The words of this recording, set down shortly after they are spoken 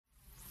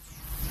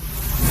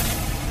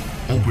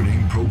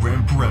Opening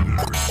program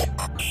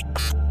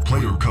parameters.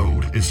 Player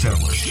code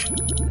established.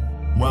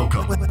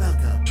 Welcome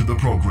to the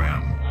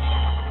program.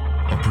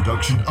 A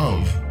production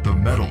of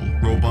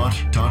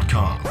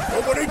TheMetalRobot.com.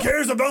 Nobody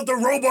cares about the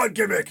robot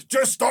gimmick.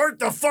 Just start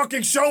the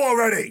fucking show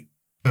already.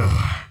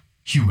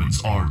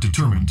 Humans are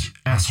determined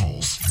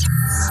assholes.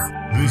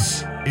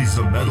 This is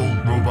the Metal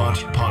Robot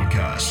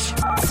Podcast.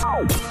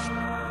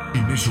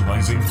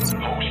 Initializing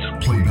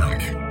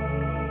playback.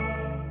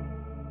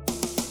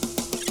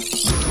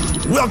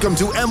 Welcome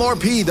to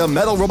MRP, the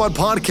Metal Robot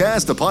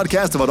Podcast, the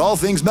podcast about all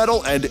things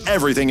metal and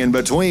everything in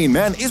between.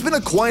 Man, it's been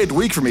a quiet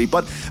week for me,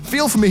 but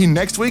feel for me,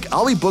 next week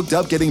I'll be booked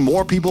up getting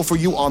more people for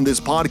you on this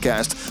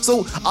podcast.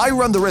 So I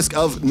run the risk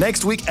of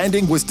next week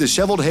ending with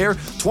disheveled hair,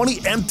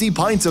 20 empty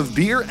pints of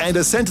beer, and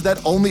a scent that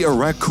only a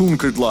raccoon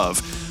could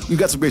love. We've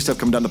got some great stuff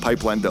coming down the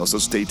pipeline, though, so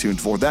stay tuned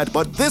for that.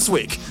 But this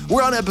week,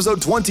 we're on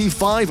episode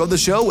 25 of the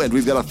show, and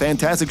we've got a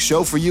fantastic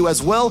show for you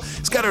as well.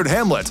 Scattered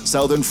Hamlet,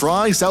 Southern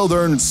Fry,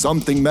 Southern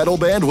something metal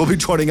band will be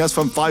joining us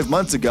from 5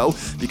 months ago,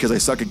 because I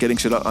suck at getting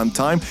shit out on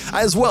time.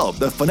 As well,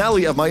 the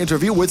finale of my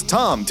interview with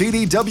Tom,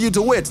 TDW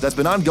DeWitt, that's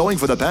been ongoing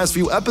for the past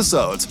few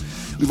episodes.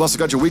 We've also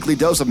got your weekly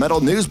dose of metal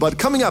news, but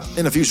coming up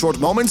in a few short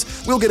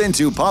moments, we'll get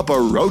into Papa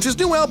Roach's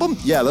new album,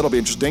 yeah, that'll be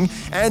interesting,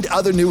 and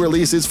other new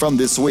releases from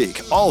this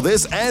week. All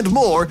this and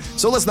more,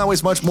 so let's not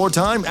waste much more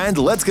time, and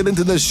let's get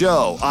into the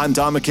show. I'm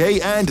Tom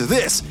McKay, and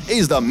this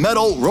is the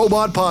Metal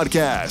Robot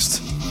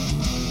Podcast.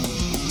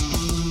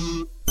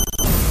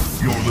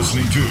 You're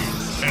listening to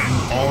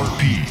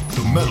MRP,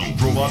 the Metal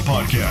Robot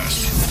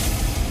Podcast.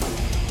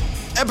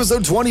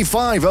 Episode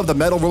 25 of the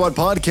Metal Robot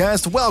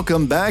Podcast.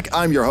 Welcome back.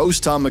 I'm your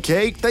host, Tom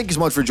McKay. Thank you so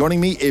much for joining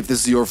me if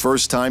this is your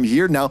first time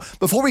here. Now,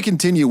 before we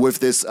continue with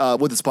this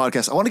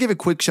podcast, I want to give a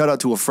quick shout out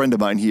to a friend of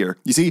mine here.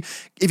 You see,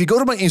 if you go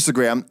to my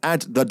Instagram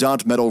at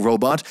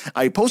 @the.metalrobot,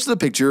 I posted a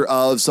picture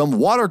of some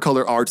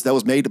watercolor art that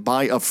was made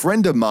by a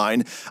friend of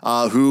mine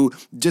who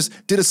just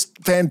did a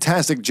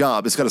fantastic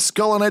job. It's got a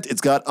skull on it.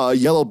 It's got a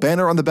yellow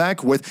banner on the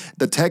back with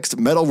the text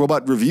Metal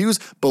Robot Reviews.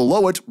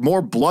 Below it,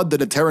 more blood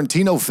than a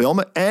Tarantino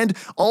film. And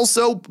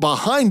also,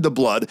 behind the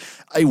blood,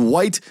 a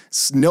white,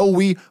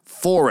 snowy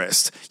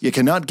forest. You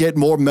cannot get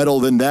more metal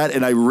than that,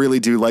 and I really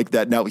do like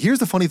that. Now, here's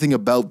the funny thing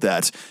about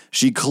that.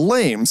 She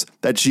claims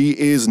that she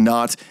is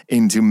not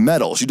into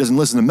metal. She doesn't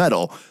listen to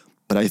metal.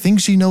 But I think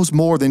she knows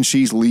more than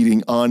she's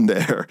leading on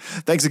there.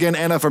 Thanks again,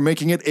 Anna, for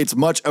making it. It's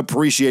much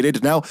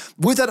appreciated. Now,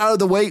 with that out of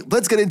the way,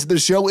 let's get into the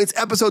show. It's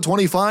episode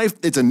 25.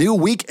 It's a new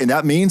week, and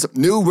that means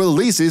new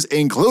releases,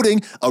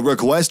 including a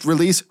request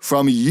release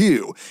from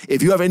you.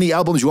 If you have any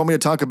albums you want me to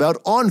talk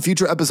about on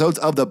future episodes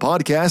of the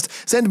podcast,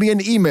 send me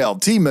an email,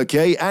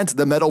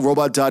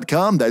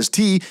 tmckay@themetalrobot.com. That's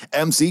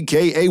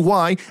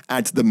TMCKAY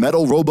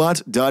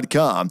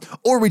 @themetalrobot.com.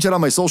 Or reach out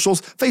on my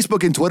socials,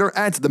 Facebook and Twitter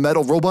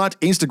 @themetalrobot,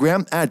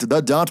 Instagram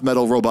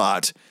 @the.metalrobot.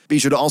 Be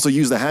sure to also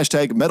use the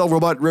hashtag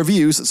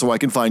MetalRobotReviews so I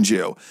can find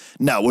you.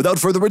 Now, without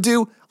further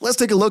ado, let's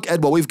take a look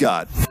at what we've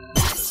got.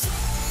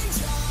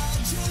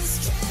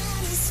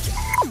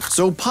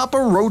 So, Papa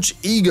Roach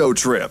Ego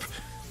Trip.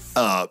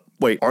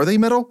 Wait, are they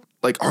metal?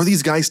 Like, are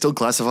these guys still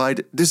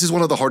classified? This is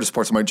one of the hardest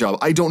parts of my job.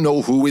 I don't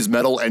know who is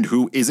metal and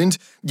who isn't.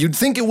 You'd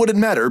think it wouldn't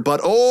matter,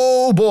 but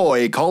oh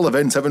boy, call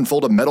Avenged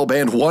Sevenfold a metal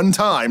band one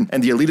time,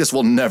 and the elitists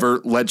will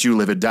never let you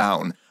live it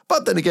down.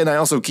 But then again, I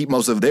also keep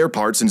most of their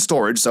parts in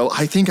storage, so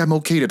I think I'm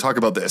okay to talk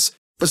about this.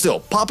 But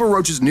still, Papa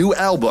Roach's new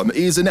album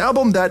is an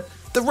album that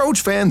the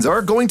Roach fans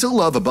are going to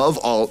love above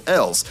all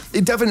else.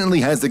 It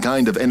definitely has the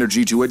kind of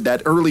energy to it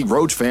that early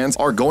Roach fans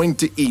are going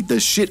to eat the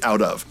shit out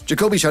of.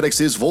 Jacoby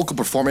Shaddix's vocal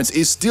performance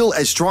is still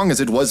as strong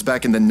as it was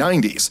back in the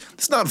 90s.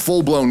 It's not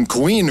full-blown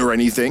Queen or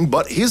anything,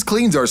 but his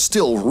cleans are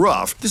still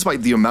rough,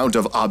 despite the amount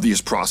of obvious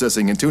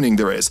processing and tuning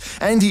there is.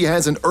 And he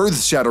has an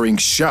earth-shattering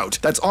shout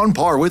that's on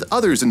par with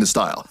others in the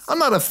style. I'm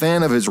not a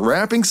fan of his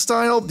rapping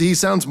style. He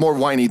sounds more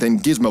whiny than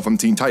Gizmo from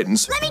Teen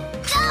Titans. Let me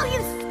go, you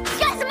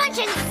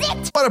scuzz-munching zit!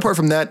 But apart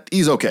from that,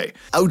 he's okay.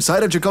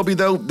 Outside of Jacoby,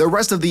 though, the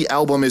rest of the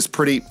album is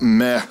pretty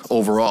meh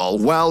overall.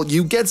 While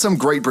you get some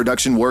great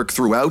production work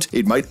throughout,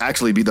 it might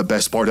actually be the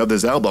best part of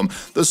this album.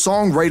 The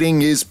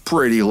songwriting is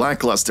pretty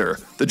lackluster.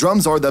 The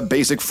drums are the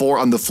basic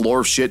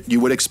four-on-the-floor shit you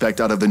would expect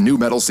out of the new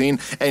metal scene,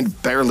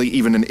 and barely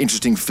even an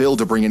interesting fill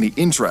to bring any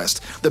interest.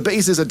 The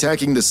bass is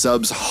attacking the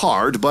subs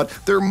hard, but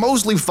they're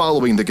mostly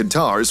following the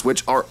guitars,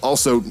 which are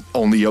also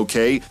only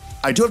okay.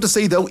 I do have to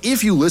say, though,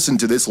 if you listen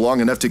to this long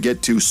enough to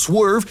get to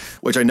Swerve,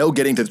 which I know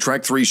getting to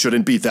track 3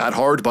 shouldn't be that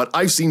hard, but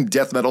I've seen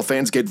death metal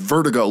fans get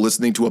vertigo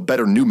listening to a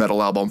better new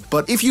metal album.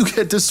 But if you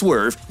get to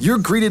Swerve, you're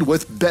greeted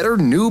with better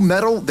new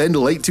metal than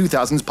late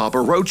 2000s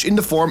Papa Roach in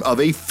the form of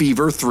a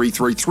Fever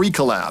 333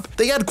 collab.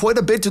 They add quite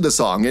a bit to the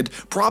song and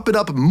prop it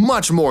up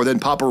much more than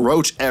Papa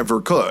Roach ever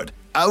could.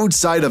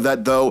 Outside of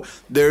that, though,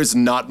 there's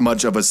not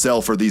much of a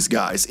sell for these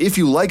guys. If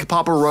you like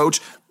Papa Roach,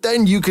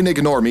 then you can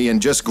ignore me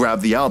and just grab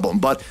the album.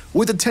 But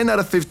with a 10 out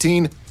of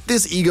 15,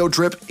 this ego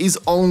trip is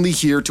only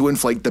here to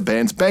inflate the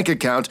band's bank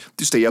account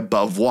to stay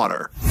above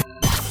water.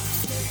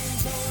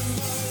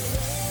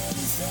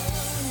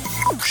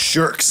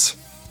 Shirks.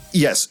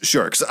 Yes,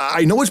 Shirks.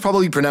 I know it's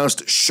probably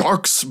pronounced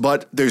Sharks,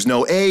 but there's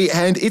no A,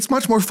 and it's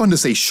much more fun to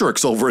say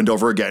Shirks over and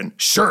over again.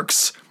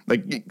 Shirks.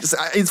 Like,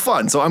 it's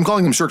fun, so I'm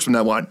calling them Shirks from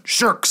now on.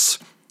 Shirks.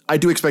 I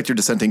do expect your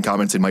dissenting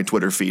comments in my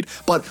Twitter feed,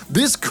 but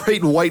this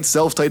Great White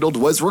self-titled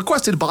was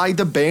requested by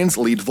the band's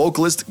lead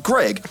vocalist,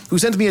 Greg, who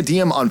sent me a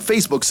DM on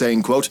Facebook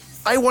saying, quote,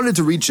 I wanted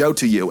to reach out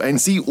to you and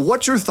see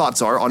what your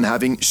thoughts are on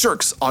having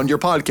Shirks on your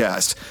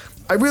podcast.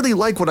 I really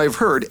like what I've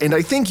heard, and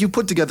I think you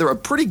put together a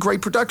pretty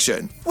great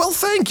production. Well,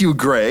 thank you,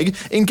 Greg.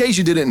 In case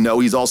you didn't know,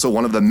 he's also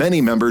one of the many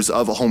members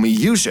of Homie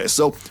Ushis,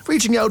 so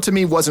reaching out to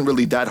me wasn't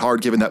really that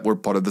hard given that we're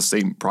part of the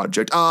same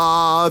project.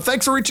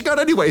 Thanks for reaching out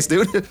anyways,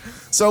 dude.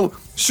 So,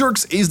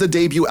 Shirks is the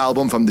debut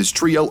album from this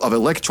trio of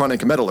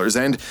electronic metalers,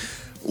 and,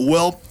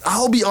 well,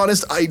 I'll be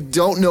honest, I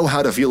don't know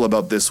how to feel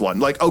about this one.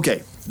 Like,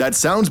 okay, that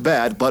sounds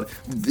bad, but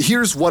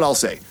here's what I'll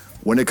say.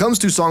 When it comes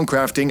to song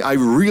crafting, I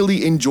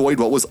really enjoyed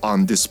what was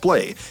on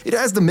display. It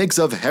has the mix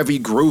of heavy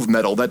groove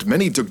metal that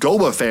many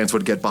Dagoba fans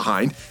would get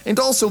behind, and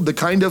also the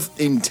kind of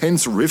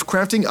intense riff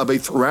crafting of a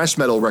thrash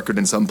metal record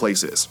in some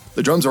places.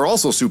 The drums are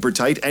also super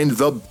tight, and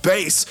the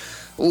bass!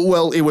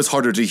 Well, it was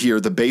harder to hear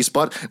the bass,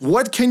 but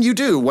what can you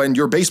do when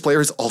your bass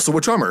player is also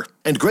a drummer?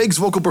 And Greg's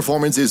vocal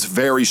performance is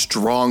very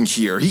strong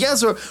here. He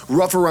has a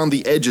rough around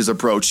the edges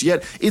approach,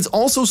 yet it's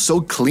also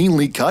so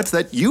cleanly cut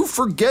that you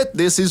forget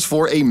this is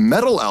for a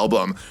metal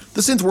album.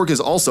 The synth work is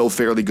also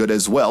fairly good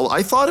as well.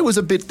 I thought it was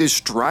a bit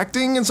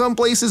distracting in some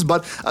places,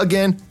 but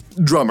again,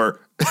 drummer.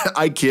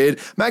 I kid.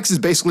 Max is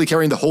basically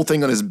carrying the whole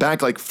thing on his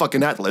back like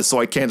fucking Atlas, so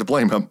I can't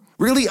blame him.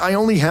 Really, I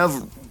only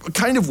have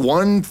kind of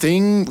one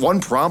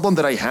problem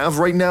that I have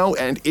right now,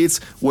 and it's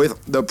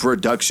with the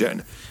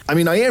production. I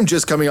mean, I am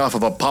just coming off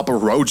of a Papa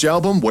Roach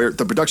album where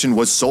the production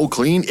was so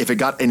clean, if it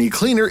got any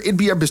cleaner, it'd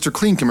be a Mr.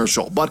 Clean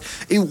commercial, but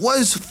it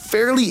was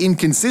fairly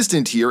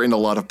inconsistent here in a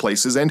lot of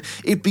places, and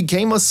it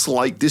became a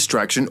slight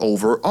distraction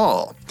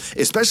overall.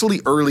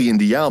 Especially early in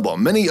the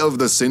album, many of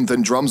the synth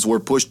and drums were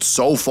pushed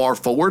so far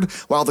forward,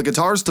 while the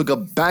guitars took a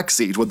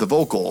backseat with the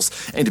vocals,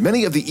 and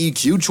many of the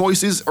EQ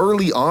choices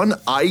early on,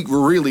 I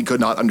really could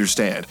not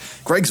understand.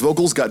 Greg's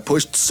vocals got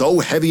pushed so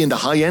heavy into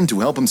high end to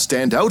help him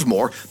stand out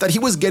more that he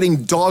was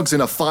getting dogs in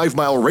a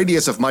 5-mile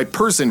radius of my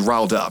person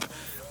riled up.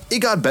 It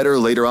got better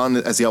later on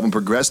as the album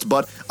progressed,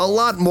 but a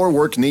lot more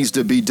work needs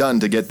to be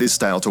done to get this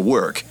style to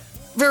work.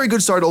 Very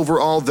good start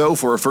overall, though,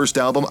 for a first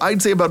album.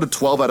 I'd say about a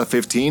 12 out of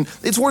 15.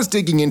 It's worth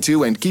digging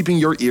into and keeping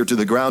your ear to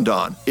the ground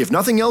on. If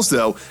nothing else,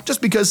 though,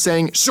 just because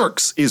saying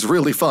Shirks is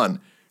really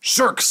fun.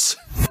 Shirks!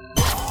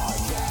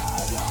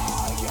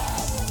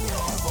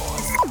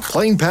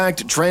 Plain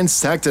Packed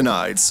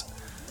Transactinides.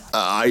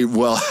 I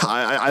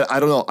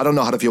don't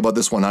know how to feel about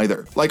this one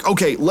either. Like,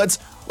 okay, let's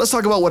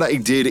talk about what I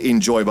did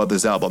enjoy about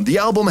this album. The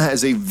album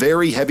has a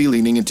very heavy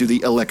leaning into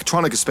the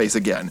electronic space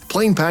again.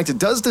 Plain Packed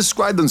does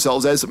describe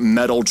themselves as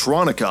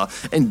Metaltronica,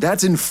 and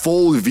that's in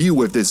full view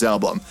with this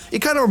album. It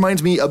kind of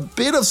reminds me a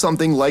bit of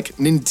something like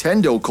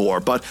Nintendo Core,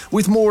 but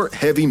with more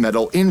heavy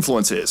metal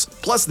influences.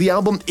 Plus, the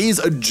album is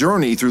a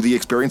journey through the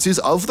experiences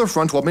of the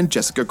frontwoman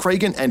Jessica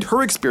Cragen and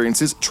her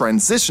experiences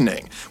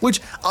transitioning,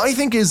 which I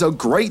think is a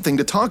great thing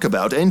to talk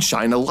about and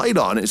shine a light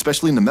on,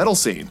 especially in the metal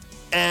scene.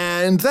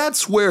 And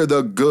that's where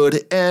the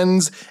good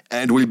ends,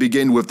 and we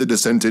begin with the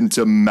descent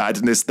into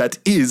madness that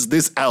is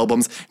this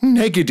album's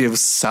negative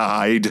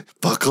side.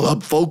 Buckle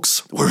up,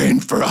 folks, we're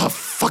in for a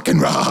fucking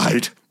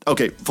ride.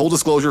 Okay, full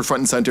disclosure,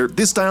 front and center,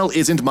 this style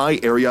isn't my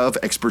area of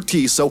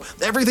expertise, so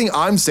everything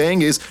I'm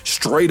saying is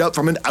straight up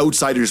from an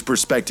outsider's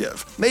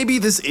perspective. Maybe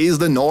this is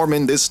the norm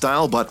in this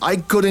style, but I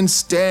couldn't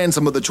stand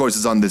some of the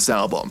choices on this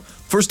album.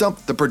 First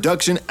up, the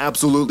production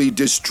absolutely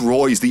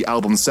destroys the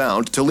album's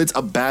sound till it's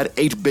a bad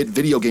 8-bit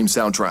video game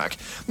soundtrack.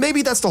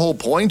 Maybe that's the whole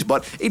point,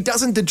 but it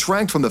doesn't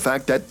detract from the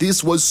fact that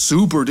this was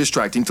super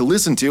distracting to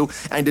listen to,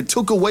 and it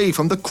took away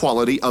from the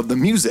quality of the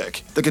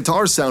music. The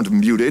guitars sound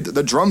muted,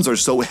 the drums are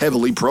so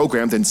heavily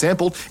programmed and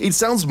sampled, it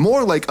sounds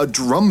more like a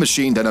drum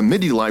machine than a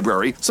MIDI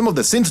library. Some of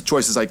the synth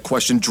choices I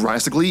question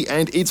drastically,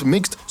 and it's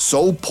mixed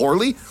so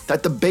poorly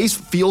that the bass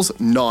feels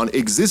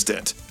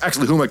non-existent.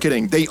 Actually, who am I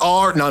kidding? They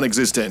are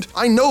non-existent.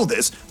 I know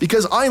this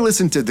because I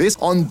listened to this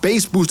on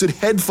bass-boosted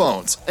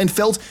headphones and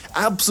felt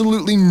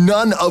absolutely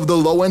none of the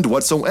low end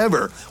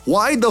whatsoever.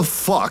 Why the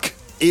fuck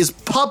is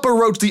Papa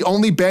Roach the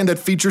only band that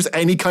features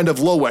any kind of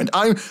low end?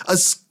 I'm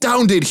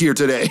astounded here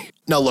today.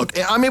 Now look,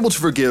 I'm able to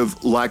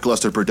forgive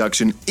lackluster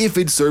production if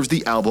it serves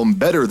the album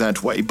better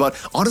that way,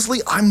 but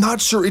honestly, I'm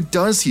not sure it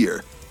does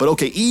here. But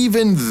okay,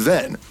 even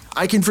then,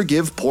 I can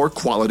forgive poor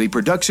quality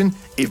production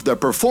if the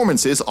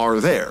performances are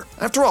there.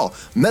 After all,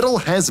 metal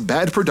has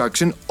bad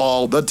production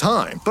all the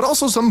time, but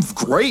also some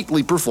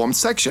greatly performed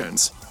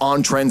sections.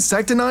 On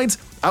Transactinides,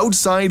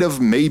 Outside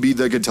of maybe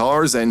the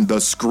guitars and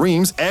the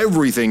screams,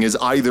 everything is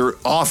either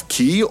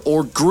off-key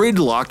or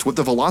gridlocked with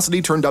the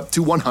velocity turned up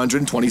to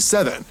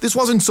 127. This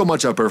wasn't so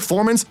much a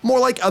performance,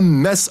 more like a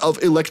mess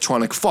of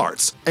electronic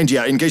farts. And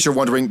yeah, in case you're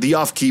wondering, the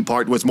off-key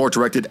part was more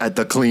directed at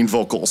the clean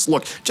vocals.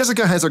 Look,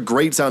 Jessica has a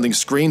great sounding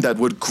scream that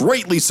would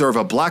greatly serve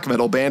a black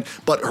metal band,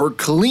 but her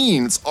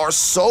cleans are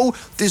so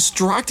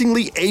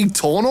distractingly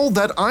atonal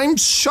that I'm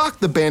shocked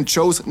the band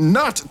chose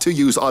not to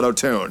use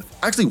auto-tune.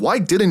 Actually, why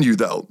didn't you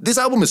though? This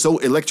album is so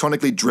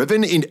electronically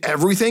driven in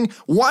everything,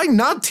 why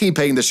not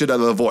T-Pain the shit out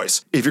of the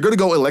voice? If you're gonna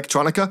go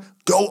electronica,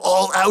 go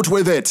all out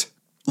with it!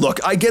 Look,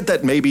 I get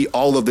that maybe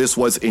all of this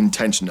was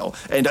intentional,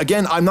 and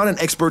again, I'm not an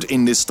expert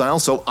in this style,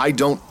 so I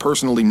don't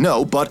personally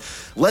know, but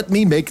let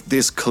me make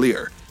this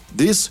clear.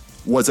 This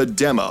was a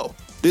demo.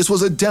 This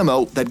was a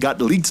demo that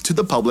got leaked to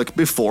the public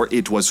before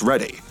it was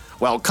ready.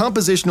 While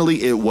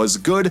compositionally it was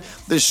good,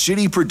 the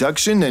shitty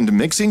production and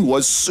mixing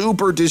was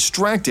super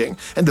distracting,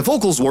 and the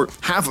vocals were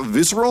half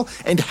visceral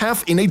and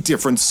half in a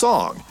different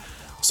song.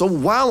 So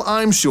while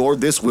I'm sure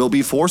this will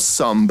be for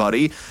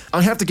somebody,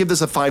 I have to give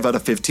this a 5 out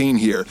of 15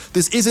 here.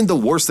 This isn't the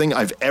worst thing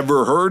I've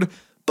ever heard,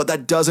 but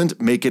that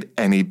doesn't make it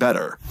any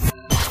better.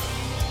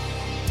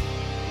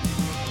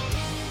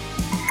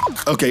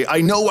 Okay, I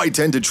know I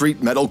tend to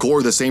treat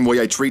metalcore the same way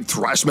I treat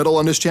thrash metal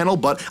on this channel,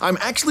 but I'm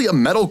actually a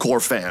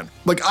metalcore fan.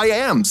 Like, I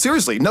am,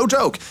 seriously, no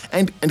joke.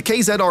 And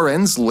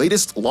KZRN's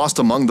latest Lost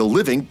Among the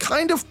Living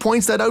kind of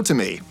points that out to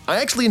me. I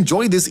actually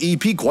enjoyed this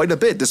EP quite a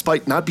bit,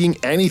 despite not being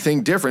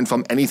anything different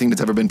from anything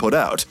that's ever been put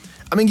out.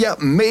 I mean, yeah,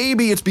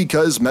 maybe it's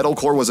because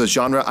metalcore was a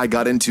genre I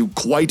got into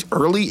quite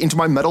early into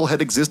my metalhead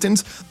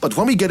existence, but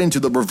when we get into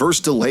the reverse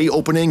delay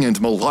opening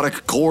and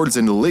melodic chords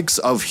and licks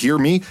of Hear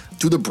Me,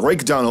 to the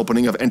breakdown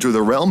opening of Enter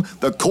the Realm,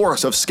 the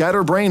chorus of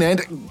Scatterbrain,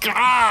 and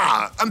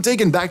gah! I'm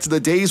taken back to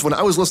the days when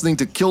I was listening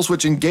to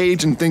Killswitch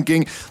Engage and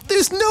thinking,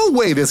 there's no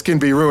way this can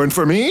be ruined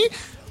for me.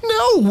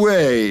 No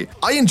way!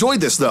 I enjoyed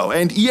this though,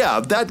 and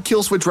yeah, that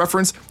Killswitch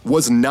reference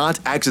was not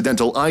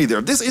accidental either.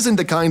 This isn't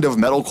the kind of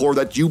metalcore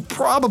that you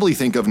probably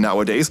think of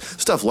nowadays,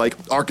 stuff like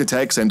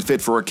Architects and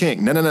Fit for a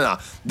King. No.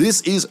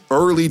 This is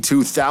early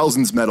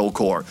 2000s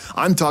metalcore.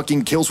 I'm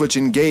talking Killswitch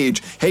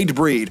Engage,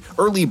 Hatebreed,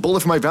 early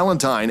Bullet for My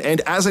Valentine,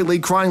 and As I Lay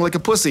Crying Like a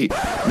Pussy.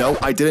 No,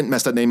 I didn't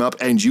mess that name up,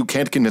 and you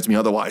can't convince me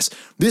otherwise.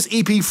 This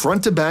EP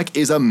front to back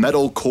is a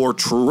metalcore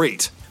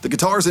treat. The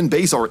guitars and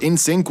bass are in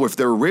sync with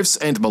their riffs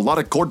and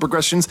melodic chord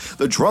progressions,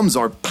 the drums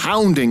are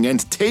pounding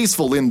and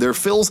tasteful in their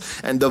fills,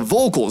 and the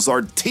vocals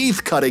are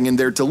teeth-cutting in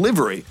their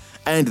delivery.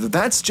 And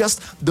that's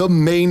just the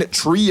main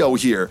trio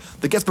here.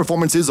 The guest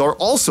performances are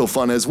also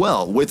fun as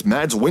well, with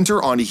Mads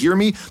Winter on Hear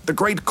Me, the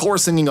great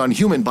chorus singing on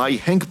Human by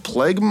Henk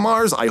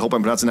Plegmars, I hope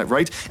I'm pronouncing that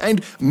right,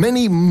 and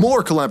many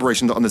more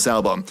collaborations on this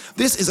album.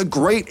 This is a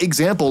great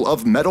example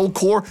of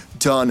metalcore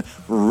done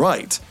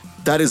right.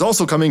 That is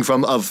also coming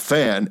from a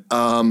fan.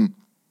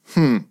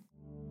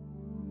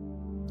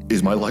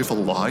 Is my life a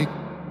lie?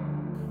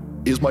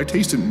 Is my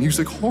taste in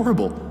music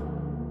horrible?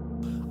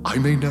 I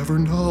may never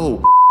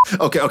know.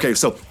 Okay,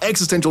 so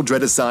existential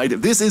dread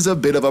aside, this is a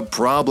bit of a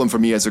problem for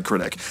me as a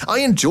critic. I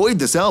enjoyed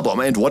this album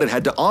and what it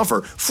had to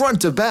offer,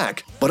 front to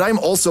back, but I'm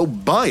also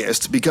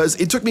biased because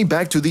it took me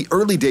back to the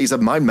early days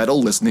of my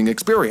metal listening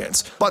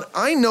experience. But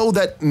I know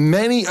that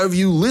many of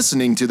you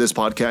listening to this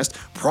podcast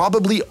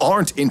probably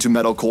aren't into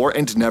metalcore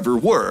and never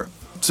were.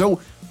 So,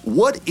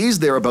 what is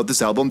there about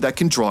this album that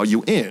can draw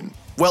you in?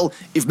 Well,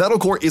 if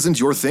metalcore isn't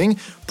your thing,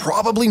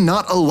 probably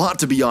not a lot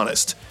to be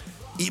honest.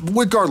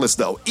 Regardless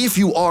though, if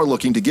you are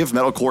looking to give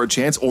metalcore a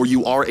chance or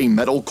you are a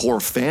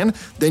metalcore fan,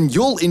 then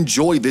you'll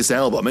enjoy this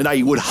album and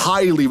I would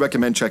highly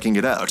recommend checking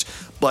it out.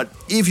 But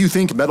if you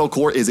think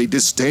metalcore is a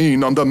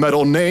disdain on the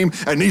metal name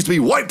and needs to be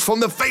wiped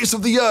from the face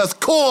of the earth,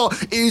 core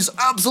is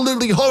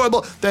absolutely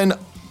horrible, then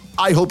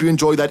I hope you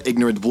enjoy that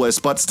ignorant bliss,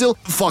 but still,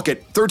 fuck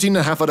it,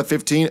 13.5 out of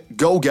 15,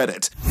 go get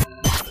it.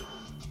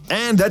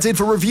 And that's it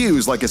for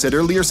reviews. Like I said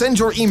earlier, send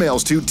your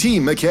emails to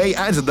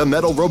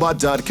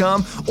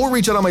tmckay@themetalrobot.com or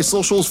reach out on my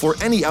socials for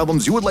any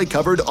albums you would like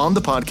covered on the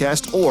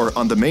podcast or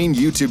on the main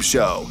YouTube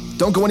show.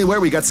 Don't go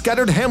anywhere, we got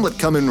Scattered Hamlet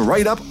coming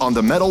right up on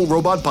the Metal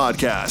Robot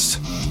Podcast.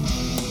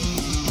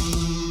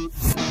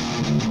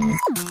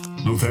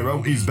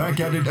 Luthero is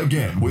back at it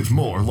again with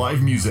more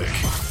live music.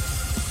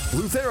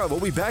 Luthero will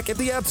be back at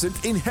the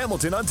Absinthe in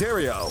Hamilton,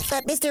 Ontario.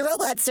 But Mr.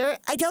 Robot, sir,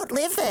 I don't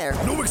live there.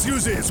 No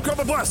excuses. Grab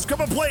a bus,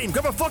 grab a plane,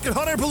 grab a fucking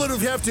hot air balloon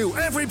if you have to.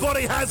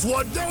 Everybody has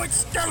one. No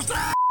excuses.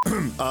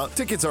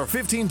 Tickets are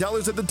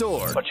 $15 at the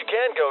door. But you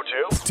can go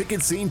to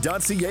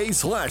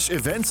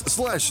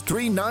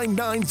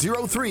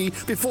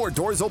ticketscene.ca/events/39903 before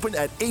doors open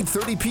at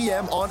 8:30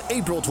 p.m. on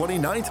April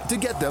 29th to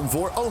get them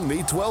for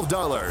only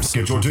 $12.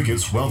 Get your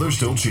tickets while they're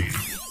still cheap.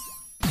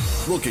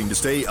 Looking to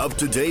stay up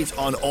to date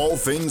on all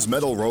things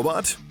Metal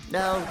Robot?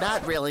 No,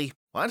 not really.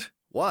 What?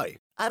 Why?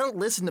 I don't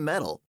listen to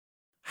metal.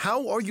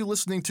 How are you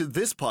listening to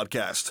this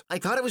podcast? I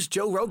thought it was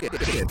Joe Rogan. We're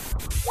gonna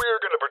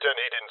pretend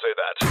he didn't say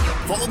that.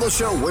 Follow the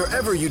show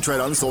wherever you tread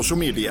on social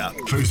media.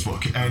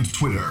 Facebook and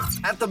Twitter.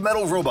 At The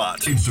Metal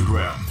Robot.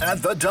 Instagram.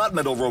 At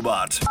The.Metal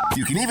Robot.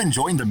 You can even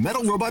join the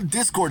Metal Robot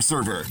Discord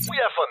server. We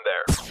have fun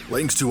there.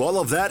 Links to all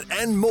of that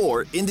and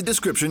more in the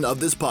description of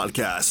this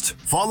podcast.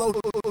 Follow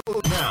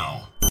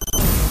Now,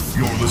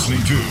 you're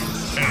listening to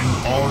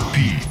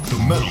NRP, the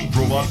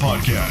Metal Robot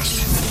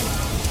Podcast.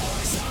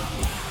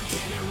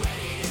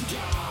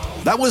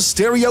 That was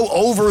Stereo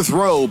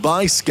Overthrow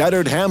by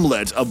Scattered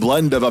Hamlet, a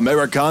blend of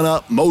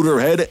Americana,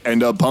 Motorhead,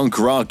 and a punk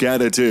rock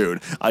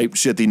attitude. I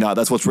shit thee not,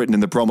 that's what's written in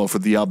the promo for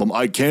the album.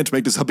 I can't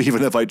make this up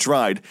even if I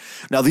tried.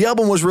 Now, the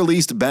album was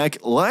released back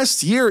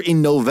last year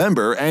in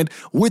November, and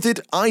with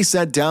it, I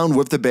sat down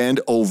with the band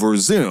over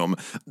Zoom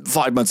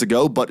 5 months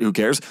ago, but who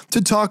cares,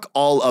 to talk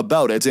all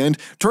about it, and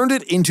turned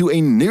it into a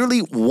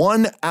nearly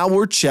 1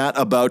 hour chat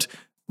about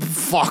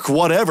fuck,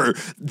 whatever.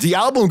 The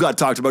album got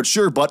talked about,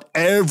 sure, but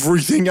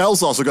everything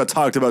else also got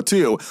talked about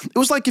too. It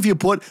was like if you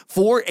put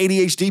 4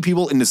 ADHD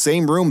people in the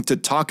same room to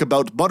talk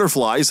about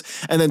butterflies,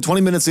 and then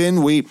 20 minutes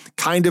in, we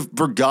kind of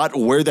forgot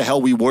where the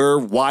hell we were,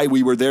 why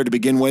we were there to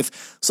begin with,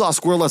 saw a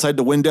squirrel outside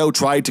the window,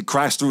 tried to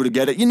crash through to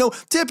get it. You know,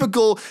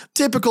 typical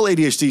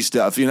ADHD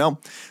stuff, you know?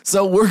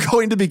 So we're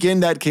going to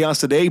begin that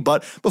chaos today,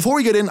 but before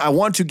we get in, I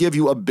want to give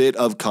you a bit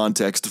of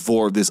context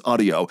for this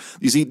audio.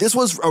 You see, this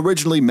was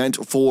originally meant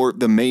for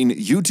the main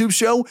YouTube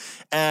show,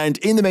 and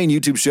in the main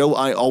YouTube show,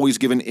 I always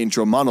give an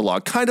intro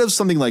monologue, kind of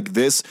something like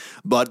this,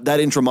 but that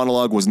intro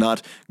monologue was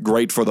not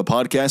great for the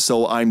podcast,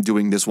 so I'm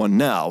doing this one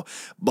now.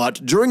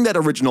 But during that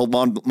original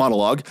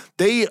monologue,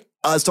 they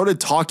started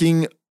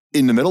talking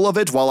in the middle of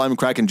it while I'm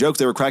cracking jokes.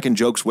 They were cracking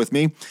jokes with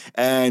me,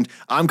 and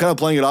I'm kind of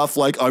playing it off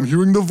like I'm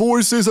hearing the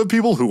voices of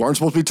people who aren't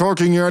supposed to be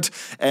talking yet,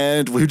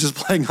 and we're just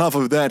playing off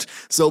of that.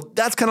 So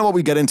that's kind of what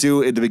we get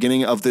into at the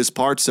beginning of this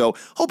part, so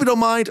hope you don't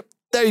mind.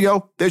 There you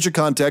go. There's your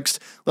context.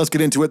 Let's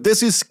get into it.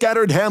 This is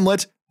Scattered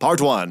Hamlet,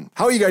 Part 1.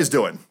 How are you guys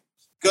doing?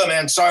 Good,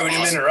 man. Sorry we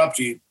didn't interrupt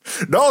you.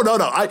 No.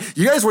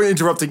 You guys weren't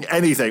interrupting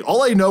anything.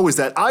 All I know is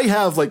that I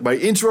have like my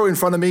intro in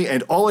front of me,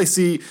 and all I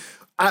see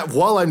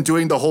while I'm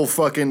doing the whole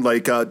fucking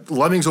like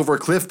lemmings over a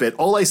cliff bit,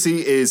 all I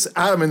see is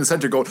Adam in the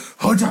center going,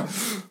 Hunter,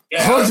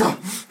 Hunter.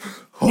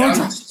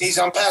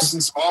 I'm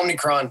passing some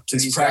Omicron to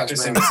these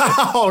guys, man.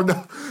 Oh,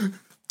 no.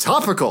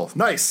 Topical.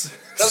 Nice.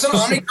 Doesn't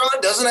Omicron,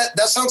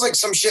 that sounds like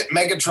some shit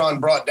Megatron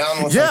brought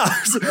down with yeah,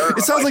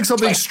 it sounds like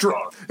something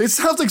it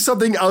sounds like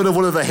something out of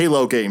one of the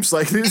Halo games.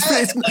 Like, this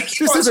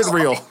isn't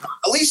real.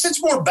 At least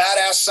it's more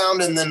badass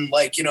sounding than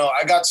like, you know,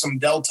 I got some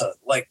Delta.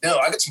 Like, no,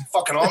 I got some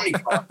fucking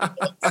Omicron.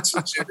 That's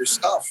some serious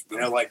stuff. You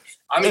know, like,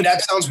 I mean,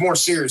 that sounds more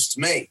serious to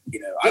me. You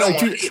know, I don't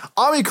want to.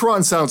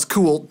 Omicron sounds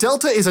cool.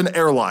 Delta is an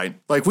airline.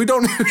 Like, we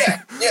don't.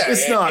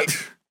 It's not.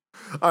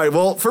 All right,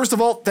 well, first of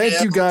all,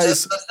 thank you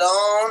guys.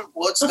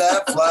 What's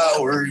that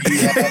flower you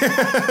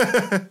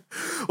have?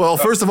 Well,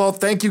 first of all,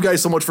 thank you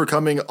guys so much for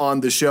coming on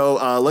the show.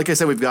 Like I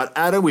said, we've got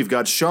Adam, we've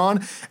got Sean,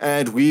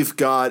 and we've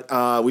got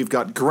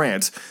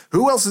Grant.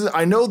 Who else is?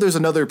 I know there's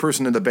another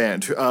person in the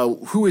band.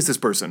 Who is this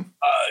person?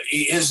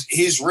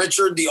 He's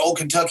Richard, the old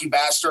Kentucky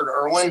bastard,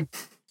 Irwin.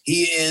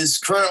 He is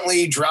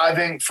currently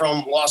driving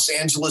from Los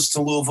Angeles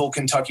to Louisville,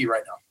 Kentucky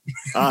right now.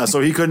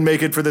 So he couldn't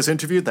make it for this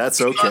interview?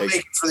 That's okay. He couldn't make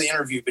it for the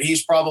interview, but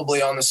he's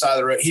probably on the side of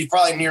the road. He's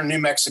probably near New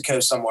Mexico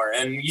somewhere.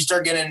 And you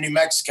start getting in New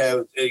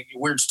Mexico,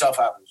 weird stuff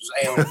happens.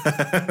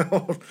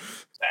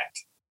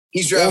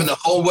 He's driving the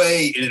whole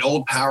way in an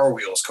old Power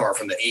Wheels car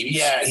from the 80s.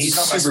 Yeah, he's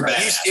super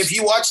badass. If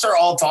you watched our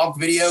All Talk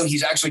video,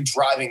 he's actually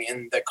driving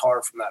in the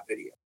car from that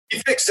video. He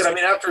fixed it. I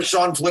mean, after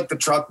Sean flicked the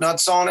truck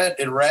nuts on it,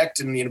 it wrecked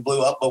and it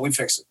blew up, but we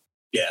fixed it.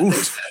 Yeah,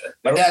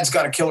 my dad's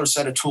got a killer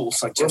set of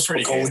tools. Like we're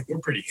pretty handy.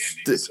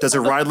 Does it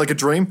ride like a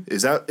dream?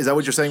 Is that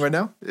what you're saying right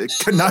now?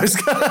 Nice.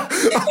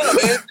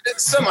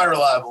 It's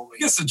semi-reliable.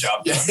 Gets the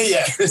job done.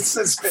 Yeah.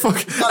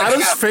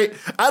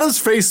 Adam's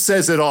face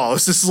says it all.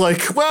 It's just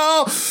like,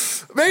 well,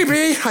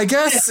 maybe. I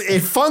guess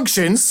it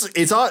functions.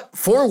 It's on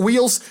 4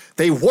 wheels.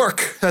 They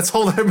work. That's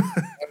all. Yeah.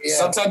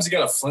 Sometimes you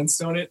got to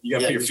Flintstone it. You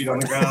got to put your feet on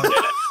the ground.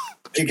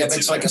 It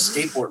gets like a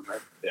skateboard, man.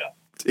 Yeah.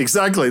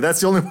 Exactly.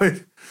 That's the only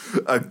way.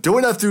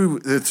 Doing that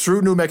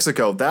through New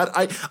Mexico,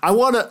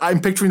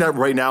 I'm picturing that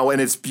right now, and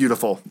it's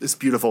beautiful. It's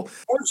beautiful.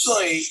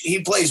 Fortunately,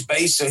 he plays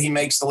bass, so he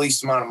makes the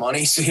least amount of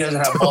money, so he doesn't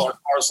have baller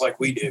cars like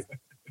we do.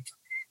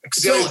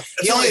 It's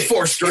only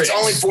 4 strings. It's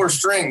only 4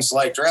 strings.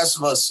 Like the rest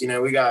of us, you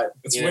know, we got.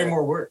 It's way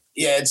more work.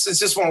 Yeah, it's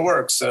just more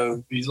work.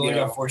 So he's only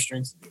got 4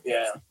 strings.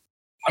 Yeah.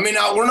 I mean,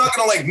 we're not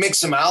going to like mix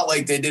them out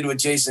like they did with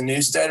Jason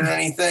Newsted or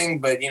anything,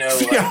 but you know,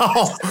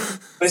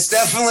 it's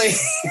definitely.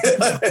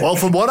 Well,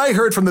 from what I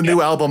heard from the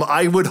new album,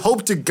 I would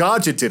hope to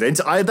God you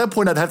didn't. At that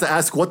point, I'd have to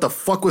ask what the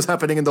fuck was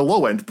happening in the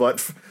low end,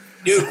 but.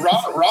 Dude,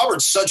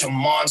 Robert's such a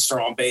monster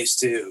on bass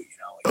too. You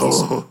know, like he's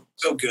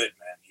so good,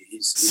 man.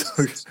 He's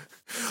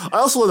I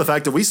also love the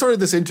fact that we started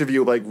this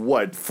interview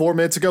 4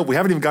 minutes ago. We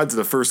haven't even gotten to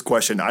the first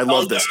question. I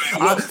love this.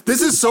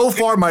 This is so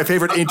far my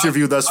favorite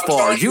interview thus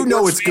far. You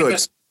know it's good.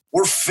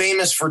 We're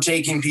famous for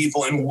taking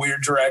people in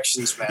weird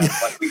directions, man.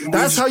 Like,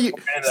 That's how you.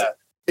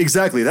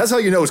 Exactly. That's how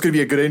you know it's going to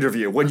be a good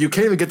interview, when you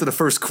can't even get to the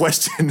first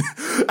question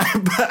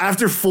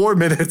after 4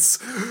 minutes.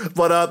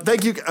 But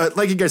thank you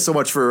guys so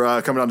much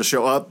for coming on the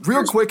show.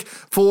 Real quick,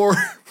 for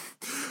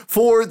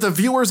the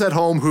viewers at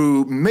home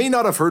who may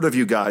not have heard of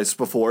you guys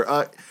before,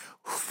 what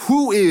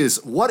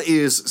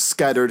is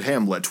Scattered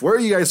Hamlet? Where are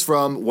you guys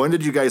from? When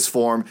did you guys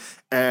form?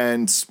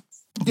 And,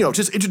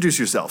 just introduce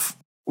yourself.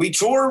 We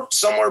tour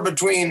somewhere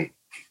between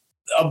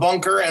a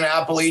bunker in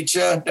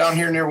Appalachia down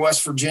here near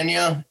West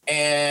Virginia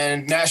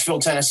and Nashville,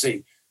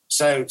 Tennessee.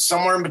 So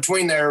somewhere in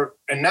between there,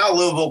 and now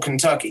Louisville,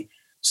 Kentucky.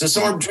 So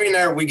somewhere between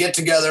there, we get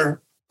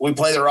together, we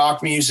play the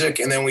rock music,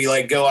 and then we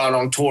go out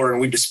on tour and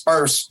we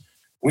disperse.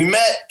 We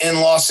met in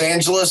Los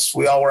Angeles.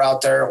 We all were out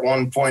there at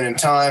one point in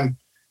time,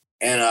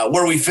 and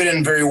where we fit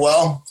in very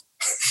well.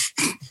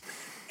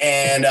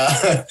 And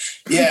on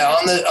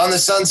the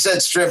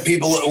Sunset Strip,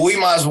 we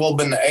might as well have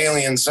been the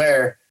aliens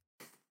there.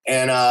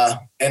 And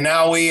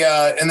now we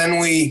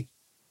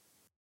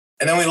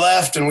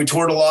left and we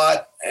toured a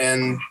lot,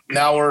 and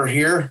now we're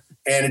here,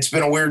 and it's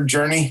been a weird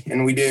journey,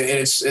 and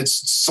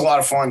it's a lot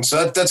of fun.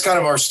 So that's kind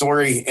of our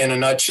story in a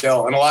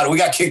nutshell. And we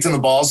got kicked in the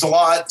balls a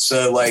lot.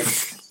 So we'd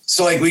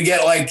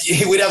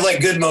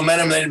have good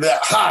momentum. And they'd be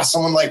like,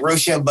 someone like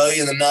Rochambeau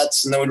in the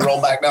nuts. And then we'd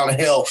roll back down a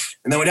hill,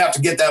 and then we'd have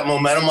to get that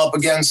momentum up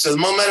again. So the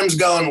momentum's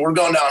we're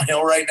going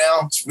downhill right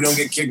now. So we don't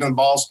get kicked in the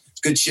balls.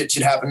 Good shit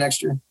should happen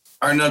next year.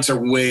 Our nuts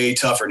are way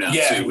tougher now,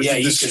 too.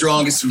 The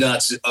strongest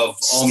nuts of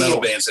all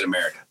metal bands in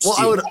America.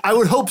 Well, I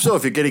would hope so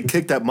if you're getting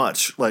kicked that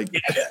much. I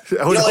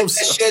would hope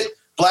so. Shit,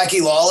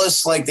 Blackie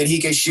Lawless, that he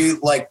could shoot,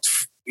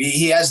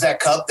 he has that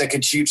cup that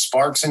could shoot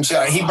sparks and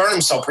shit. He burned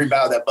himself pretty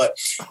bad with that,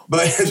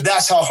 but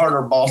that's how hard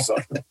our balls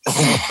are.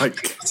 Oh, my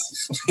God.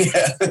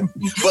 Yeah.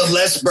 But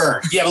less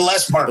burn. Yeah, but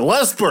less burn.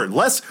 Less burn.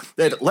 Less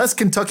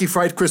Kentucky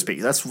Fried Crispy.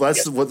 That's what...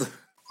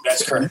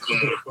 That's correct.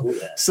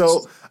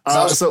 So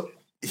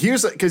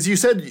here's, because you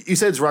said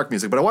it's rock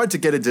music, but I wanted to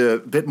get into a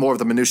bit more of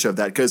the minutia of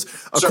that, because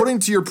according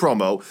to your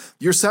promo,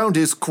 your sound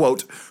is,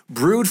 quote,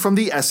 brewed from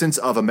the essence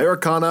of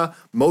Americana,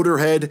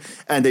 Motorhead,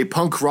 and a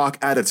punk rock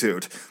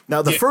attitude.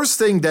 Now, the first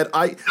thing that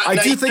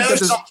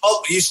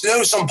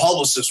some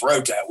publicists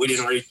wrote that. We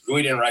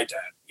didn't write that.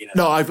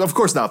 No, of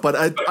course not. But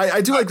I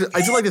do like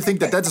to think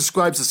that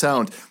describes the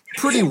sound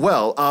pretty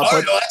well.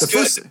 But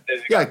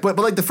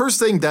the first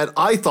thing that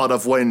I thought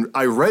of when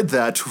I read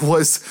that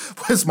was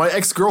my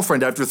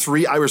ex-girlfriend after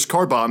 3 Irish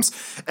car bombs,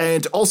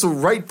 and also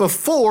right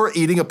before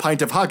eating a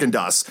pint of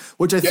Häagen-Dazs,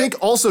 which I think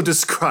also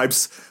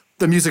describes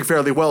the music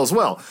fairly well as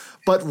well.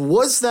 But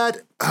was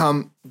that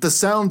the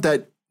sound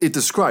that it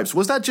describes?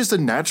 Was that just a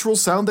natural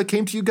sound that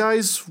came to you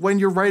guys when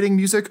you're writing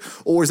music,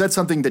 or is that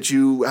something that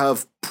you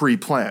have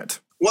pre-planned?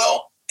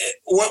 Well,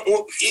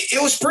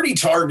 it was pretty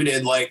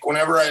targeted.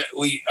 Whenever I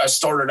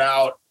started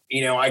out,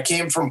 I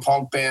came from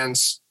punk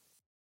bands.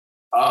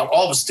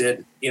 All of us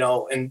did,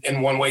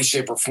 in one way,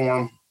 shape, or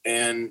form,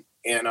 and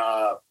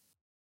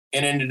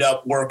ended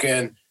up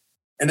working.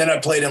 And then I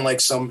played in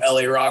some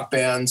LA rock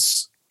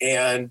bands,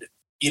 and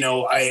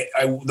I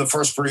the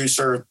first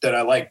producer that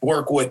I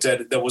work with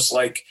that was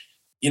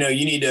you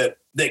need to.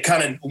 That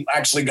kind of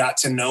actually got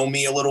to know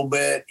me a little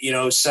bit,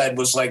 said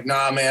was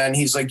nah, man.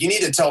 He's you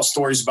need to tell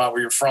stories about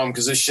where you're from,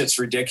 because this shit's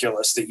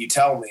ridiculous that you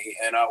tell me.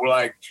 And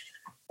we're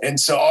and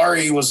so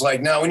Ari was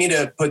no, we need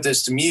to put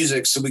this to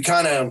music. So we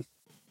kind of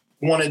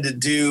wanted to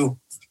do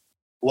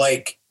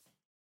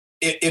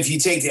if you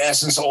take the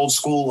essence of old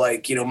school,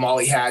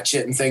 Molly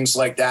Hatchet and things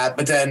like that,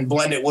 but then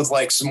blend it with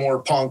some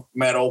more punk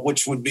metal,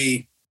 which would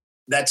be,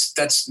 that's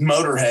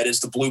Motorhead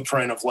is the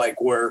blueprint of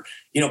where,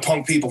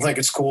 punk people think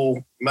it's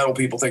cool, metal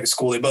people think it's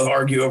cool. They both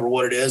argue over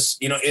what it is.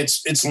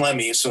 It's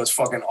Lemmy, so it's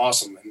fucking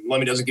awesome. And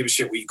Lemmy doesn't give a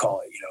shit what you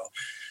call it,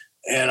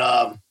 And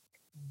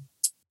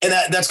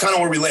that's kind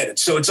of where we landed.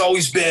 So it's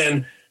always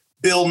been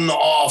building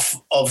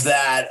off of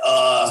that,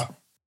 kind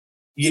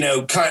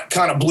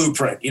of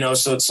blueprint,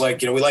 so it's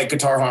we like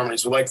guitar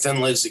harmonies, we like Thin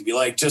Lizzy, we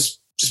like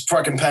just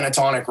fucking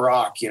pentatonic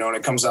rock, and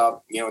it comes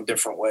out, in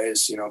different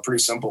ways,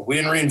 pretty simple. We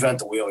didn't reinvent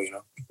the wheel,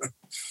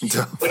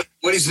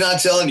 What he's not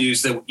telling you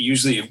is that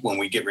usually when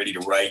we get ready to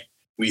write,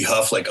 we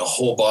huff a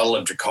whole bottle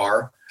of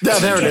Drakkar. Yeah,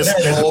 there it is.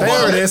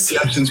 There it is.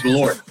 Jefferson's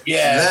Malort.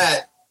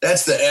 Yeah.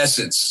 That's the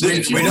essence.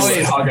 We don't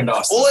need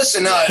Häagen-Dazs. Well,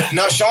 listen,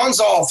 now Sean's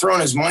all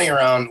throwing his money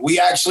around. We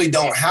actually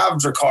don't have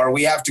Drakkar.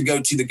 We have to go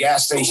to the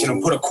gas station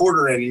and put a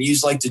quarter in and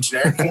use the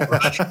generic one.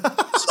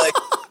 It's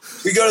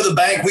we go to the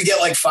bank, we get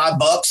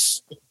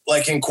 $5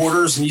 in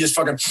quarters, and you just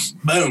fucking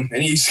boom,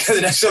 and you just the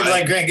next one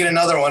Grant, get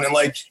another one, and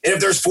if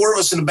there's 4 of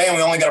us in the band,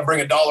 we only got to bring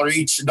 $1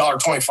 each,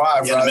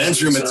 $1.25. Yeah, right? The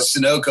men's room at the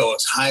Sunoco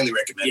is highly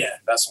recommended. Yeah,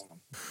 that's one.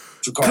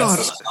 God,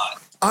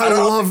 I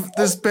love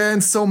this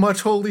band so much.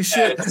 Holy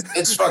shit,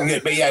 it's fucking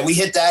good. But yeah, we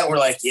hit that. And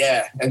we're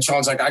yeah, and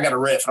Sean's I got a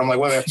riff, and I'm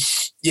wait a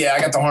minute. Yeah,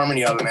 I got the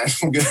harmony of it, man.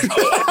 I'm good.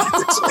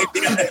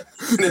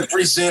 And then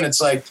pretty soon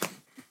it's and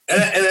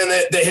then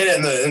they hit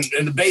it,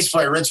 and the bass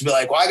player Rich would be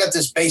well, I got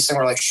this bass, and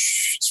we're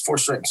shh, it's 4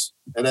 strings,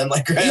 and then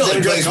he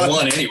only plays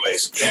one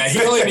anyways. Yeah,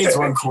 he only needs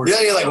 1 quarter.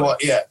 You only need one,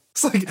 yeah.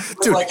 It's like,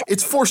 dude,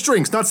 it's 4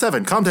 strings, not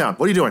 7. Calm down.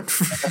 What are you doing?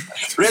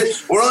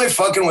 We're only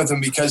fucking with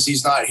him because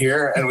he's not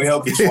here, and we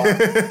hope he's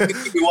watching.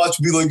 We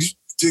watch be like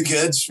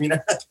dickheads, you know.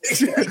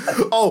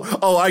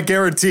 oh, I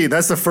guarantee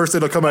that's the first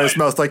thing that'll come out of his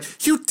mouth, like,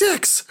 you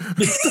dicks.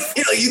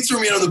 You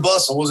threw me under the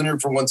bus. I wasn't here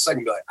for 1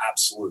 second. Be like,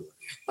 absolutely.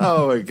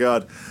 Oh my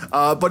God.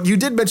 But you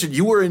did mention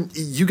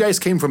you guys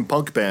came from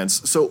punk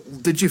bands. So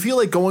did you feel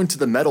like going to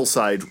the metal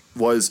side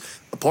was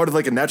a part of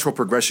like a natural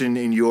progression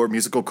in your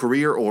musical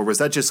career, or was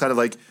that just kind of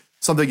like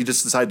something you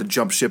just decided to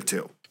jump ship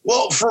to?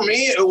 Well, for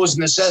me, it was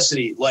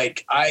necessity.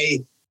 Like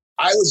I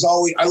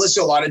listened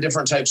to a lot of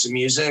different types of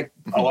music,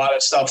 a lot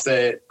of stuff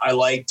that I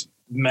liked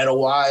metal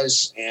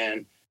wise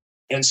and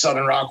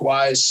Southern rock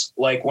wise.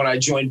 Like when I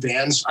joined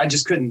bands, I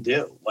just couldn't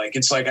do. Like,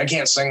 it's like, I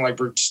can't sing like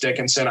Bruce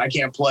Dickinson. I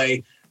can't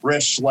play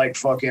riffs like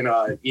fucking,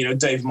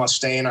 Dave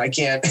Mustaine. I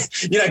can't,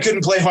 I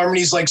couldn't play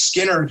harmonies like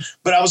Skinner,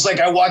 but I was like,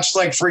 I watched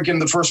like freaking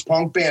the first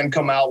punk band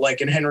come out, like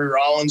in Henry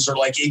Rollins or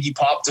like Iggy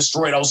Pop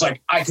Destroyed. I was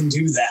like, I can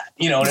do that,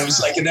 and it was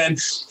like, and then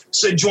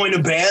so I joined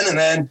a band, and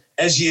then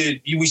as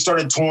we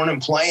started touring and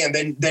playing,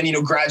 then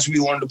gradually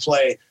we learned to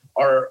play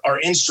our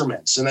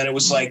instruments. And then it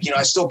was like,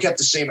 I still kept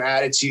the same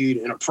attitude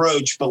and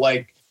approach, but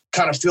like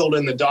kind of filled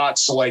in the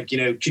dots. So like,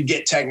 could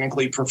get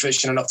technically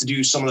proficient enough to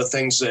do some of the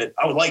things that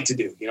I would like to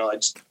do, I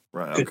just,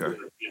 right. Okay.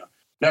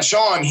 Now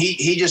Sean,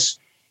 he just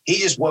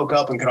woke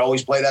up and could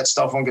always play that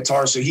stuff on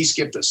guitar. So he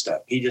skipped a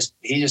step. He just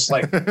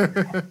like,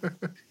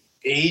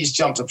 he just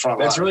jumped in front.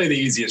 That's really the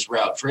easiest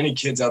route for any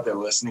kids out there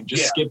listening.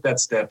 Just skip that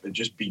step and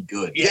just be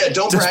good. Yeah.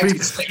 Don't just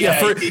practice.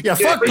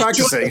 Fuck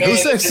practicing. Who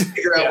says?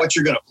 Figure out what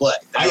you're going to play.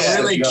 I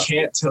really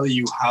can't tell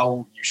you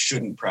how you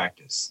shouldn't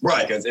practice.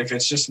 Right. Because if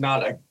it's just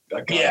not a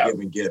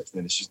God-given gift,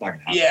 then it's just not going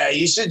to happen. Yeah,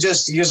 you should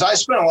just, because I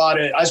spent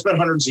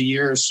hundreds of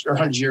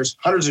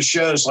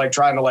shows like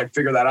trying to like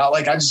figure that out.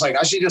 Like I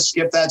should just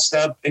skip that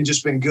step and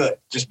just been good.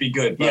 Just be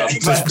good. Yeah,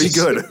 just be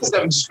good.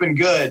 Just been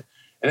good.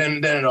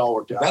 And then it all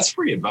worked out. That's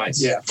free advice.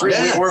 Yeah, free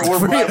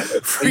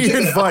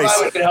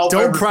advice.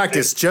 Don't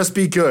practice, just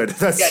be good.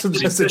 That's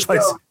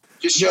advice.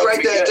 Just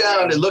write that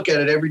down and look at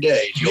it every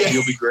day.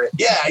 You'll be great.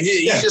 Yeah,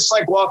 you just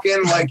like walk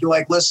in, like you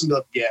like listen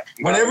to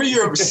Whenever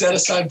you're set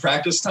aside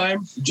practice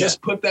time,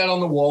 just put that on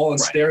the wall and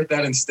stare at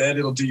that instead.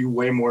 It'll do you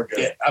way more good.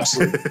 Yeah,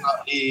 absolutely.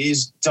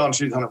 He's telling the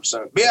truth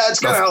 100%. But yeah,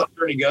 it's kind of how the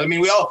journey goes. I mean,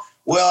 we all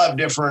have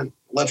different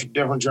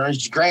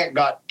journeys. Grant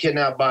got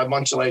kidnapped by a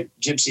bunch of like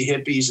gypsy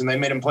hippies, and they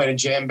made him play in a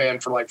jam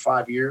band for like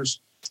 5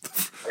 years.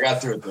 I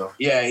got through it though.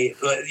 Yeah,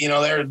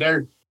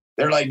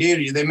 they're like,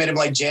 dude, they made him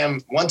like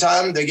jam. One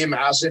time they gave him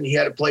acid and he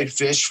had to play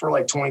Fish for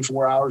like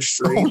 24 hours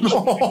straight.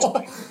 Oh,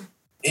 no.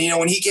 And,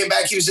 when he came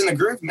back, he was in the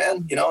groove,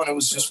 man, and it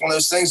was just one of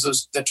those things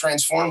that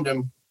transformed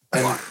him.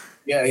 And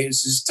yeah, he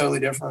was just totally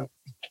different.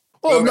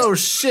 Oh, no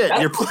shit.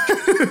 I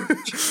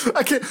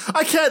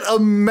can't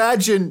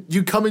imagine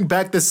you coming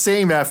back the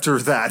same after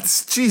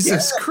that.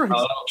 Jesus Christ.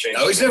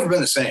 No, he's never been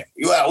the same.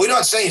 Well, we're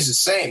not saying he's the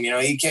same.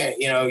 He can't,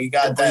 you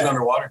got that. He's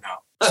underwater now.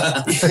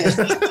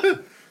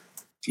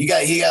 He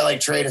got like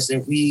Trey to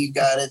say, we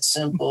got it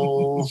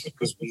simple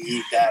because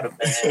we got a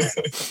band.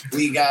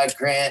 We got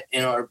Grant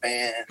in our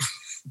band.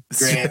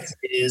 Grant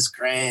is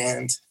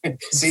Grant.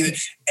 See,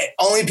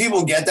 only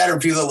people get that are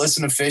people that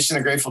listen to Fish and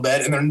the Grateful Dead,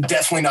 and they're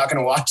definitely not going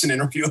to watch an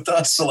interview with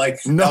us. So like,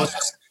 that was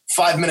just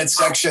a 5-minute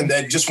section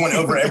that just went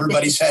over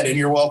everybody's head, and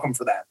you're welcome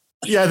for that.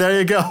 Yeah, there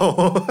you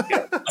go.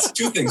 That's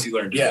 2 things you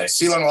learned today. Yeah,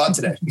 so you learned a lot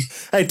today.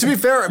 Hey, to be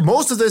fair,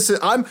 most of this,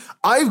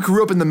 I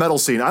grew up in the metal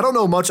scene. I don't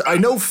know much. I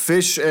know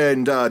Fish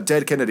and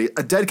Dead Kennedy.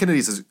 Dead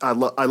Kennedys, I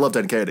love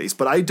Dead Kennedys,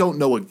 but I don't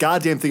know a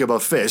goddamn thing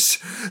about Fish.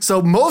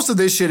 So most of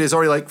this shit is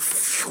already like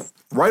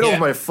right over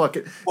my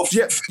fucking. Well,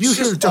 you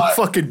hear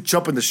fucking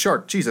jumping the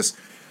shark, Jesus.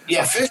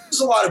 Yeah, Fish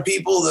is a lot of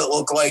people that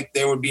look like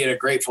they would be at a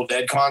Grateful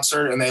Dead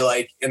concert, and they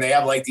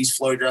have like these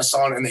flowy dress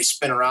on, and they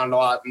spin around a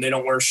lot, and they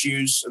don't wear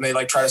shoes, and they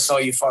like try to sell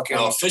you fucking.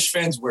 No, Fish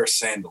fans wear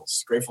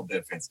sandals. Grateful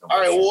Dead fans don't. All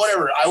right, well,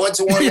 whatever. I went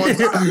to one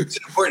time. It's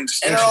an important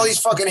distinction. And there are all these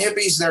fucking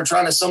hippies, and they're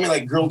trying to sell me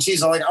like grilled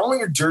cheese. I'm like, I don't want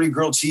your dirty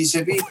grilled cheese,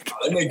 hippie.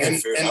 They make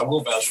good food. I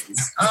will vouch for you.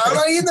 I'm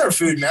not eating their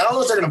food, man. I don't know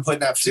what they're gonna put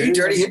in that food. Dude,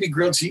 dirty hippie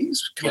grilled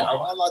cheese? Come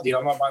on. I'm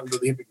not buying the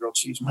hippie grilled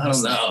cheese. I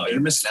don't know.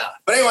 You're missing out.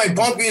 But anyway,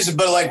 punk music.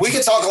 But like, we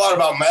could talk a lot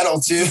about metal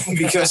too,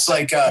 because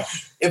like,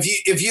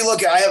 if you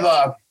look at, I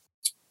have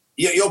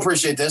you'll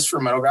appreciate this for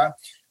a metal guy.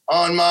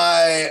 On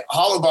my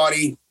hollow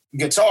body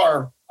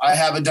guitar, I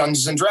have a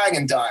Dungeons and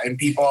Dragon die, and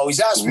people always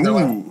ask me, they're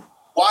like,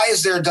 why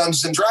is there a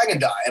Dungeons and Dragon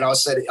die? And I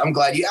said, I'm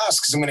glad you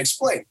asked, because I'm going to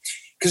explain.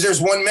 Because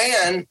there's one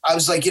man, I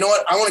was like, you know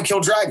what? I want to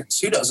kill dragons.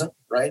 Who doesn't,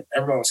 right?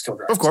 Everyone wants to kill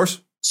dragons. Of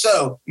course.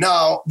 So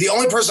now the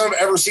only person I've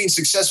ever seen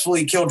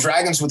successfully kill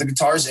dragons with a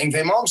guitar is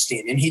Yngwie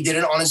Malmsteen. And he did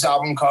it on his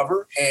album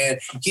cover, and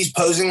he's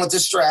posing with the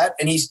Strat,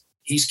 and he's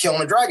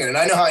killing a dragon. And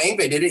I know how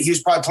Yngwie did it. He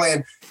was probably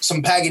playing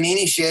some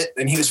Paganini shit,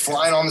 and he was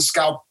flying on the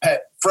scalp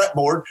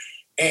fretboard,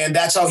 and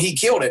that's how he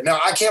killed it. Now,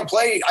 I can't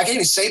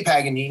even say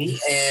Paganini,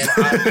 and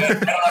I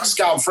don't have a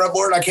scalp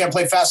fretboard, and I can't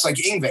play fast like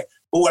Yngwie.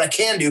 But what I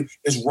can do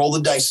is roll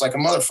the dice like a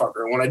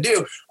motherfucker. And when I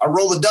do, I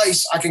roll the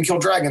dice, I can kill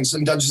dragons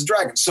and Dungeons and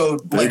Dragons. So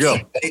there you go.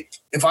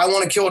 If I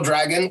want to kill a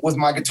dragon with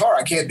my guitar,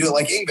 I can't do it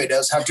like Yngwie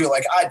does. I have to do it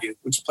like I do,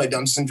 which is play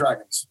Dungeons and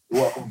Dragons.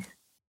 You're welcome.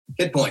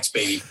 Hit points,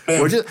 baby.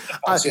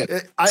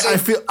 I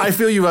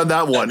feel you on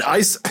that one.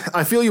 I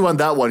feel you on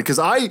that one because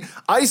I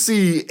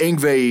see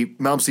Yngwie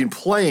Malmsteen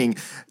playing,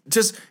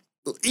 just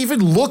even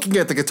looking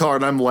at the guitar,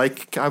 and I'm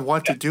like, I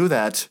want to do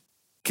that.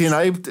 Can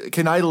I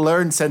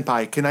learn,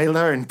 senpai? Can I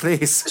learn,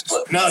 please?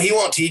 No, he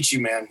won't teach you,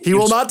 man. He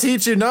will not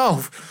teach you.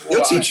 No,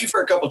 he'll teach you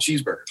for a couple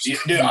cheeseburgers.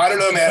 Dude, I don't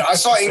know, man. I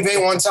saw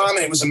Yngwie one time,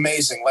 and it was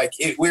amazing. Like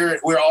we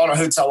were all in a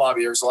hotel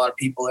lobby. There was a lot of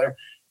people there,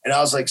 and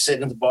I was like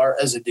sitting at the bar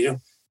as I do,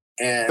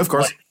 and of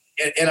course. Like,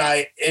 and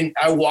I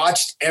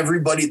watched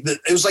everybody. It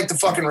was like the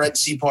fucking Red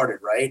Sea parted,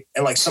 right?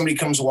 And like somebody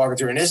comes walking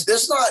through, and this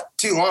is not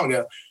too long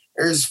ago.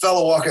 There's a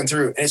fellow walking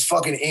through, and it's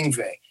fucking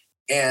Yngwie.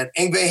 And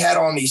Yngwie had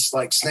on these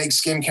like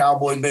snakeskin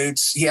cowboy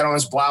boots. He had on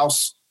his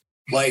blouse,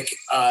 like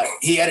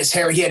he had his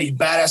hair. He had these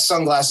badass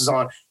sunglasses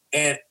on,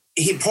 and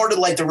he parted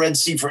like the Red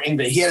Sea for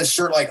Yngwie. He had his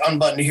shirt like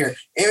unbuttoned here.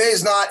 Yngwie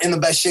is not in the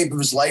best shape of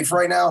his life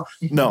right now.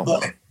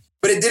 No.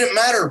 But it didn't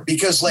matter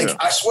because, like,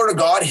 I swear to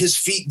God, his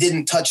feet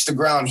didn't touch the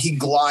ground. He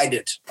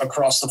glided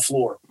across the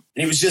floor.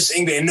 And it was just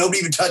Yngwie, and nobody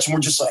even touched him.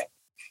 We're just like,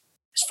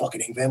 it's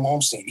fucking Yngwie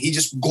Malmsteen. He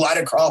just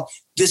glided across,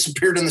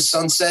 disappeared in the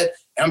sunset.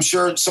 And I'm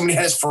sure somebody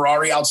had his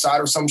Ferrari outside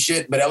or some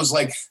shit, but that was,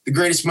 like, the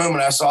greatest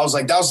moment I saw. I was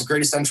like, that was the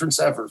greatest entrance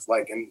ever,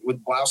 like, and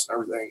with blouse and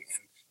everything. And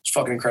it's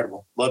fucking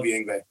incredible. Love you,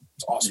 Yngwie.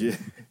 It's awesome. Yeah.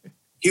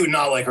 He would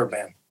not like our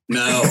band.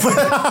 No.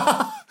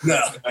 No.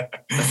 I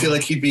feel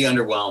like he'd be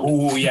underwhelmed.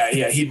 Oh,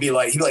 yeah. He'd be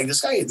like,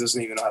 this guy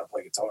doesn't even know how to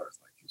play guitar.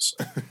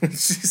 Like,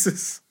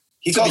 Jesus.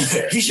 He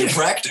should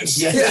practice.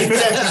 Yeah.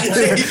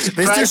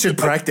 They should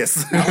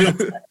practice. We're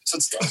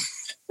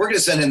going to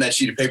send him that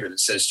sheet of paper that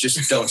says,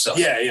 just don't suck.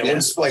 Yeah.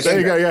 Like, there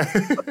you go, yeah.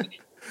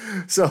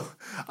 So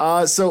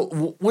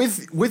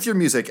with your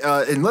music,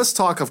 and let's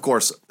talk, of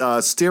course,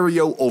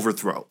 Stereo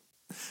Overthrow.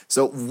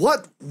 So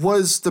what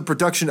was the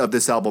production of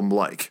this album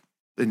like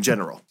in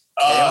general?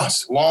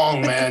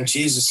 Long, man.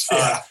 Jesus.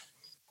 I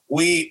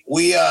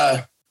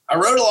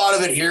wrote a lot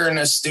of it here in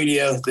this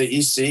studio that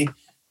you see,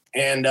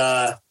 and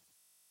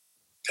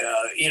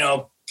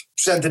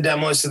sent the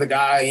demos to the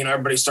guy.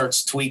 Everybody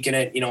starts tweaking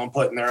it, and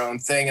putting their own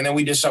thing. And then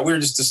we were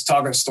just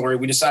talking story.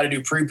 We decided to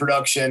do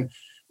pre-production.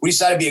 We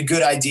decided it'd be a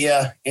good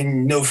idea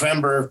in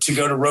November to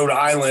go to Rhode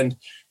Island,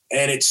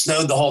 and it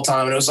snowed the whole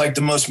time. And it was like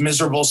the most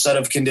miserable set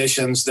of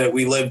conditions that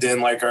we lived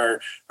in. Like our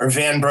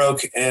van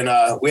broke, and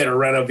we had to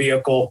rent a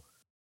vehicle.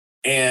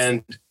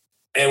 And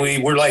we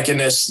were like in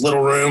this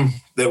little room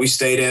that we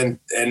stayed in,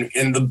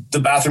 and the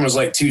bathroom was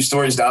like 2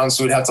 stories down.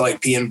 So we'd have to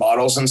like pee in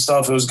bottles and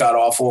stuff. It was god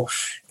awful.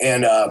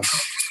 And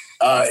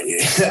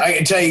I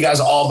can tell you guys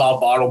all about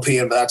bottle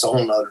peeing, but that's a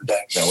whole nother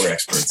day. No, we're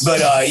experts.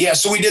 But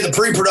so we did the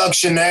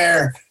pre-production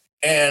there,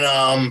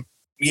 and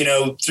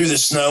through the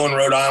snow in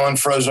Rhode Island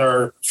froze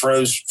so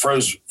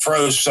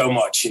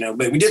much,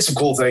 but we did some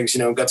cool things,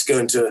 got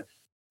to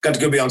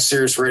go be on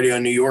Sirius Radio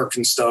in New York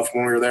and stuff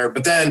when we were there.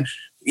 But then,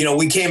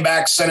 we came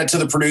back, sent it to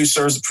the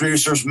producers. The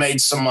producers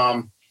made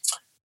some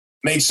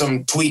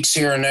tweaks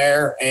here and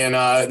there. And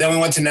then we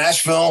went to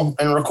Nashville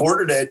and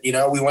recorded it.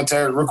 We went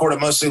there to record it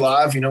mostly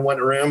live, went in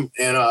a room.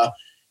 And,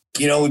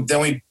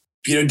 then we,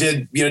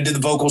 did the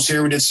vocals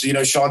here. We did,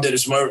 Sean did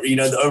his,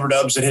 the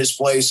overdubs at his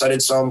place. I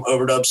did some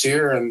overdubs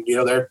here. And,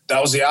 that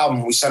was the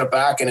album. We sent it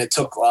back, and it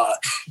took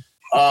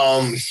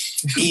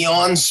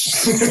eons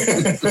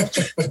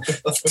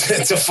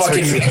to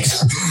fucking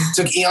mix.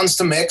 Took eons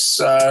to mix,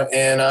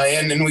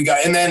 and we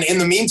got, and then in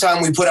the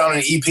meantime we put out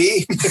an EP.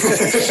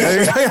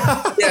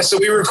 Yeah, so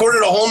we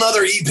recorded a whole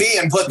nother EP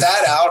and put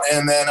that out,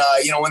 and then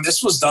when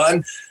this was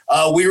done,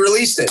 we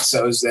released it.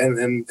 So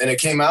and it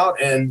came out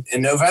in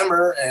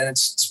November, and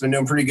it's been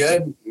doing pretty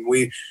good.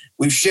 We've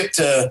shipped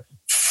to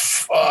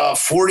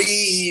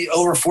 40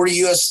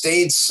 US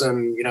states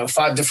and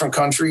 5 different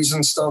countries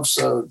and stuff,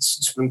 so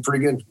it's been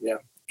pretty good. Yeah,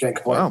 can't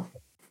complain. Wow,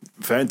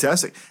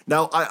 fantastic.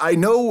 Now I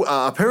know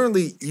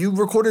apparently you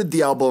recorded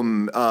the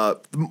album,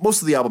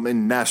 most of the album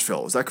in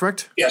Nashville. Is that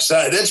correct? Yes,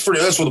 that's where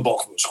the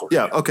bulk of it was recorded.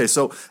 Yeah. Okay.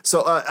 So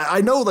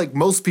I know, like,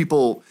 most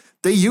people,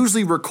 they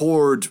usually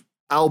record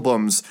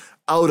albums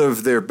out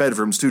of their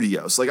bedroom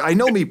studios. Like, I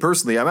know me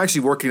personally, I'm actually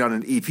working on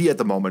an EP at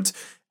the moment.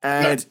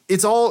 And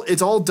it's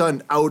all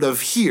done out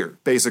of here,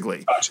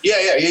 basically.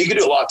 Yeah, you can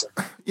do a lot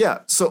there. Yeah.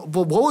 So,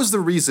 but what was the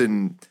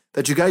reason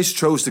that you guys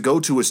chose to go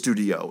to a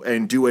studio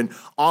and do an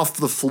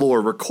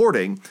off-the-floor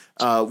recording,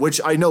 which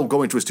I know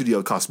going to a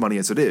studio costs money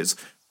as it is.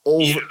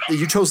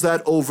 You chose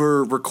that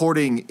over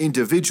recording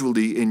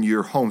individually in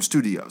your home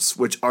studios,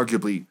 which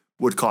arguably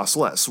would cost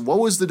less. What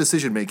was the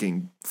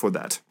decision-making for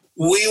that?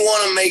 We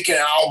want to make an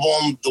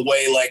album the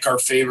way like our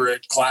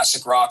favorite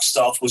classic rock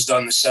stuff was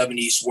done in the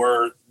 70s,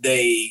 where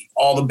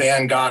all the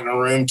band got in a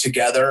room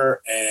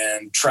together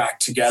and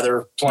tracked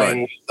together,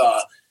 playing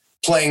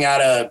out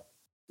of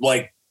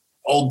like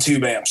old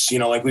tube amps.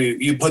 Like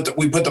we put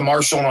the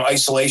Marshall in an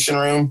isolation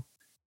room,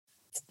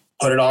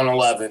 put it on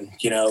 11,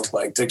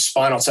 like the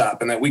Spinal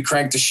Tap, and then we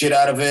crank the shit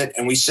out of it,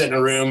 and we sit in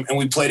a room and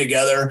we play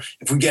together.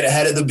 If we get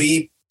ahead of the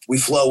beat, we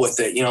flow with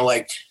it.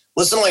 Like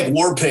listen to like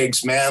War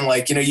Pigs, man.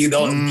 Like you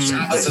don't.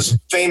 Sabbath is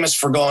famous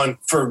for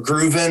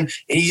grooving, and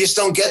you just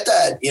don't get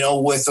that,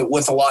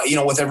 with a lot,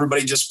 with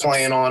everybody just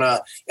playing on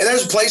and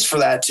there's a place for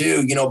that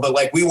too, But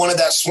like we wanted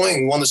that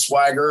swing, we wanted the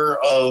swagger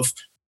of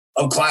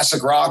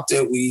classic rock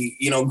that we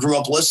grew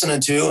up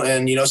listening to,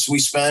 and so we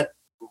spent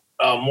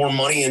more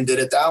money and did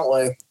it that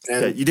way.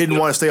 And you didn't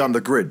want to stay on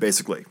the grid,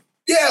 basically.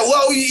 Yeah,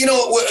 well,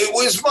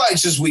 as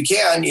much as we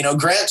can.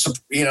 Grant's,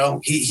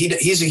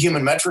 he's a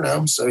human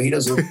metronome, so he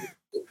doesn't.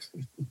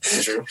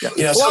 Sure.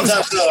 Yeah.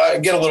 Sometimes I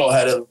get a little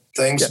ahead of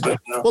things, but.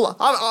 Well,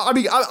 I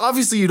mean,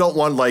 obviously, you don't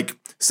want like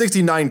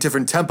 69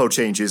 different tempo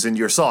changes in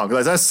your song.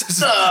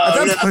 That's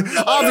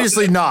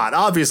obviously not.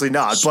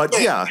 But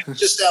yeah,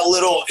 just that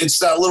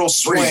little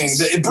swing.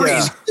 It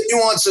brings the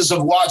nuances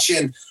of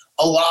watching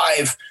a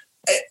live.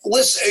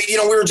 Listen,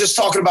 we were just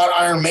talking about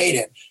Iron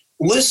Maiden.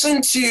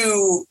 Listen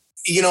to,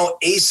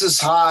 Aces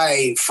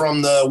High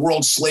from the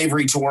World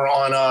Slavery Tour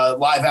on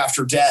Live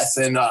After Death,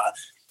 and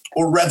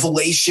or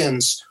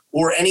Revelations,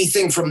 or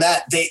anything from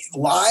that.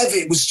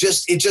 It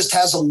just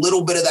has a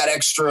little bit of that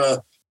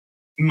extra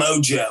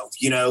mojo,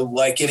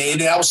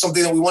 and that was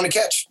something that we want to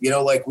catch,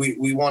 like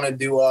we wanted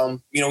to,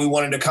 we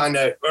wanted to kind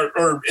of,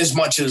 or as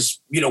much as,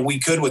 we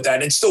could with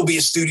that. It'd still be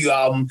a studio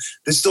album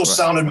that still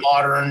sounded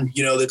modern,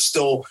 that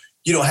still,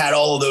 had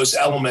all of those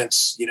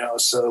elements,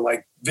 so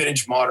like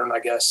vintage modern, I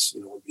guess,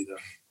 would be the.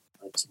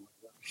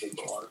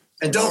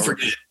 And don't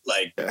forget,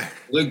 like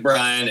Luke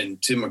Bryan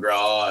and Tim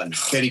McGraw and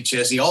Kenny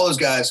Chesney, all those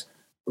guys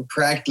were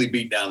practically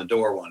beat down the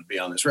door wanting to be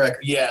on this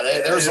record. Yeah,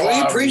 there's a we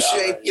lot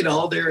appreciate,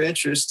 their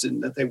interest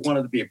and that they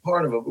wanted to be a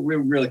part of it, but we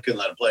really couldn't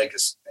let them play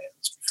because,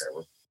 let's be fair,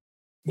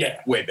 we're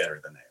way better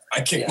than they are.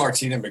 I kicked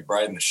Martina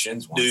McBride in the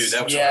shins once. Dude,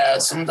 that was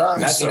hard.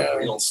 Sometimes that's a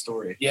real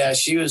story. Yeah,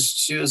 she was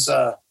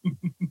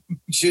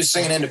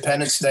singing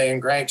Independence Day,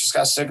 and Grant just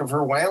got sick of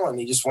her wailing.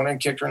 He just went in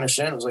and kicked her in the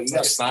shin. It was like, you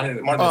got to sign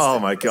it. Oh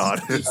my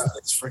God!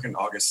 It's freaking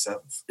August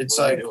 7th. It's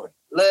what like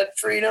let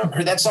freedom.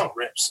 Or that song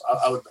rips.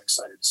 I would be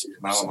excited to see it.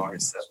 Now on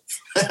August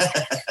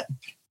 7th.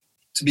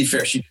 To be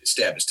fair, she did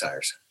stab his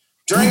tires.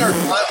 During our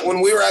time,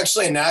 when we were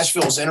actually in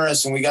Nashville, it was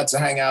interesting. We got to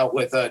hang out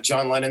with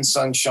John Lennon's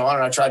son, Sean,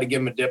 and I tried to give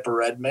him a dip of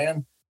Red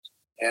Man.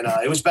 And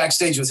it was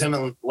backstage with him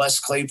and Les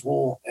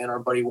Claypool and our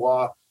buddy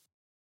Wah.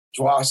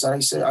 Is that how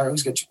you say it? I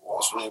always get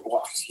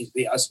Wah.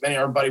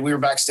 Everybody. We were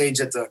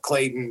backstage at the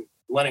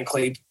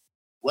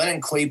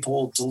Lennon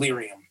Claypool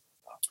Delirium.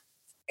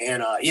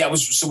 And it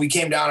was, so we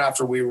came down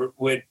after we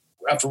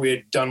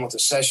had done with the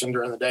session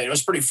during the day. It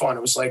was pretty fun.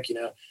 It was like,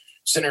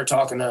 sitting there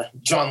talking to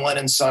John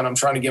Lennon's son. I'm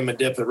trying to give him a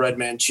dip at Red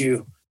Man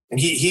Chew. And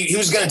he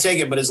was going to take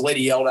it, but his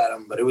lady yelled at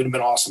him. But it would have been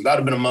awesome. That would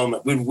have been a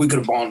moment. We could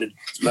have bonded.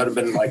 That would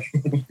have been like,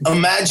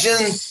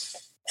 imagine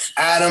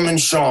Adam and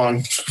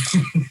Sean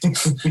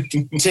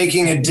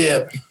taking a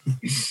dip,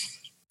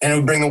 and it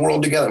would bring the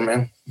world together,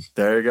 man.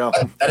 There you go.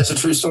 That is a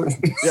true story.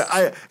 Yeah,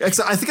 I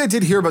think I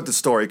did hear about the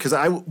story because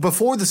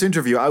before this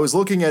interview, I was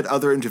looking at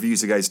other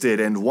interviews you guys did,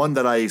 and one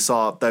that I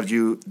saw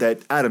that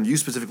Adam, you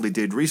specifically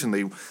did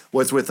recently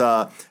was with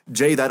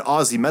Jay, that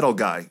Aussie metal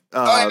guy.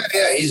 Yeah,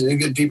 he's a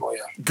good people.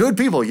 Yeah, good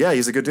people. Yeah,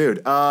 he's a good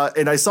dude.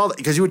 And I saw that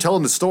because you were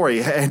telling the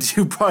story, and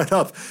you brought it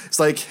up. It's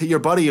like your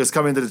buddy was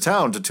coming to the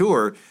town to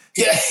tour.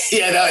 Yeah,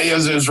 no, it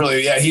was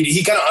really,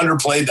 he kind of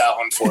underplayed that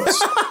one for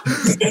us.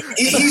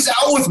 He's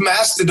out with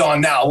Mastodon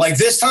now. Like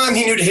this time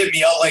he knew to hit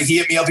me up. Like he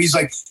hit me up. He's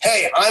like,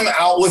 hey, I'm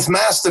out with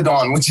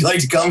Mastodon. Would you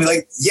like to come? Be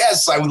like,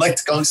 yes, I would like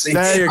to come see.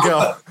 There you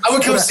go. I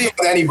would come see him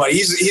with anybody.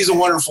 He's a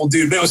wonderful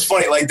dude. But it was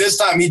funny. Like this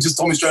time he just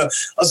told me straight up.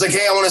 I was like,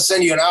 hey, I want to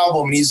send you an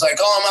album. And he's like,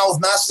 oh, I'm out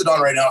with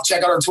Mastodon right now.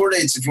 Check out our tour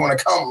dates if you want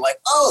to come. I'm like,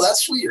 oh,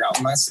 that's sweet. You're out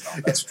with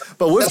Mastodon.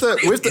 But with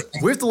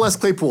the Les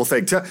Claypool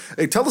thing,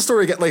 tell the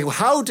story again. Like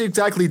how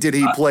exactly did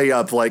he play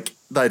up like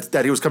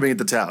that he was coming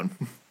into town?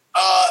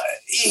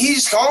 He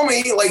just called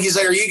me. Like, he's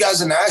like, are you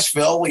guys in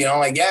Nashville?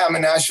 Like, yeah, I'm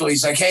in Nashville.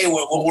 He's like, hey,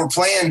 we're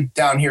playing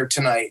down here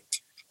tonight.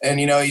 And,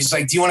 he's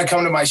like, do you want to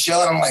come to my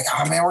show? And I'm like,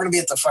 oh, man, we're going to be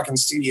at the fucking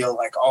studio,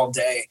 like, all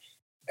day.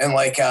 And,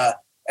 like, and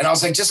I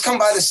was like, just come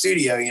by the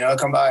studio,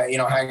 come by,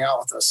 hang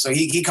out with us. So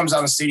he comes out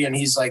of the studio and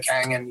he's, like,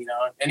 hanging,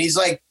 and he's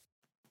like,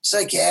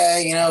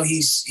 yeah,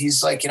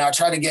 he's like, I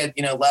tried to get,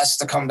 Les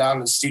to come down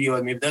to the studio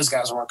with me, but those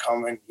guys weren't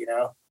coming,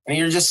 And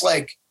you're just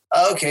like,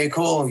 oh, okay,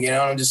 cool. And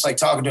I'm just like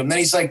talking to him. Then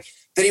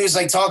he was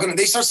like talking,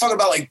 they starts talking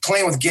about like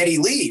playing with Geddy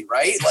Lee,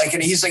 right? Like,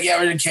 and he's like, yeah,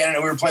 we're in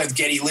Canada. We were playing with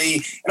Geddy Lee.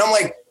 And I'm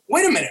like,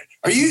 wait a minute.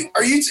 Are you,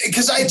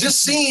 cause I had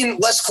just seen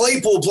Les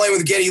Claypool playing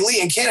with Geddy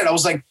Lee in Canada. I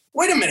was like,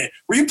 wait a minute.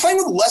 Were you playing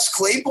with Les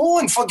Claypool?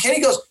 And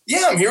Kenny goes,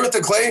 yeah, I'm here with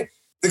the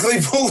The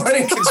Claypool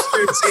Lennon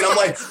conspiracy. And I'm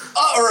like,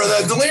 oh, or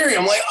the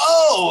Delirium. I'm like,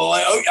 oh.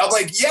 I'm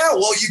like, yeah,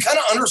 well, you kind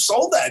of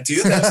undersold that,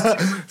 dude.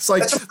 It's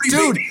like, that's a pretty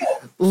dude, big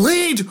deal.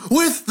 lead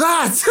with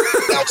that.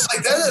 I was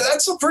like,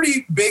 that's a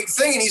pretty big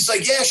thing. And he's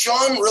like, yeah,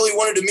 Sean really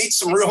wanted to meet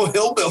some real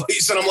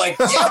hillbillies. And I'm like,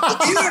 yeah,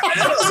 believe it,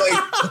 man. I was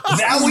like,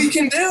 that we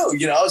can do.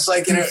 You know, it's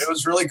like, and it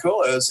was really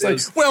cool. It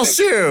was well,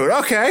 shoot,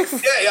 okay.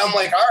 Yeah, I'm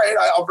like, all right,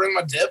 I'll bring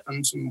my dip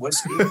and some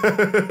whiskey. I'm all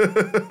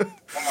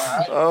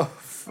right. Oh,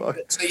 fuck.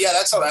 So, yeah,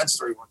 that's how that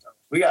story went down.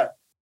 We got,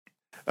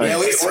 yeah,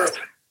 we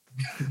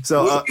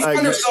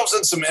find ourselves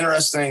in some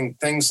interesting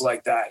things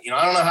like that. You know,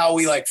 I don't know how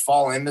we like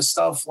fall into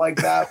stuff like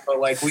that, but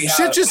like we have,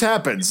 shit just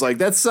happens. Like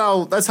that's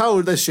how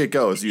this shit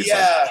goes. Usually.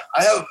 Yeah,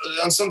 I have.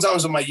 And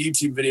sometimes in my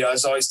YouTube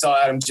videos, I always tell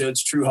Adam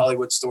Judge true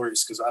Hollywood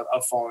stories because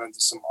I've fallen into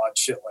some odd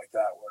shit like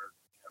that. Where,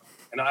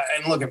 you know,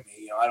 and look at me,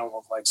 you know, I don't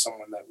look like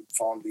someone that would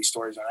fall into these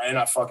stories, and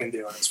I fucking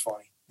do, and it's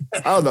funny. I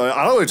don't know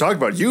what you're talking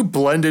about. You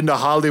blend into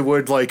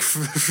Hollywood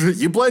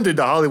you blend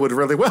into Hollywood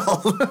really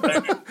well.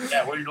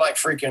 Yeah, we're like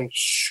freaking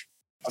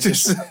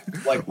just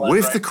like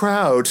with the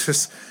crowd.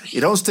 Just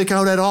you don't stick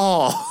out at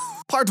all.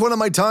 Part 1 of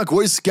my talk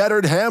was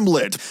Scattered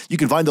Hamlet. You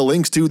can find the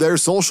links to their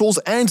socials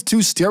and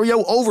to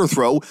Stereo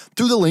Overthrow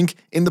through the link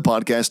in the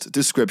podcast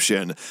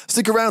description.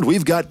 Stick around,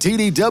 we've got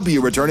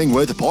TDW returning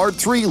with Part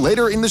 3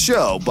 later in the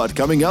show, but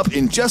coming up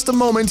in just a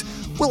moment,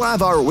 we'll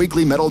have our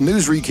weekly metal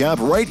news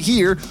recap right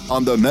here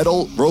on the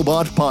Metal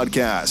Robot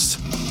Podcast.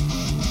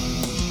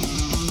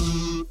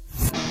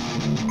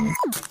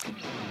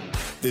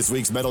 This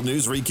week's Metal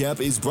News Recap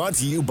is brought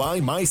to you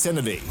by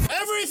MySanity.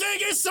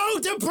 Everything is so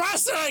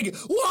depressing!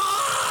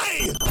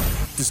 Why?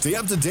 To stay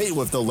up to date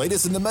with the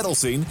latest in the metal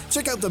scene,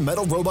 check out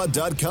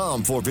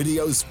themetalrobot.com for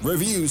videos,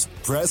 reviews,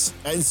 press,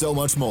 and so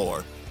much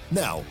more.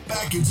 Now,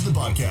 back into the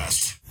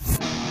podcast.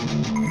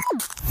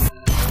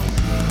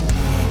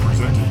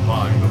 Presented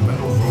by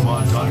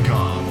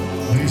themetalrobot.com.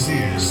 This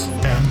is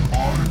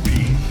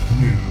MRP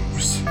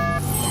News.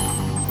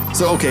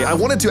 So, okay, I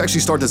wanted to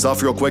actually start this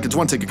off real quick. I just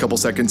want to take a couple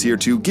seconds here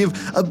to give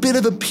a bit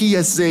of a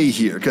PSA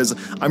here, because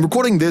I'm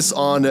recording this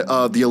on the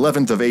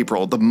 11th of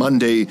April, the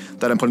Monday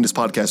that I'm putting this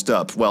podcast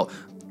up. Well,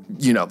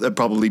 you know,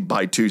 probably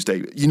by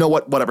Tuesday. You know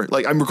what? Whatever.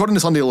 Like, I'm recording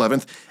this on the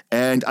 11th,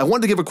 and I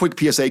wanted to give a quick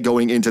PSA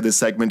going into this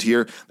segment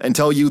here and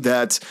tell you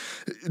that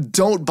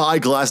don't buy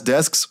glass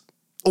desks.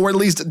 Or at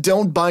least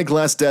don't buy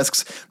glass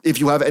desks if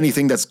you have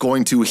anything that's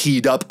going to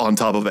heat up on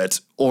top of it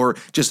or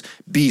just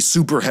be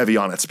super heavy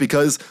on it.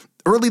 Because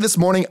early this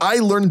morning, I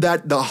learned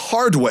that the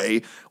hard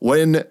way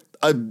when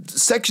a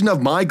section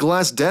of my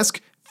glass desk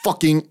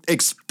fucking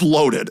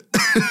exploded.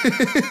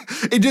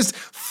 It just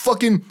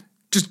fucking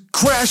just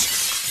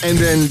crashed and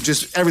then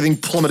just everything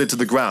plummeted to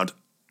the ground.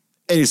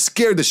 And it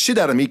scared the shit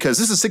out of me because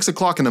this is 6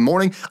 o'clock in the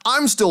morning.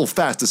 I'm still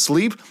fast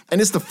asleep,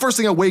 and it's the first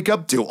thing I wake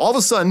up to. All of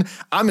a sudden,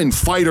 I'm in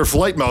fight or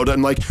flight mode.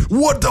 I'm like,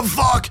 what the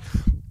fuck?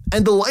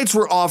 And the lights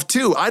were off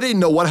too. I didn't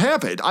know what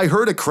happened. I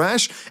heard a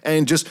crash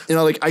and just, you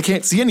know, like I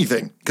can't see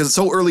anything because it's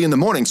so early in the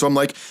morning. So I'm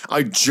like,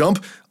 I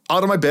jump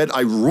out of my bed,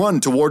 I run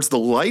towards the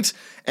light,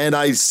 and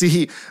I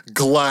see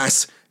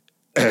glass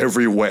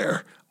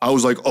everywhere. I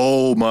was like,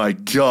 oh my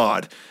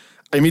God.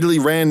 I immediately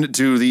ran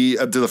to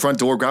the front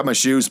door, grabbed my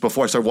shoes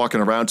before I started walking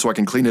around so I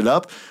can clean it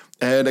up.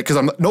 And because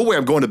no way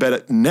I'm going to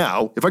bed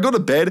now. If I go to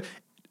bed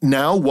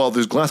now while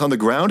there's glass on the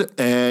ground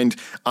and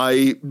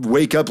I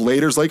wake up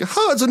later, it's like,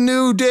 oh, it's a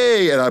new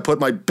day. And I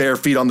put my bare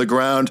feet on the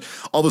ground.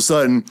 All of a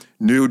sudden,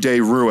 new day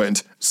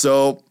ruined.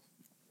 So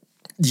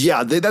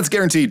yeah, that's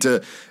guaranteed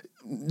to,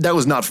 that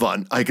was not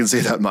fun. I can say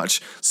that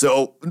much.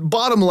 So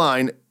bottom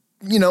line,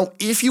 you know,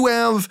 if you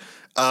have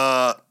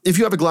a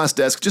glass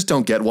desk, just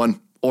don't get one.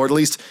 Or at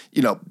least,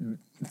 you know,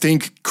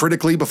 think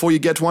critically before you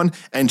get one.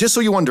 And just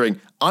so you're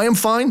wondering, I am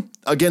fine.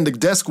 Again, the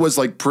desk was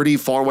like pretty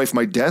far away from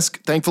my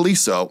desk, thankfully.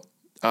 So,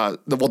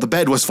 the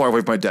bed was far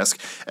away from my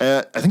desk.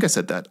 I think I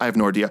said that. I have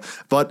no idea.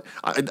 But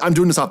I'm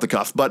doing this off the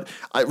cuff. But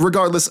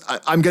regardless,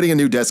 I'm getting a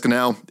new desk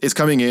now. It's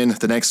coming in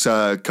the next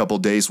couple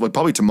days. Well,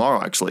 probably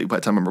tomorrow, actually, by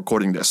the time I'm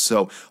recording this.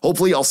 So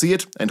hopefully I'll see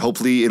it. And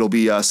hopefully it'll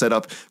be set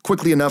up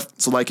quickly enough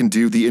so that I can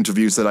do the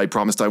interviews that I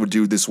promised I would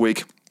do this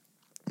week.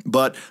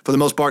 But for the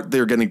most part,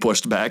 they're getting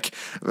pushed back.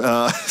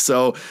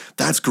 So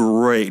that's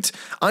great.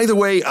 Either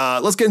way,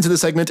 let's get into the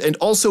segment. And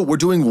also, we're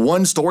doing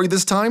one story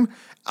this time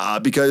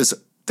because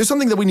there's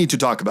something that we need to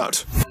talk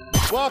about.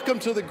 Welcome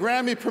to the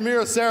Grammy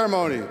premiere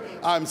ceremony.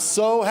 I'm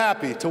so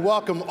happy to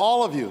welcome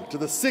all of you to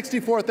the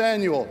 64th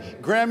annual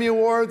Grammy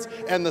Awards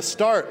and the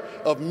start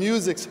of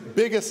music's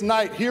biggest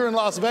night here in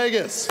Las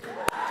Vegas.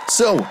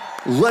 So,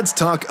 let's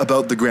talk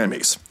about the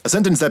Grammys, a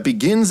sentence that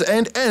begins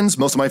and ends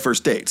most of my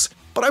first dates.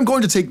 But I'm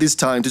going to take this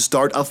time to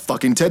start a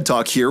fucking TED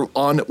Talk here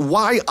on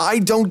why I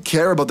don't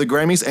care about the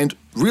Grammys and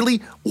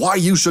really why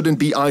you shouldn't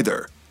be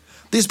either.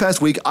 This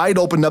past week, I'd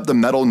opened up the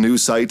metal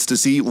news sites to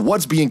see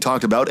what's being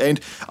talked about,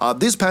 and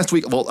this past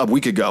week, well, a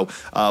week ago,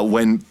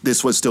 when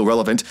this was still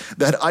relevant,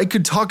 that I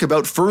could talk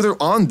about further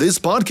on this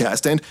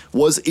podcast and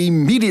was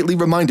immediately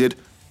reminded,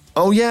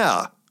 oh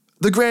yeah,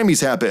 the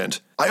Grammys happened.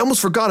 I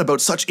almost forgot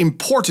about such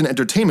important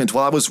entertainment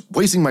while I was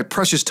wasting my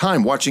precious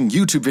time watching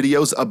YouTube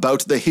videos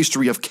about the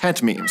history of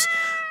cat memes.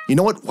 You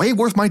know what? Way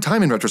worth my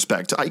time in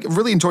retrospect. I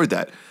really enjoyed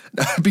that.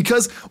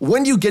 Because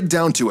when you get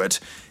down to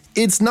it,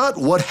 it's not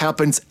what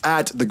happens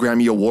at the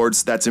Grammy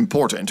Awards that's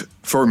important.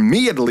 For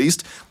me, at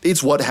least,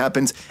 it's what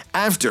happens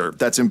after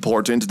that's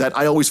important that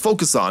I always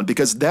focus on,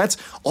 because that's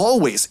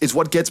always is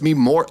what gets me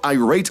more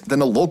irate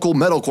than a local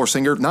metalcore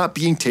singer not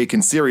being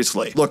taken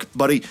seriously. Look,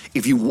 buddy,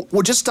 if you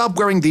would just stop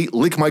wearing the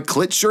Lick My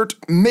Clit shirt,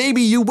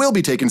 maybe you will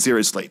be taken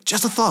seriously.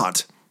 Just a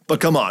thought. But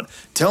come on,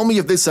 tell me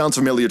if this sounds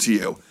familiar to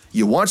you.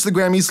 You watch the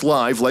Grammys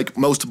live like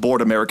most bored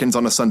Americans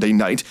on a Sunday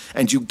night,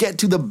 and you get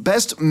to the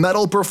best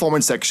metal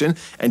performance section,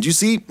 and you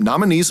see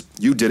nominees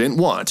you didn't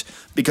want,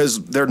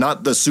 because they're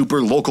not the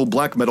super local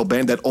black metal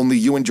band that only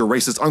you and your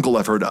racist uncle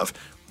have heard of.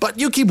 But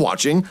you keep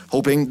watching,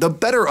 hoping the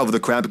better of the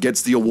crap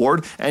gets the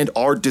award, and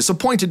are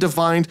disappointed to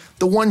find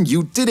the one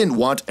you didn't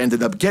want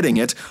ended up getting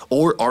it,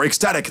 or are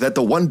ecstatic that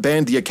the one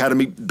band the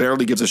Academy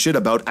barely gives a shit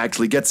about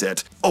actually gets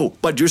it. Oh,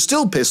 but you're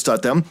still pissed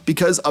at them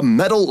because a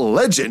metal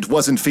legend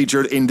wasn't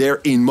featured in their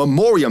In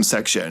Memoriam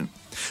section.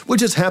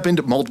 Which has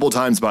happened multiple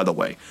times, by the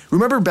way.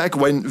 Remember back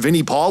when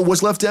Vinnie Paul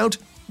was left out?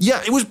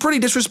 Yeah, it was pretty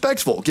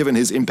disrespectful given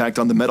his impact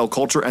on the metal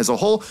culture as a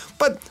whole,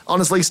 but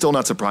honestly still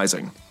not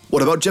surprising.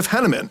 What about Jeff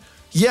Hanneman?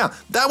 Yeah,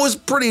 that was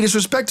pretty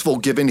disrespectful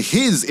given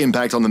his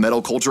impact on the metal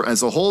culture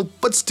as a whole,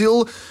 but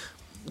still,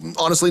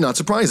 honestly not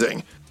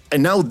surprising.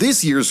 And now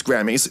this year's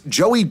Grammys,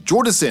 Joey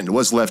Jordison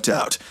was left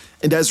out.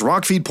 And as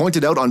Rockfeed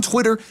pointed out on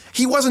Twitter,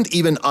 he wasn't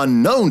even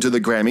unknown to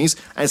the Grammys,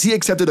 as he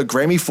accepted a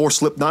Grammy for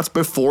Slipknot's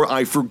Before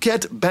I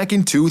Forget back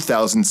in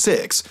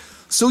 2006.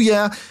 So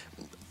yeah,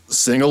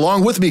 sing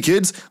along with me,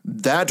 kids.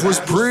 That was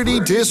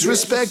pretty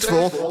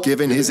disrespectful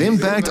given his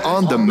impact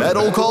on the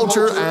metal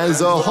culture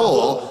as a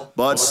whole,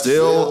 but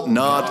still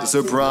not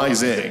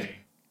surprising.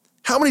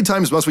 How many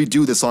times must we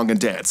do this song and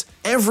dance?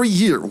 Every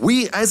year,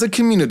 we as a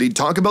community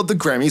talk about the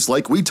Grammys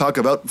like we talk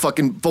about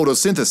fucking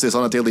photosynthesis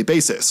on a daily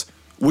basis.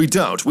 We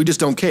don't, we just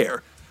don't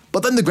care.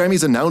 But then the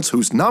Grammys announce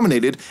who's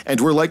nominated, and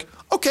we're like,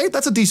 okay,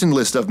 that's a decent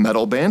list of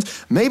metal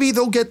bands, maybe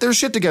they'll get their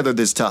shit together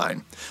this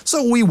time.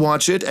 So we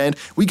watch it, and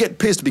we get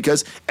pissed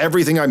because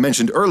everything I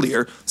mentioned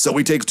earlier, so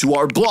we take to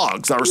our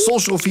blogs, our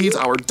social feeds,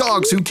 our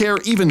dogs who care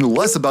even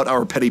less about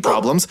our petty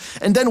problems,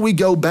 and then we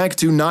go back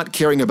to not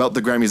caring about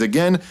the Grammys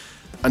again,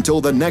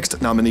 until the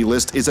next nominee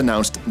list is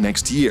announced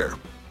next year.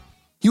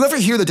 You ever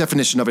hear the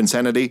definition of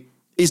insanity?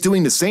 Is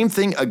doing the same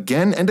thing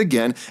again and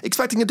again,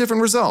 expecting a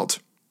different result.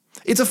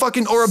 It's a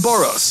fucking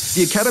Ouroboros.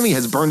 The Academy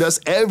has burned us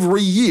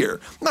every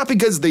year, not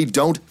because they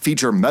don't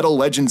feature metal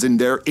legends in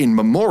their In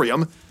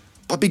Memoriam,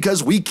 but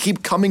because we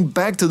keep coming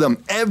back to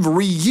them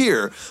every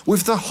year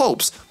with the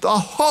hopes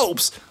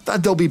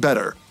that they'll be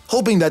better.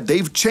 Hoping that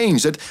they've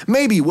changed, that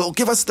maybe will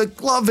give us the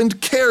love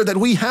and care that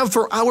we have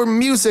for our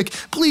music.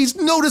 Please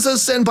notice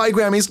us, Senpai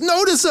Grammys,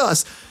 notice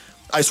us!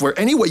 I swear,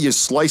 any way you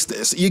slice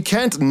this, you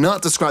can't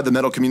not describe the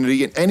metal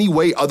community in any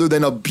way other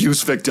than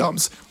abuse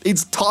victims.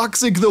 It's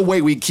toxic the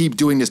way we keep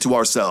doing this to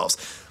ourselves.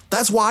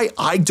 That's why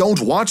I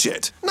don't watch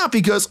it. Not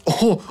because,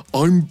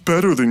 I'm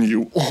better than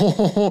you.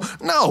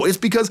 No, it's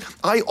because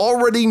I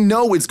already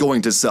know it's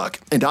going to suck,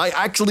 and I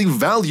actually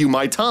value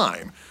my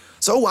time.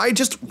 So I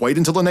just wait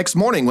until the next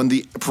morning when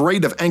the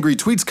parade of angry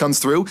tweets comes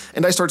through,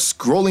 and I start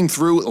scrolling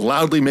through,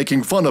 loudly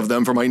making fun of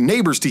them for my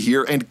neighbors to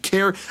hear and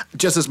care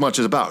just as much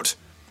about.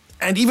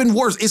 And even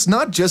worse, it's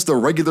not just the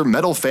regular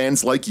metal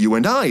fans like you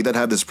and I that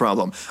have this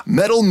problem.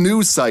 Metal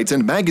news sites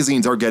and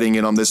magazines are getting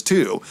in on this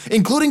too,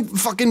 including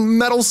fucking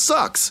Metal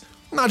Sucks.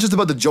 Not just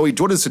about the Joey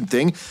Jordison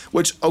thing,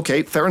 which,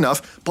 okay, fair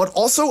enough, but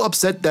also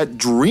upset that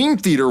Dream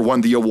Theater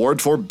won the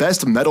award for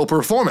Best Metal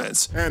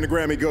Performance. And the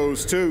Grammy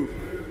goes to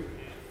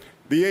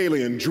the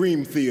Alien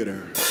Dream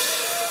Theater.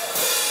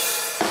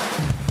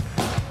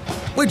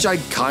 Which I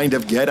kind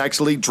of get,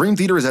 actually. Dream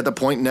Theater is at the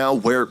point now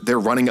where they're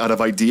running out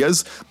of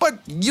ideas, but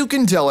you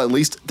can tell at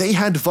least they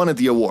had fun at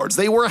the awards.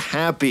 They were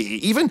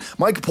happy. Even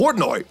Mike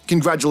Portnoy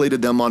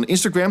congratulated them on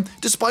Instagram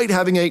despite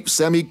having a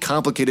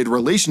semi-complicated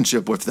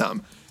relationship with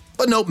them.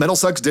 But no, Metal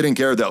Sucks didn't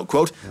care though.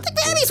 Quote, "The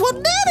Grammys will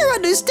never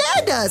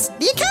understand us.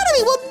 The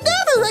Academy will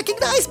never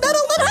recognize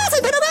metal that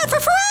hasn't been around for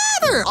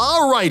forever."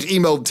 All right,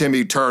 emo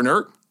Timmy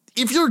Turner.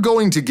 If you're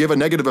going to give a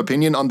negative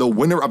opinion on the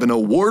winner of an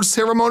awards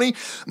ceremony,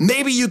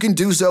 maybe you can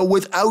do so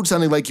without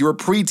sounding like you're a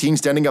preteen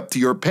standing up to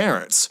your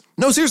parents.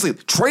 No, seriously,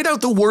 trade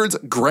out the words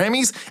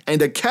Grammys and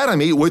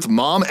Academy with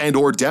mom and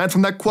or dad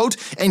from that quote,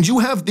 and you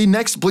have the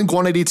next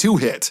Blink-182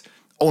 hit.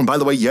 Oh, and by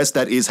the way, yes,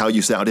 that is how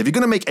you sound. If you're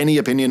gonna make any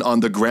opinion on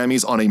the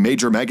Grammys on a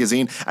major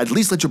magazine, at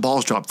least let your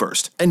balls drop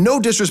first. And no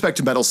disrespect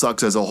to Metal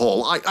Sucks as a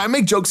whole. I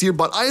make jokes here,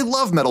 but I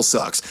love Metal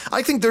Sucks.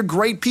 I think they're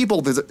great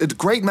people. It's a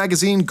great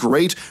magazine,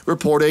 great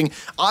reporting.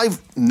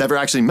 I've never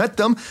actually met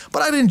them,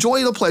 but I'd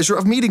enjoy the pleasure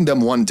of meeting them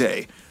one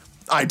day.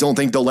 I don't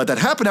think they'll let that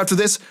happen after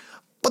this,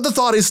 but the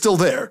thought is still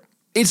there.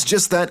 It's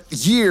just that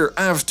year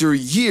after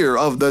year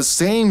of the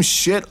same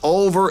shit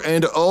over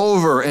and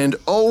over and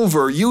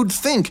over, you'd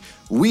think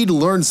we'd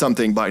learn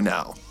something by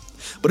now.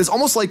 but it's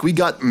almost like we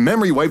got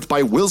memory wiped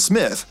by Will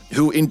Smith,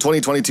 who in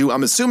 2022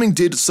 I'm assuming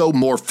did so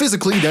more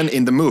physically than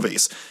in the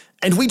movies.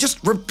 And we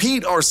just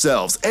repeat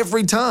ourselves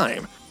every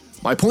time.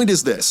 My point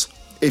is this: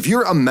 if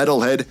you're a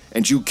metalhead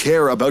and you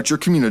care about your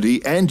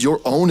community and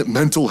your own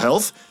mental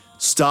health,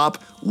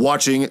 stop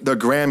watching the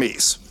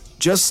Grammys.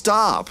 Just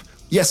stop.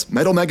 Yes,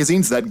 Metal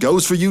Magazine's that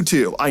goes for you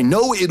too. I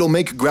know it'll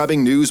make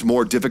grabbing news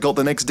more difficult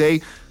the next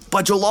day,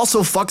 but you'll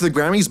also fuck the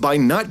Grammys by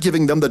not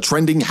giving them the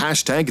trending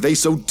hashtag they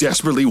so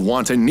desperately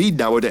want and need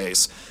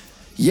nowadays.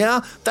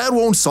 Yeah, that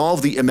won't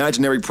solve the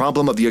imaginary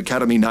problem of the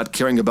Academy not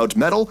caring about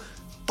metal,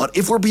 but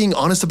if we're being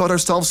honest about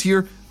ourselves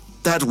here,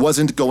 that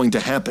wasn't going to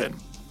happen.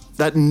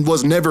 That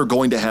was never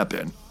going to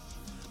happen.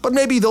 But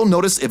maybe they'll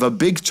notice if a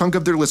big chunk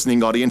of their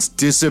listening audience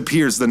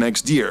disappears the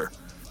next year.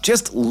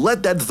 Just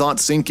let that thought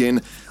sink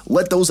in,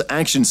 let those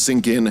actions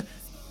sink in,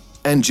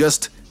 and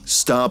just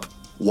stop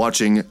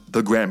watching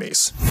the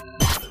Grammys.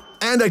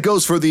 And that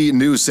goes for the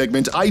news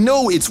segment. I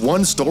know it's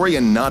one story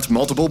and not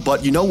multiple,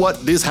 but you know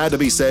what? This had to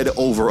be said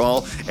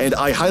overall, and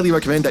I highly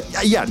recommend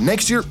that, yeah,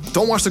 next year,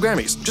 don't watch the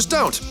Grammys. Just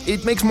don't.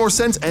 It makes more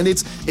sense, and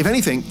it's, if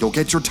anything, you'll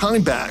get your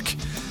time back.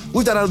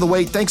 With that out of the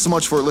way, thanks so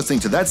much for listening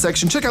to that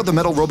section. Check out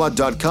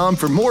themetalrobot.com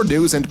for more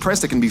news and press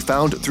that can be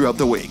found throughout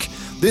the week.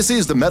 This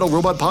is the Metal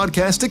Robot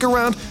Podcast. Stick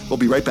around. We'll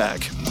be right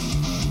back.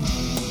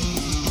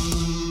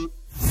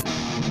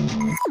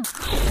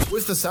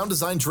 With the sound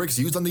design tricks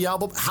used on the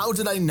album, how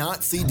did I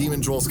not see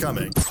Demon Trolls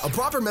coming? A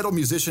proper metal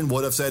musician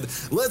would have said,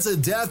 let's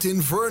adapt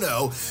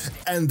Inferno,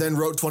 and then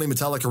wrote 20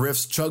 Metallica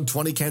riffs, chugged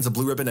 20 cans of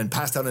Blue Ribbon, and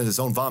passed out in his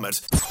own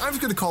vomit. I'm just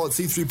going to call it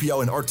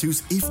C-3PO and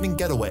R2's Evening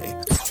Getaway.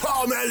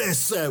 Tom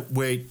Ellis!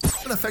 Wait.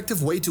 An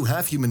effective way to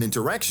have human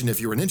interaction if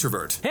you're an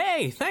introvert.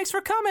 Hey, thanks for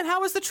coming.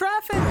 How was the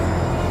traffic?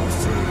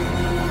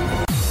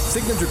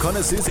 Signum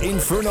Draconis'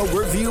 Inferno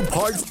Review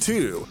Part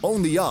 2,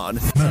 only on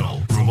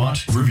Metal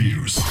Robot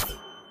Reviews.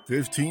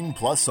 15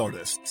 plus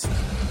artists,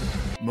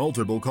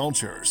 multiple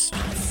cultures,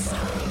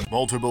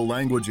 multiple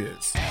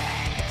languages,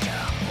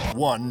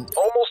 one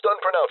almost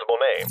unpronounceable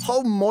name.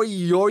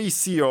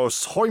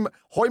 Homoiousios,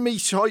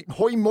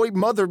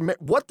 mother.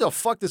 What the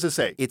fuck does it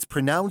say? It's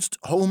pronounced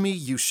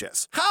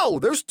Homoiousios. How?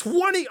 There's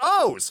 20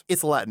 O's.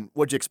 It's Latin.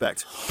 What'd you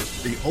expect?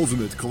 the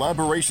ultimate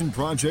collaboration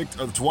project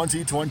of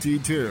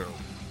 2022.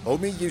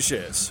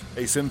 Homoiousios,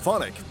 a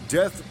symphonic,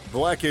 death,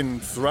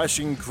 blackened,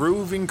 thrashing,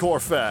 grooving core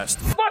fest.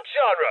 What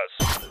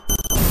genres?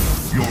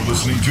 You're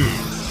listening to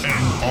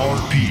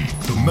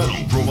MRP, the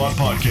Metal Robot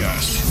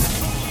Podcast.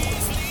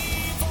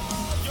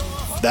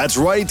 That's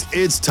right,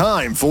 it's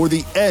time for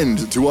the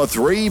end to a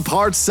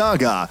 3-part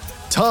saga.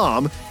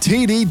 Tom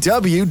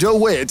TDW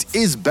DeWitt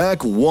is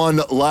back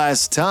one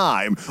last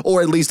time,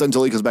 or at least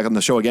until he comes back on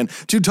the show again,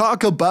 to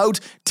talk about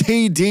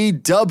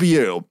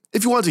TDW.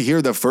 If you want to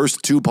hear the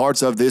first 2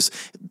 parts of this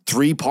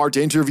 3-part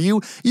interview,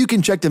 you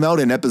can check them out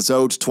in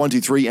episodes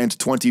 23 and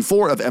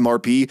 24 of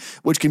MRP,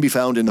 which can be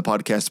found in the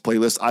podcast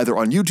playlist either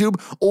on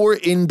YouTube or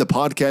in the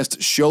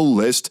podcast show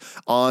list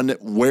on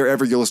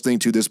wherever you're listening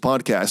to this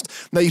podcast.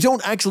 Now, you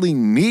don't actually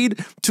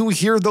need to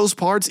hear those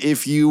parts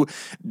if you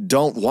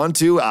don't want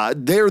to.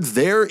 They're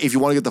there if you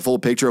want to get the full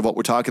picture of what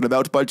we're talking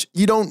about, but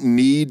you don't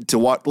need to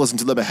listen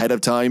to them ahead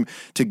of time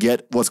to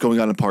get what's going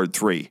on in part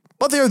 3.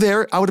 But they're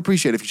there. I would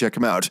appreciate it if you check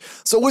them out.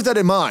 So with that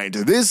in mind,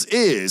 this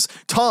is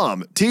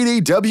Tom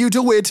TDW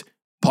DeWitt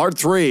Part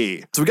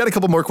 3. So we got a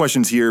couple more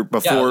questions here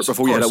before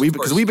we head out.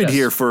 Because we've been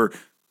here for,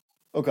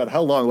 oh God,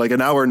 how long? Like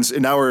an hour and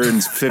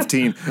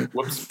 15.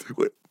 Whoops.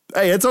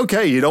 Hey, it's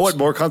okay. You know what?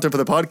 More content for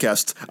the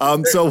podcast.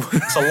 So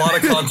it's a lot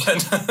of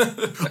content.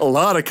 A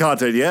lot of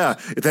content. Yeah.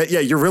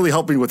 You're really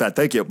helping with that.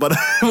 Thank you. But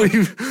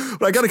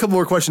I got a couple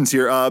more questions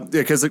here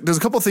because there's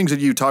a couple of things that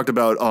you talked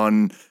about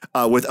on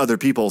with other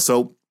people.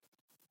 So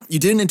you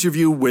did an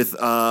interview with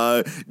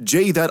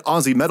Jay, that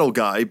Aussie metal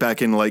guy,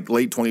 back in like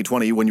late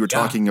 2020 when you were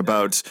talking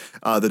about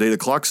the day the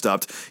clock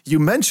stopped. You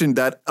mentioned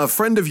that a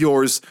friend of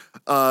yours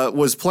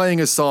was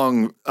playing a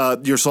song,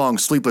 your song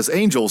 "Sleepless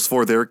Angels,"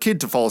 for their kid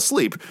to fall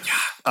asleep,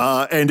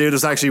 and it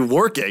was actually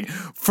working.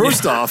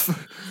 First off,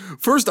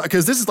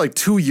 because this is like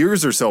 2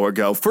 years or so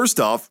ago.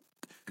 First off,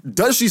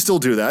 does she still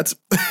do that,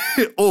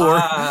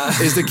 or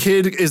is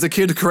the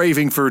kid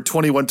craving for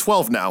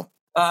 2112 now?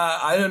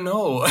 I don't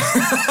know.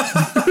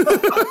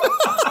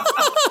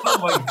 Oh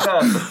my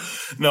God.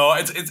 No,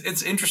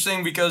 it's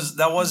interesting because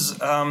that was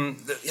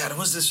there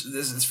was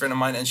this friend of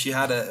mine, and she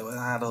had a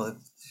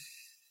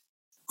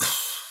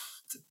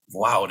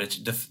wow,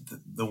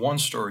 the one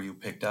story you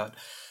picked out.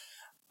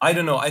 I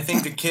don't know. I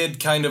think the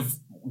kid kind of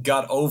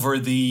got over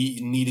the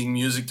needing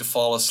music to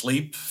fall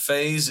asleep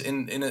phase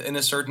in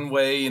a certain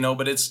way, you know,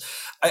 but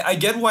I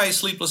get why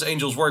Sleepless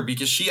Angels work,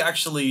 because she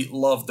actually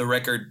loved the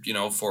record, you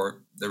know,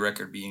 for the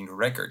record being the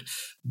record.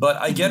 But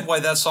I get why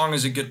that song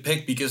is a good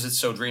pick, because it's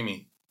so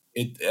dreamy.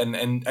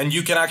 And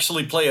you can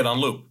actually play it on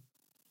loop.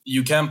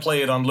 You can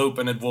play it on loop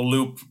and it will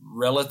loop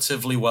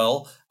relatively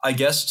well, I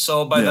guess.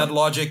 So by that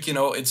logic, you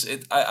know,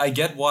 I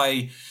get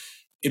why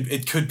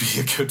it could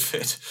be a good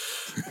fit.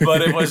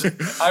 But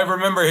I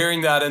remember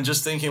hearing that and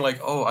just thinking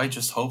like, oh, I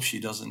just hope she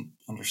doesn't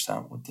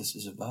understand what this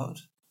is about.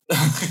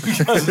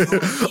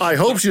 I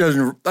hope she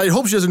doesn't. I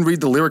hope she doesn't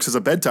read the lyrics as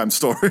a bedtime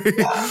story.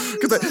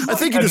 Because I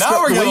think you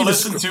now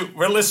described.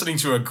 we're listening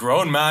to a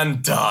grown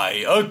man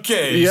die.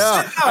 Okay,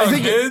 Yeah, sit down, I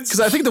think kids.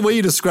 because I think the way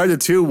you described it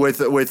too with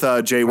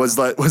Jay was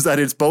that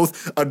it's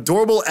both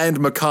adorable and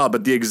macabre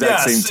at the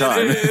exact same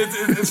time.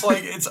 It's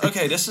like it's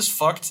okay. This is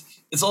fucked.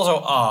 It's also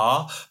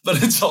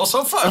but it's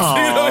also fucked.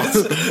 You know,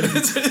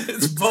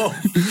 it's both.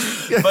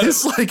 Yeah, But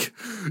it's like,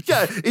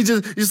 yeah,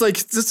 he's like,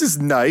 this is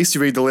nice.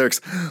 You read the lyrics.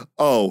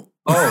 Oh.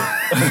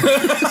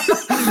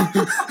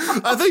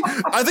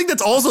 I think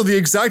that's also the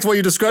exact way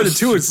you described it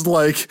too. It's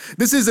like,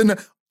 this is an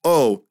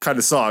kind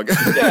of song.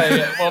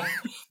 yeah. Well,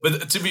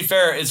 but to be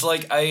fair, it's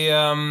like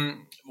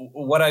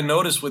what I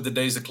noticed with the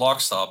days the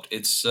clock stopped.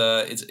 It's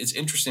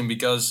interesting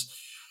because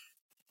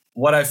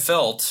what I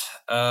felt,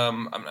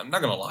 I'm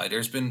not gonna lie.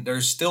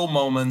 There's still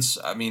moments.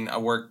 I mean, I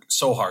work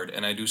so hard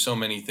and I do so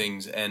many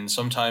things, and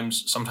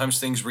sometimes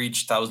things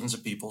reach thousands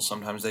of people.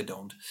 Sometimes they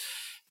don't.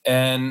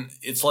 And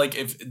it's like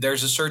if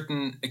there's a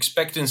certain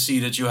expectancy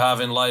that you have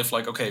in life,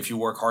 like, okay, if you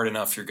work hard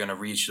enough, you're going to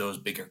reach those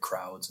bigger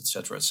crowds, et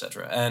cetera, et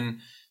cetera. And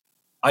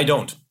I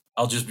don't.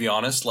 I'll just be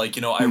honest. Like,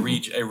 you know, I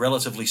reach a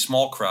relatively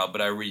small crowd,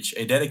 but I reach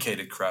a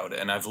dedicated crowd.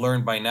 And I've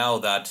learned by now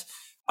that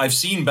I've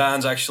seen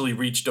bands actually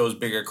reach those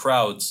bigger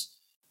crowds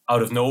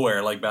out of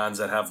nowhere, like bands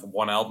that have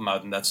one album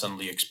out and that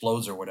suddenly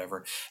explodes or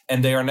whatever.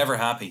 And they are never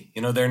happy.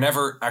 You know, they're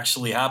never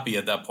actually happy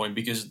at that point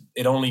because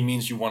it only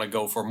means you want to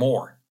go for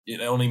more. It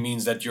only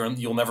means that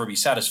you'll never be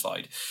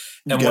satisfied.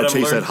 And you gotta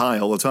chase that high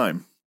all the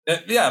time.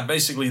 Yeah,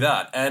 basically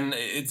that. And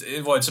it's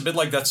a bit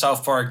like that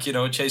South Park, you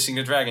know, chasing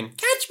the dragon.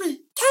 Catch me,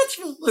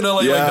 you know,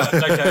 like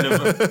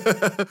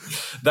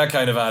that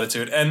kind of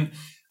attitude. And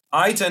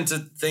I tend to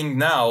think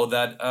now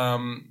that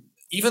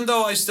even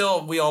though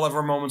we all have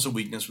our moments of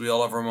weakness, we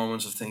all have our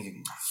moments of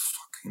thinking, oh,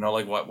 fuck, you know,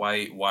 like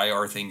why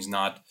are things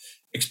not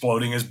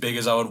exploding as big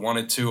as I would want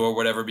it to or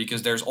whatever,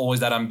 because there's always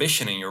that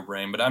ambition in your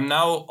brain. But I'm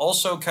now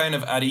also kind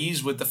of at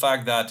ease with the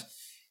fact that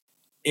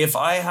if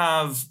I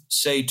have,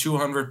 say,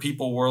 200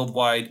 people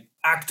worldwide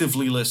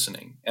actively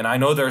listening, and I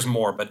know there's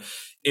more, but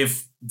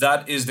if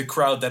that is the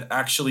crowd that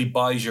actually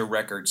buys your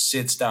record,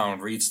 sits down,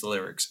 reads the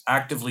lyrics,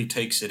 actively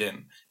takes it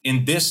in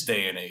this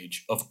day and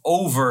age of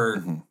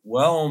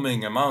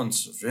overwhelming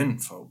amounts of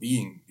info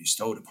being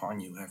bestowed upon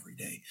you every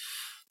day,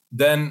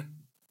 then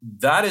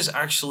that is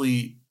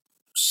actually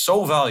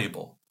so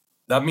valuable.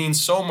 That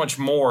means so much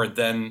more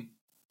than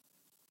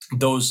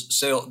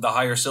the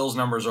higher sales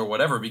numbers or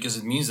whatever, because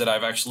it means that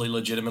I've actually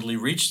legitimately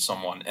reached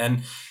someone.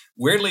 And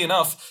weirdly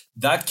enough,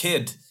 that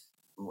kid,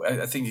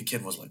 I think the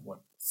kid was like,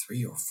 what,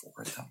 3 or 4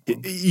 at that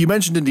point? You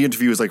mentioned in the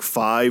interview it was like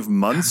 5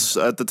 months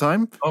at the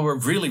time. Oh, we're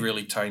really,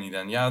 really tiny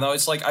then. Yeah, no,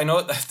 it's like, I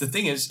know the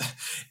thing is,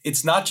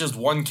 it's not just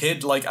one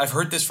kid. Like, I've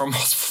heard this from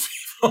multiple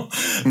people,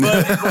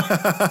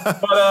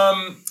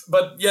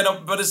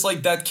 but it's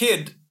like that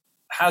kid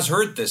has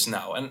heard this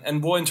now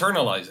and will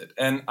internalize it.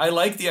 And I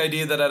like the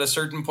idea that at a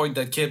certain point,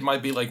 that kid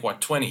might be like,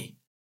 what, 20?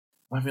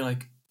 Might be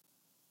like,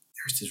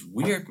 there's this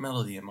weird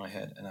melody in my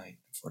head. And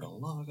for the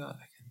love of God,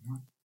 I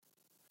cannot.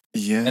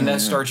 Yeah. And then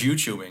starts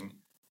YouTubing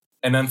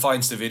and then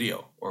finds the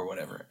video or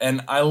whatever.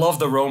 And I love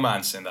the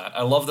romance in that.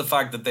 I love the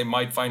fact that they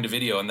might find a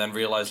video and then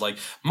realize, like,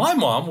 my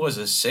mom was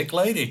a sick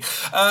lady.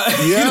 That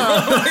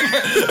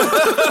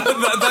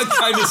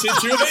kind of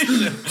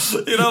situation.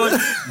 You know, like,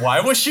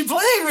 why was she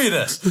playing me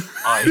this?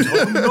 I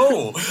don't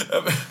know.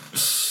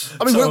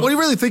 I mean, when you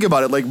really think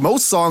about it, like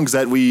most songs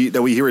that we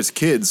hear as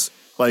kids,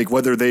 like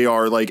whether they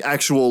are like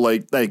actual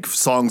like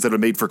songs that are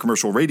made for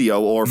commercial radio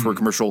or for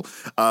commercial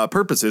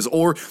purposes,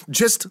 or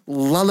just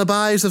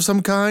lullabies of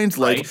some kind.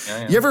 Like,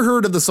 you ever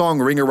heard of the song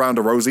 "Ring Around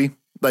a Rosie"?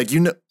 Like, you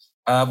know.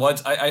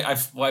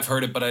 I've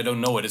heard it, but I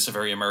don't know it. It's a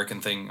very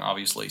American thing,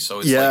 obviously.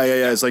 So it's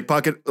It's like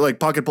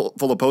pocket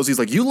full of posies.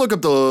 Like, you look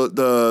up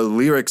the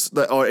lyrics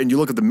and you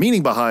look at the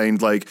meaning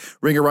behind like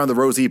 "Ring Around the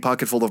Rosie,"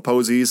 "Pocket Full of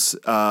Posies,"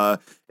 and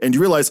you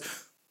realize,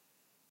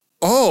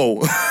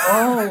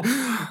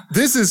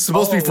 this is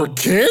supposed to be for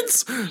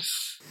kids?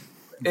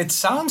 It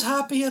sounds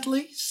happy, at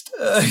least.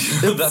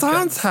 It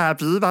sounds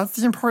happy. That's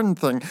the important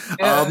thing.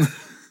 Yeah.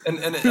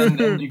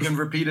 And you can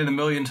repeat it a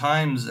million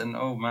times, and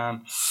oh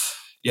man,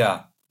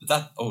 yeah.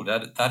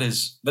 That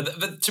is.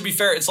 But to be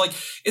fair, it's like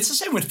it's the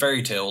same with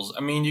fairy tales.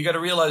 I mean, you got to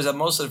realize that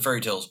most of the fairy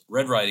tales,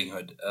 Red Riding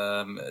Hood,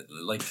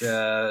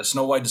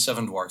 Snow White, the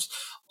Seven Dwarfs,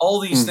 all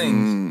these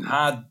things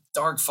had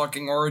dark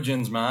fucking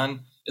origins, man.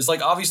 It's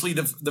like, obviously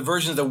the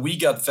versions that we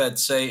got fed,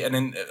 say, and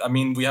then, I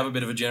mean, we have a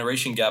bit of a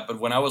generation gap, but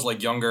when I was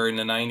like younger in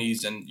the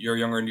 90s and you're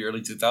younger in the early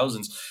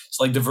 2000s, it's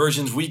like the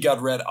versions we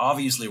got read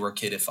obviously were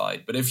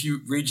kidified. But if you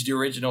read the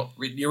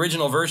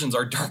original versions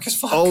are dark as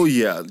fuck. Oh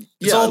yeah.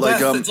 It's all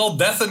death. It's all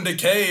death and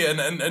decay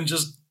and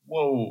just,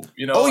 whoa,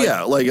 you know. Oh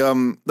yeah. Like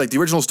the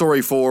original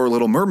story for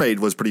Little Mermaid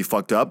was pretty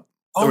fucked up.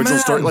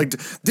 Story, like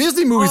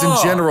Disney movies in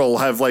general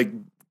have like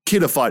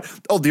kidified.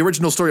 Oh, the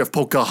original story of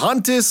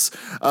Pocahontas.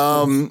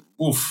 The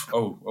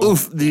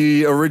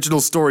original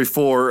story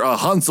for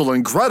Hansel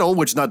and Gretel,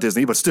 which not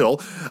Disney, but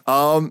still.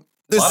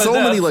 There's so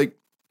many like,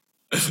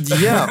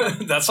 yeah.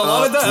 That's a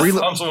lot of death.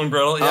 Hansel and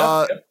Gretel,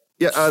 yeah.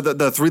 Yeah,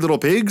 the Three Little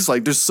Pigs.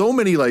 Like, there's so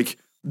many like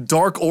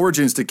dark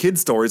origins to kid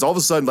stories. All of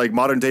a sudden, like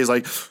modern days,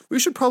 like we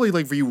should probably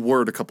like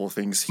reword a couple of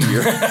things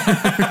here.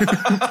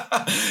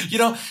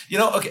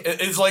 Okay,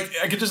 it's like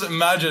I could just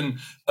imagine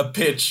a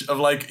pitch of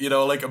like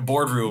like a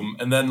boardroom,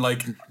 and then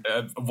like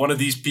one of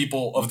these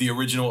people of the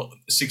original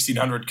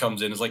 1600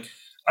 comes in. It's like,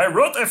 I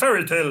wrote a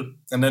fairy tale,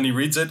 and then he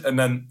reads it, and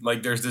then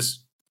like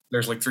there's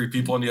like three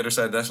people on the other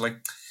side that's like,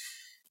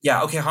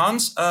 yeah, okay,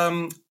 Hans,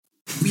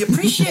 we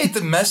appreciate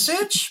the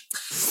message,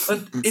 but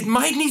it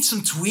might need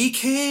some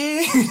tweaking.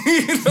 You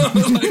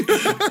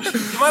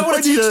might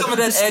want to take some of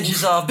that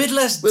edges off, a bit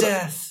less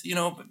death,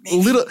 but maybe. A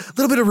little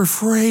bit of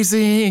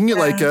rephrasing,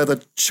 like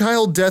the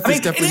child death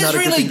is definitely not a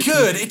good thing. It is really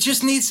good. It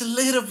just needs a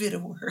little bit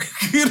of work,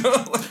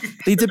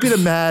 Needs a bit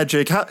of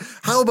magic.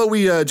 How about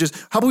we add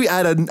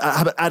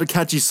a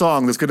catchy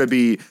song that's going to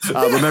be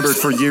remembered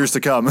for years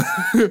to come?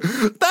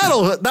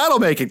 That'll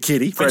make it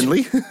kiddie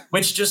friendly.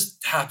 Which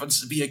just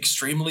happens to be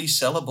extremely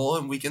sellable,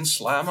 and we can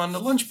slam on the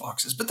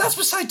lunchboxes. But that's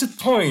beside the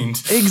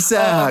point.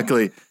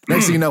 Exactly.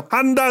 Next thing you know,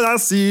 under the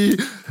sea.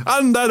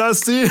 I mean,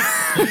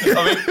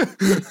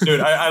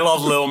 dude, I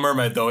love Little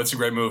Mermaid, though. It's a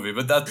great movie,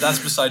 but that's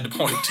beside the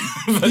point.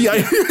 Yeah.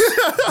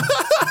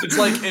 It's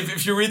like,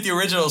 if you read the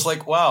original, it's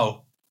like,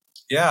 wow,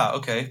 yeah,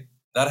 okay,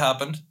 that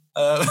happened.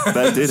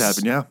 That did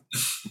happen, yeah.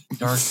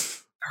 Dark.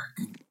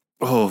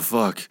 Oh,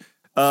 fuck.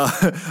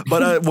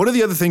 But one of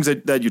the other things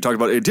that you talked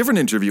about in a different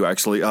interview,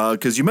 actually,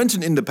 because you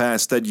mentioned in the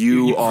past that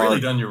you've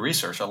really done your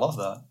research. I love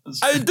that.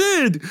 I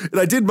did. And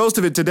I did most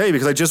of it today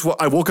because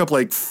I woke up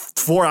like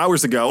 4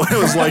 hours ago. And I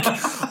was like,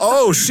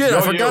 oh, shit,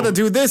 I forgot to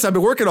do this. I've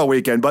been working all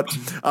weekend. But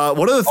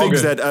one other thing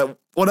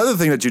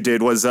that you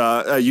did was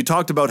you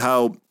talked about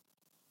how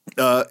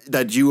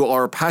that you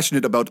are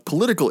passionate about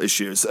political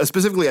issues.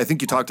 Specifically, I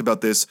think you talked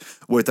about this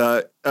with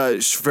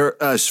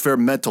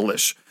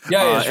Schwermetalisch.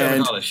 Yeah,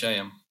 Schwermetalisch, I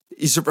am.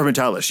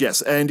 Schwermetalisch,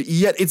 yes. And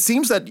yet it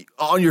seems that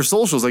on your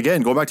socials,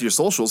 again, going back to your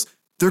socials,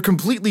 they're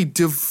completely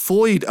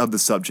devoid of the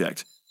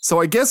subject.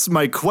 So I guess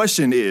my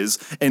question is,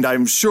 and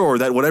I'm sure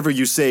that whatever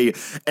you say,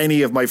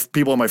 any of my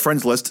people on my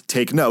friends list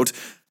take note,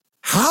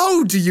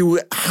 how do you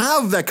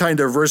have that kind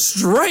of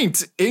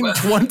restraint in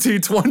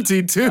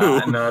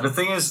 2022? No, the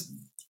thing is,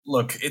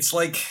 look, it's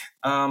like,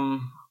 I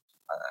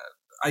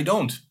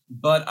don't,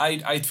 but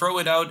I throw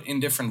it out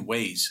in different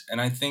ways. And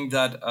I think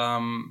that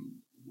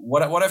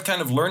what I've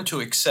kind of learned to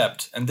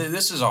accept, and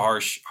this is a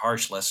harsh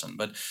lesson,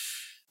 but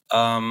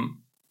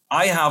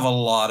I have a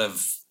lot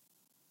of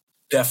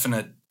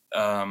definite,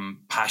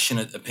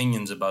 passionate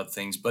opinions about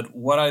things. But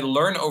what I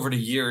learned over the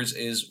years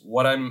is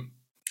what I'm,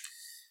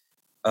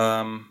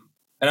 and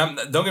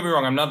don't get me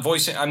wrong, I'm not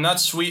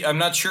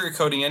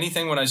sugarcoating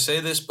anything when I say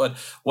this, but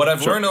what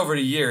I've learned over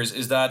the years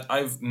is that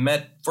I've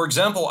met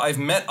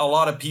a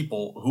lot of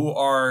people who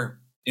are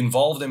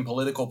involved in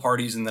political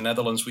parties in the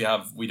Netherlands. We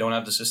don't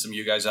have the system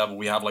you guys have.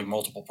 We have like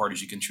multiple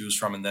parties you can choose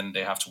from, and then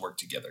they have to work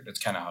together. That's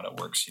kind of how that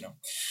works,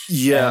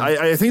 Yeah,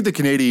 I think the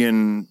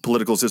Canadian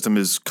political system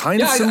is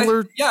kind of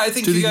similar. I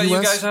think to you the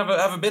US. guys have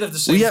a bit of the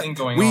same thing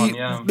going on.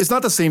 Yeah, it's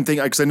not the same thing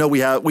because I know we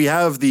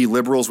have the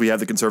Liberals, we have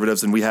the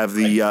Conservatives, and we have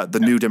the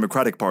New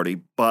Democratic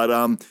Party. But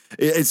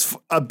it's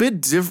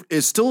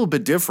it's still a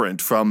bit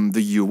different from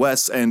the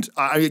US, and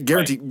I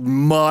guarantee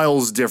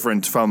miles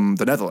different from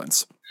the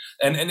Netherlands.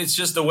 And it's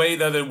just the way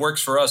that it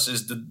works for us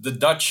is the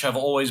Dutch have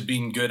always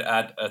been good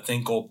at a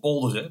thing called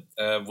polderen,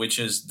 which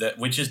is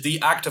the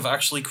act of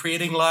actually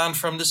creating land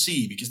from the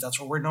sea, because that's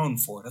what we're known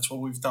for. That's what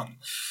we've done.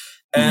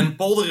 And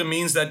polderen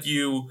means that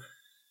you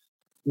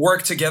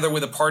work together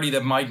with a party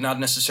that might not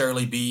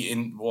necessarily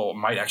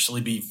might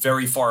actually be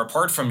very far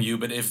apart from you.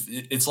 But if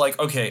it's like,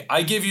 okay,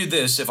 I give you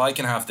this if I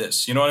can have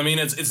this, you know what I mean?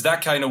 It's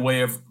that kind of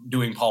way of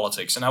doing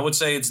politics. And I would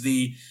say it's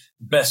the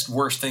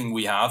worst thing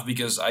we have,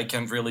 because I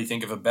can't really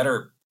think of a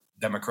better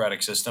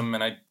democratic system,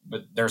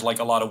 but there's like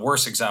a lot of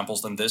worse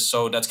examples than this,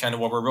 so that's kind of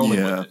what we're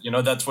rolling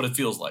with. That's what it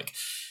feels like.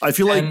 I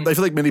feel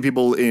like many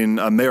people in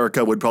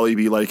America would probably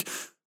be like,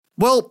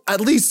 well, at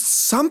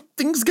least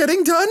something's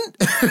getting done.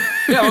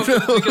 Yeah,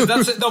 because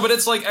that's it. No, but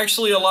it's like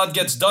actually a lot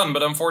gets done,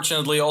 but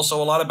unfortunately also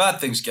a lot of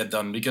bad things get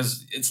done,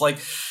 because it's like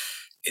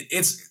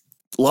it's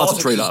lots of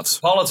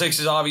trade-offs. Politics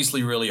is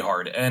obviously really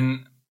hard,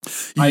 and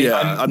I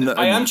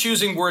am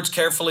choosing words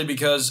carefully,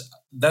 because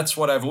that's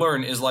what I've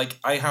learned is like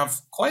I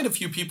have quite a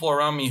few people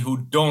around me who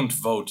don't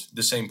vote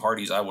the same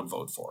parties I would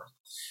vote for.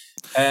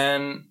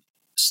 And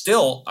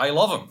still, I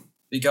love them,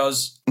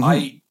 because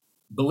I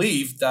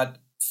believe that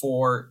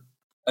for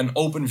an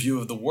open view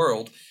of the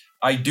world,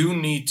 I do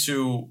need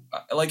to,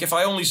 like, if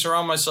I only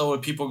surround myself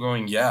with people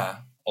going, yeah,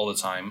 all the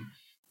time,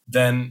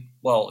 then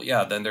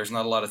there's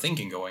not a lot of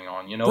thinking going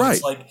on, Right.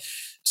 It's like,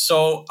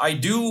 so I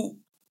do.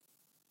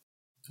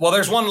 Well,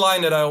 there's one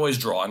line that I always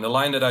draw, and the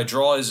line that I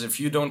draw is,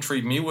 if you don't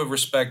treat me with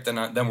respect,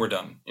 then we're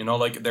done.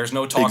 Like there's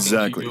no talking.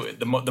 Exactly. To you.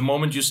 The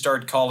moment you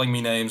start calling me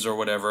names or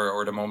whatever,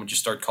 or the moment you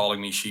start calling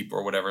me sheep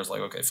or whatever, it's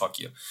like, okay, fuck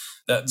you.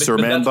 Sir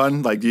Man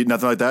Bun, like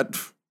nothing like that.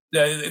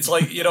 Yeah, it's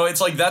like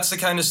it's like that's the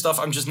kind of stuff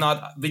I'm just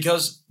not,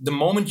 because the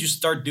moment you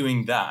start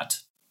doing that,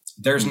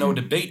 there's no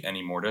debate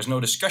anymore. There's no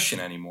discussion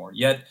anymore.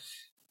 Yet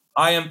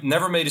I am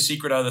never made a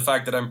secret out of the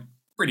fact that I'm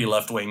pretty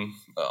left-wing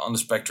on the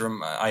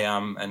spectrum. I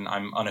am, and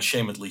I'm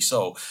unashamedly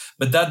so.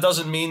 But that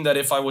doesn't mean that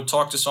if I would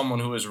talk to someone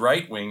who is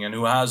right-wing and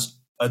who has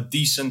a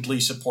decently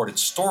supported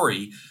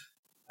story,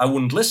 I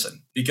wouldn't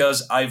listen,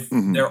 because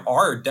there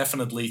are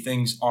definitely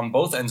things on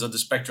both ends of the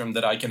spectrum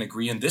that I can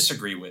agree and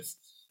disagree with.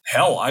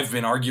 Hell, I've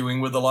been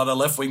arguing with a lot of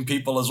left-wing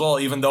people as well,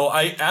 even though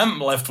I am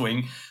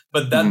left-wing.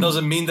 But that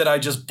doesn't mean that I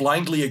just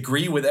blindly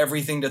agree with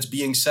everything that's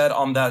being said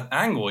on that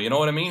angle. You know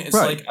what I mean? It's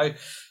like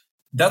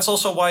that's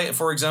also why,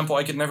 for example,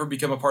 I could never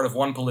become a part of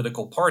one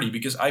political party,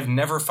 because I've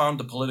never found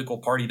the political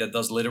party that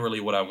does literally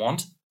what I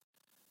want.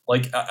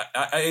 Like,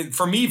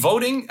 for me,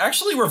 voting,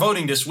 actually, we're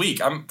voting this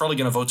week. I'm probably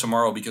going to vote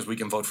tomorrow because we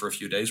can vote for a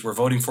few days. We're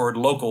voting for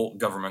local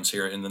governments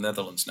here in the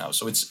Netherlands now.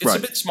 So it's a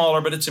bit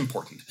smaller, but it's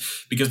important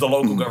because the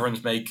local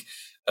governments make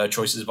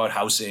choices about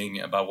housing,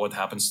 about what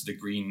happens to the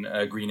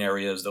green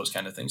areas, those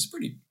kind of things.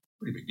 Pretty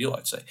big deal,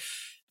 I'd say.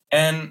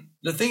 And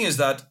the thing is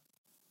that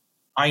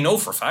I know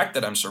for a fact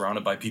that I'm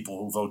surrounded by people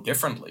who vote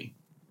differently.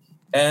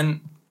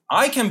 And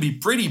I can be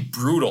pretty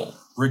brutal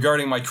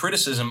regarding my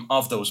criticism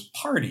of those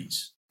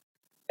parties.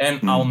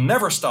 And I'll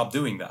never stop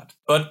doing that.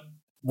 But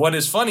what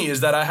is funny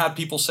is that I had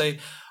people say,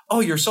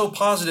 oh, you're so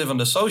positive on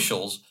the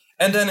socials.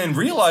 And then in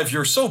real life,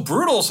 you're so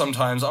brutal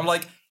sometimes. I'm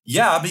like,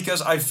 yeah,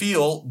 because I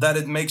feel that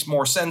it makes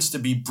more sense to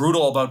be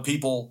brutal about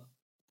people,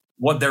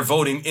 what they're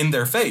voting in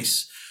their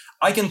face.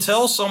 I can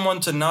tell someone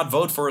to not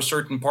vote for a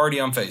certain party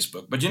on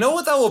Facebook. But you know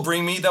what that will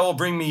bring me? That will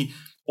bring me,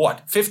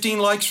 15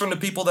 likes from the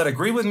people that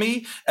agree with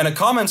me and a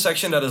comment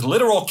section that is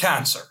literal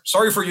cancer.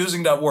 Sorry for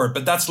using that word,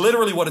 but that's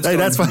literally what it's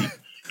going to be.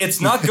 It's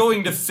not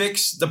going to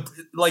fix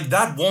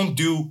that won't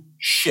do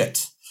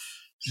shit.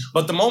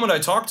 But the moment I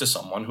talk to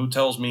someone who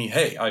tells me,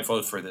 hey, I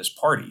vote for this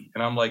party,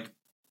 and I'm like,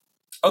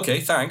 okay,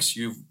 thanks.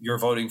 You're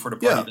voting for the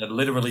party that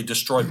literally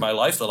destroyed my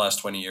life the last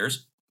 20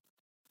 years.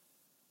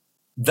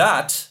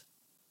 That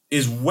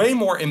is way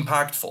more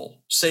impactful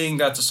saying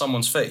that to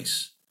someone's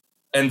face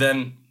and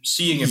then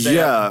seeing if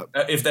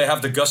they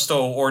have the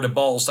gusto or the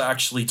balls to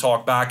actually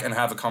talk back and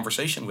have a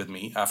conversation with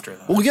me after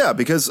that. Well, yeah,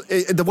 because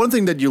the one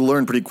thing that you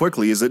learn pretty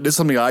quickly is that this is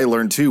something I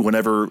learned too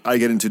whenever I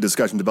get into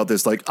discussions about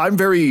this. Like, I'm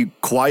very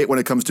quiet when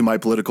it comes to my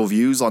political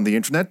views on the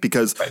internet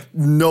because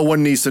no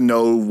one needs to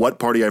know what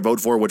party I vote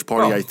for, which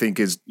party I think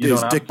is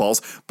dick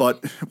balls.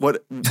 But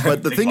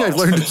the thing I've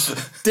learned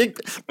dick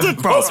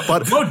balls.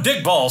 But no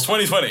dick balls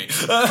 2020.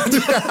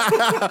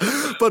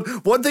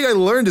 But one thing I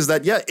learned is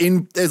that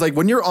is like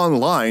when you're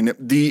online,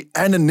 the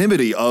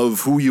anonymity of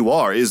who you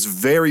are is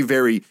very,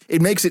 very,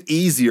 it makes it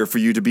easier for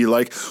you to be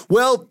like,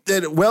 well,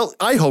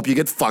 I hope you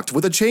get fucked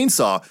with a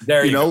chainsaw.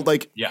 There you go.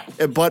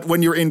 But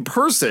when you're in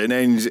person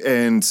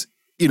and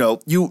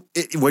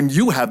when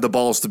you have the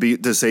balls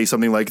to say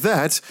something like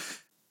that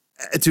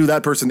to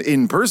that person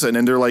in person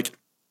and they're like,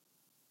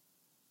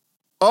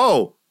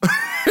 oh,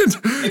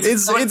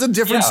 it's a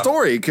different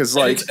story because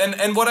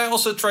and what I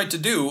also tried to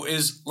do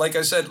is, like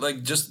I said,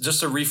 like just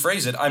to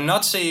rephrase it, I'm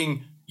not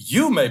saying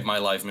you made my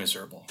life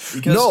miserable.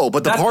 No,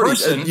 but the party,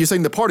 you're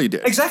saying the party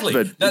did. Exactly.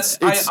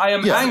 I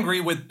am angry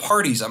with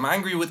parties. I'm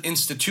angry with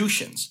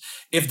institutions.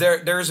 If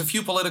there's a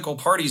few political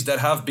parties that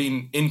have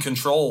been in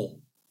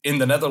control in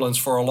the Netherlands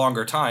for a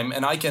longer time,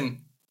 and I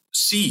can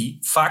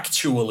see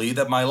factually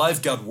that my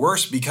life got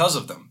worse because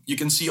of them. You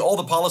can see all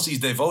the policies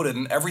they voted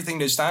and everything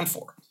they stand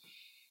for.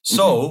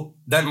 So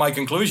then my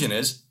conclusion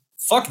is,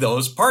 fuck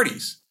those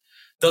parties.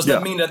 Does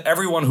that mean that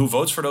everyone who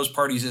votes for those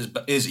parties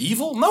is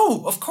evil?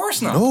 No, of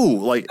course not.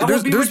 No, that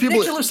would be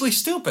ridiculously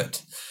stupid.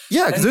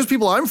 Yeah, because there's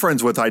people I'm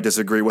friends with I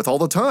disagree with all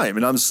the time,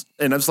 and I'm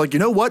just like, you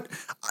know what,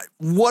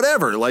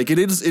 whatever. Like it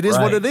is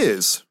what it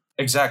is.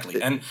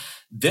 Exactly, and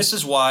this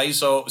is why.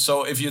 So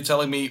if you're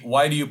telling me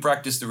why do you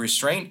practice the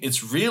restraint,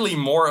 it's really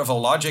more of a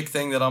logic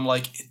thing that I'm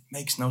like, it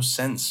makes no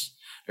sense.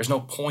 There's no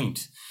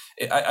point.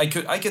 I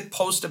could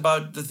post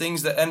about the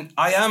things that, and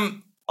I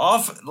am.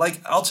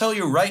 I'll tell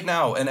you right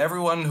now, and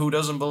everyone who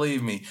doesn't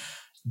believe me,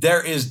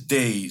 there is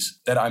days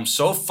that I'm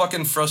so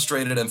fucking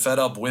frustrated and fed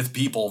up with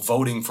people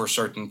voting for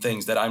certain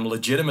things that I'm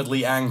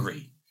legitimately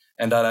angry,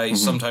 and that I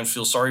sometimes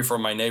feel sorry for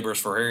my neighbors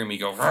for hearing me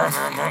go,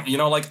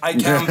 I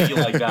can be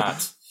like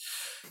that.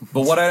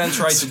 But what I then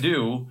try to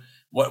do,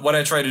 what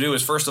I try to do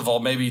is, first of all,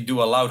 maybe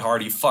do a loud,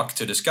 hearty fuck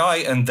to this guy,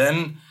 and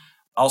then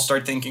I'll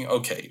start thinking,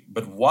 okay,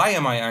 but why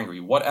am I angry?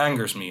 What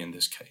angers me in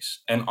this case?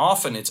 And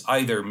often it's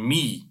either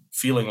me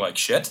feeling like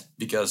shit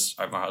because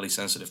I'm a highly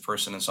sensitive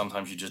person and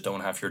sometimes you just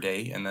don't have your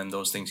day and then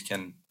those things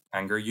can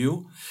anger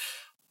you.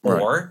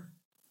 Right. Or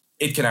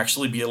it can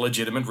actually be a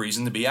legitimate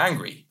reason to be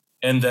angry.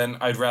 And then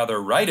I'd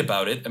rather write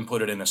about it and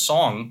put it in a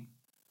song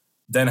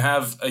than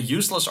have a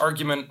useless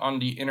argument on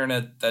the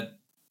internet that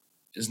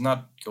is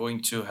not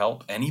going to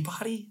help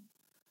anybody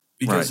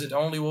because it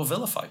only will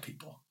vilify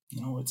people.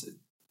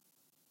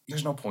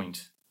 There's no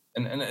point.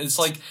 And it's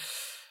like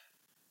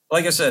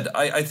I said,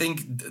 I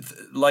think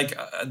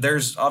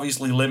there's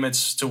obviously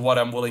limits to what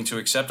I'm willing to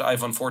accept.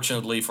 I've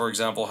unfortunately, for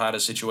example, had a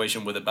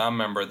situation with a band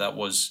member that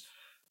was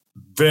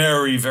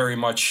very, very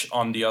much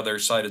on the other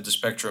side of the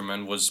spectrum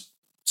and was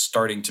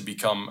starting to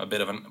become a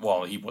bit of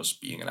he was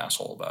being an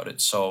asshole about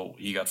it. So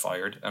he got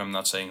fired. And I'm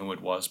not saying who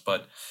it was,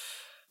 but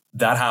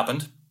that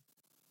happened.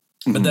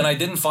 But then I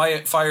didn't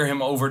fire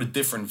him over the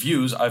different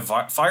views. I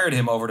fired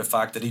him over the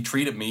fact that he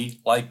treated me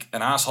like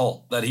an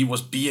asshole, that he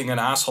was being an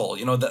asshole.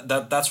 You know,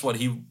 that's what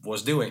he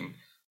was doing.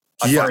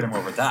 I fired him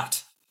over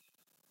that.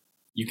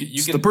 You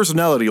can the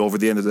personality over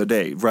the end of the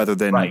day rather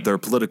than their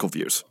political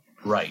views.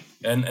 Right.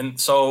 And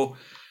so,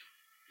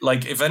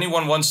 like, if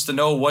anyone wants to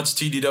know what's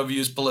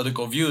TDW's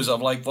political views,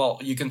 I'm like, well,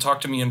 you can talk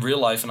to me in real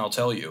life and I'll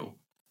tell you.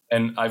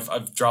 And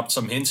I've dropped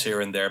some hints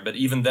here and there. But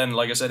even then,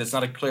 like I said, it's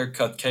not a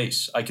clear-cut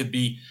case.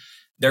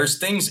 There's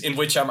things in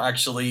which I'm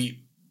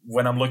actually,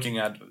 when I'm looking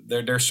at,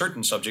 there are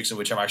certain subjects in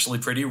which I'm actually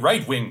pretty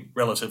right-wing,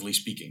 relatively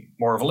speaking,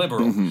 more of a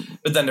liberal.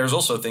 But then there's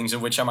also things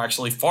in which I'm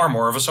actually far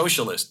more of a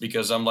socialist,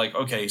 because I'm like,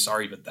 okay,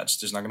 sorry, but that's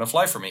just not going to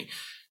fly for me.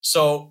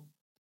 So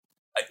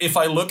if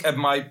I look at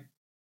my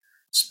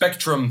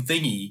spectrum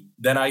thingy,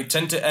 then I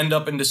tend to end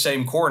up in the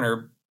same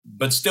corner,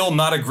 but still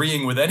not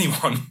agreeing with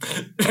anyone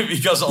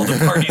because all the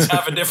parties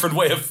have a different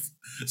way of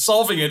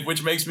solving it,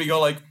 which makes me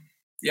go like,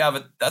 yeah,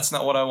 but that's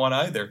not what I want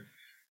either.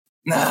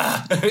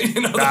 Nah,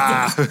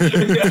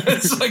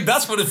 it's like,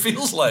 that's what it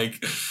feels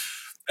like.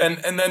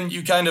 And then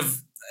you kind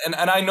of, and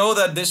I know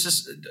that this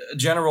is a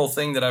general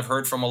thing that I've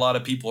heard from a lot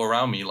of people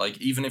around me, like,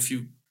 even if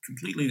you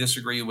completely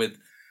disagree with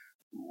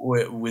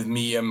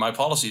me and my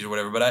policies or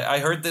whatever, but I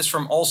heard this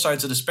from all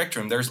sides of the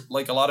spectrum. There's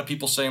like a lot of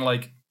people saying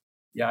like,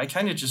 yeah, I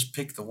kind of just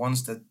pick the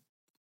ones that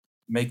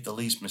make the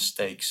least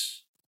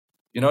mistakes.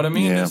 You know what I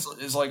mean? Yeah.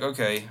 It's like,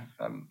 okay.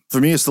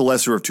 For me, it's the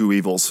lesser of two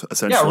evils,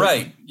 essentially. Yeah,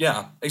 right.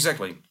 Yeah,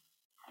 exactly.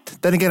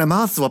 Then again, I'm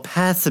also a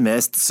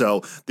pessimist,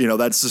 so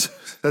that's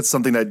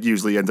something that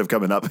usually ends up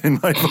coming up in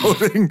my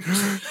voting.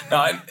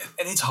 And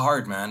it's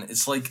hard, man.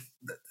 It's like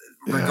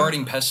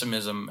regarding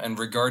pessimism and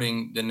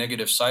regarding the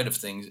negative side of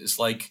things. It's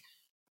like,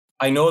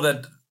 I know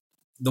that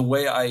the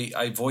way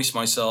I voice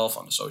myself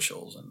on the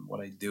socials and what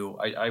I do,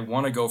 I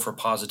want to go for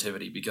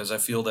positivity because I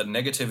feel that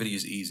negativity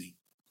is easy.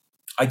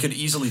 I could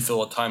easily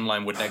fill a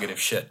timeline with negative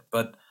shit,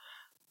 but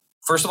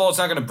first of all, it's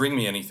not going to bring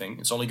me anything.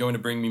 It's only going to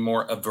bring me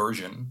more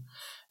aversion.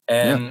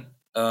 And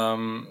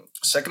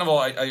second of all,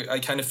 I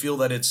kind of feel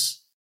that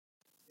it's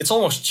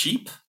almost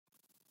cheap,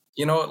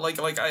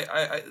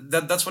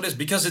 that's what it is,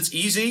 because it's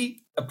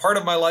easy. A part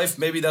of my life,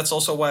 maybe that's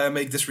also why I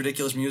make this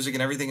ridiculous music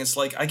and everything. It's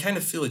like, I kind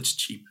of feel it's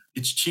cheap.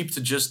 It's cheap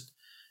to just,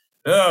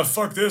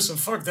 fuck this and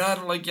fuck that.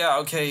 I'm like, yeah,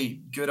 okay,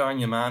 good on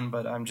you, man.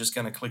 But I'm just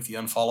going to click the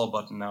unfollow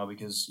button now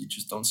because you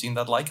just don't seem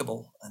that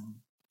likable. And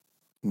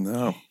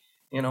no,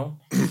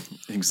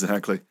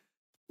 exactly.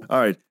 All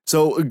right.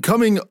 So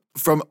coming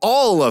from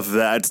all of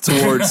that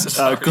towards,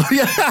 I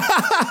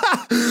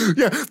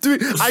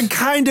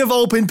kind of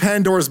opened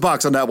Pandora's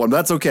box on that one.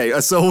 That's okay.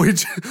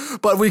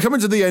 But we come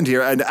into the end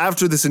here, and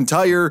after this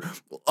entire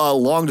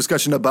long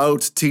discussion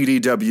about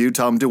TDW,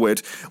 Tom DeWitt,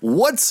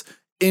 what's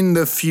in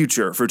the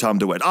future for Tom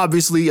DeWitt?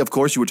 Obviously, of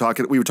course, we were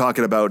talking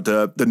about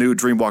the new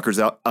Dreamwalkers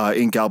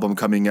Inc. album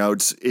coming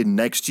out in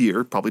next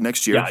year, probably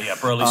next year. Yeah,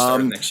 probably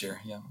start next year.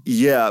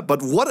 Yeah,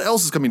 but what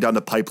else is coming down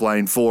the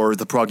pipeline for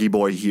the Proggy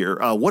Boy here?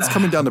 What's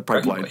coming down the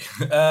pipeline?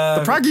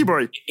 The Proggy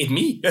Boy.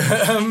 Me.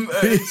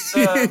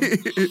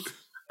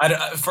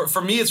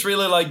 For me, it's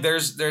really like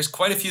there's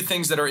quite a few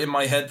things that are in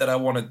my head that I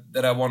want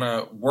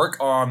to work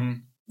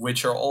on,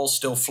 which are all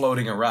still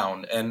floating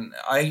around. And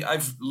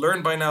I've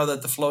learned by now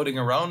that the floating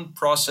around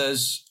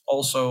process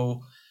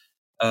also,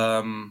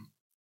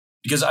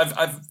 because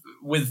I've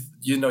with,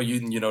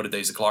 the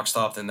days the clock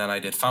stopped, and then I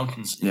did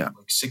Fountains in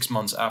like 6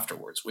 months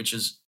afterwards, which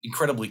is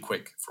incredibly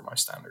quick for my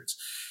standards.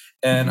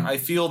 And I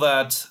feel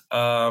that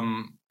I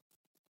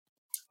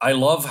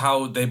love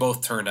how they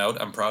both turned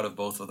out. I'm proud of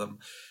both of them.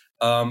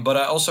 But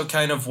I also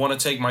kind of want to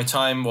take my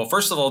time, well,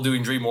 first of all,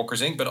 doing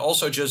Dreamwalkers Inc., but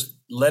also just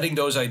letting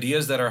those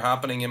ideas that are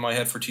happening in my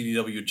head for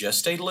TDW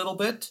gestate a little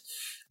bit,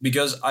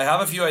 because I have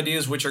a few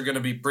ideas which are going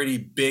to be pretty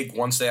big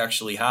once they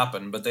actually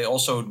happen, but they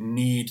also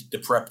need the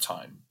prep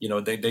time.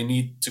 They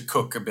need to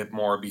cook a bit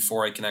more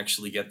before I can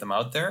actually get them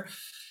out there.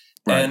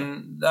 Right.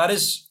 And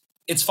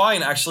it's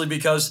fine, actually,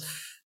 because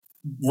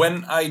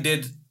when I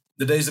did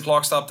The Days the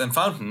Clock Stopped and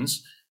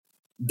Fountains,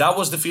 that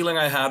was the feeling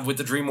I had with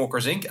the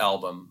Dreamwalkers Inc.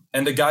 album.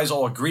 And the guys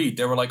all agreed.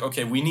 They were like,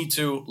 okay, we need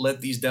to let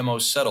these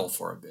demos settle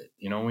for a bit.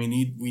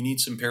 We need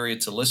some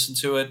period to listen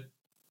to it,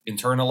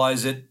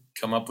 internalize it,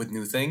 come up with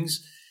new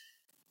things.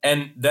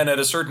 And then at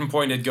a certain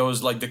point, it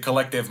goes like the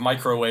collective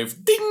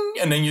microwave ding.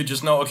 And then you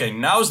just know, okay,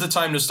 now's the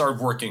time to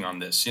start working on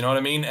this. You know what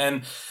I mean?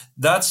 And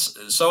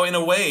so in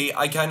a way,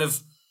 I kind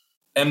of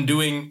am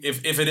doing,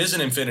 if it is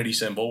an infinity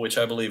symbol, which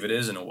I believe it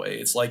is in a way,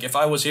 it's like if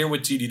I was here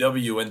with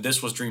TDW and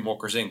this was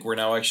Dreamwalkers Inc., we're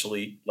now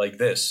actually like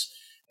this.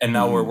 And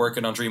now we're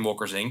working on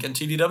Dreamwalkers Inc. and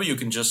TDW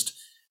can just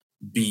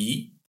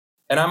be.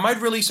 And I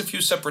might release a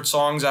few separate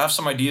songs. I have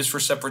some ideas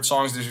for separate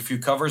songs. There's a few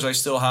covers I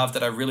still have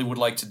that I really would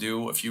like to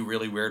do, a few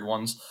really weird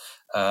ones,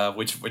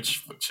 which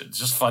is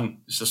just fun.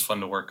 It's just fun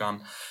to work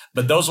on.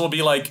 But those will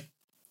be like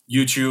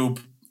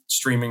YouTube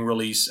streaming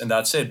release, and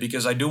that's it.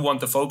 Because I do want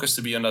the focus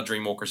to be on that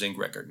Dreamwalkers Inc.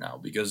 record now,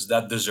 because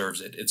that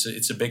deserves it.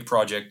 It's a big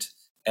project,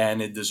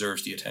 and it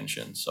deserves the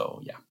attention.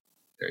 So yeah,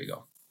 there you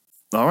go.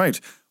 All right.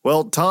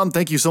 Well, Tom,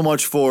 thank you so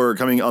much for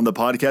coming on the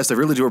podcast. I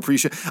really do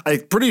appreciate it.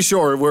 I'm pretty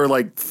sure we're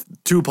like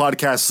 2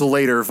 podcasts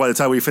later by the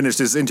time we finish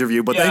this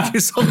interview, but thank you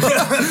so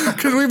much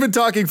because we've been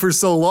talking for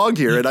so long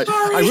here. And I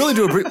really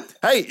do appreciate.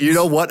 Hey, you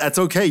know what? That's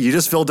okay. You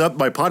just filled up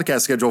my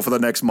podcast schedule for the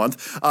next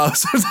month.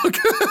 So it's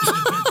okay.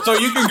 So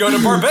you can go to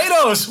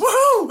Barbados.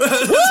 Woohoo!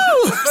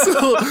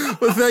 So,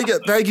 well,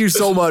 thank you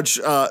so much.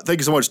 Thank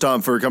you so much,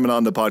 Tom, for coming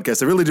on the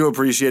podcast. I really do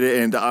appreciate it.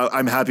 And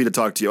I'm happy to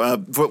talk to you.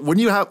 When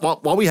you have,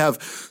 while we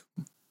have,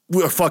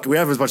 we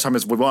have as much time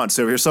as we want.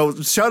 So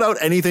shout out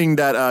anything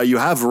that you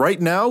have right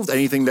now,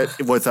 anything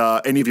that with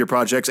any of your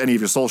projects, any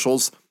of your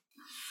socials.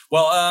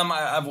 Well,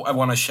 I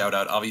want to shout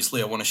out,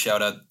 obviously, I want to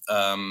shout out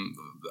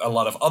a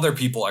lot of other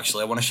people,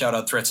 actually. I want to shout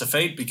out Threats of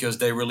Fate because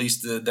they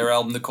released their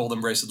album, The Cold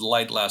Embrace of the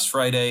Light, last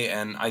Friday.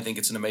 And I think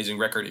it's an amazing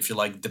record. If you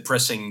like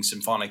depressing,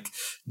 symphonic,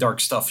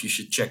 dark stuff, you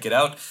should check it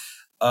out.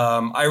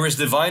 Iris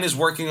Divine is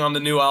working on the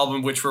new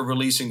album, which we're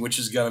releasing, which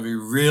is going to be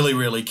really,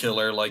 really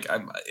killer. Like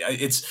I'm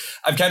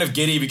kind of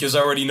giddy because I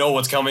already know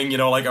what's coming. You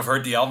know, like I've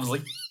heard the albums,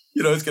 like,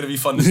 you know, it's going to be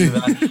fun to see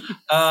that.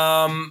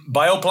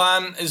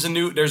 Bioplan is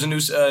there's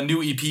a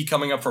new EP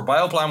coming up for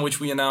Bioplan, which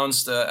we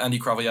announced, Andy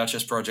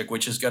Kravajace's project,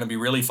 which is going to be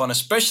really fun,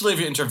 especially if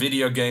you're into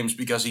video games,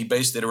 because he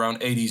based it around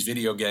 80s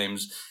video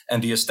games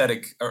and the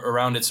aesthetic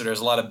around it. So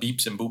there's a lot of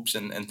beeps and boops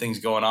and things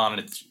going on,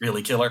 and it's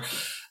really killer.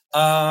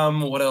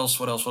 What else?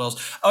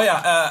 Oh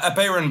yeah,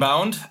 Apeiron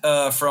Bound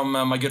from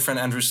my good friend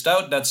Andrew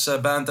Stout. That's a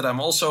band that I'm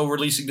also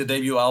releasing the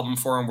debut album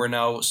for, and we're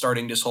now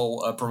starting this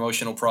whole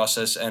promotional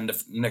process. And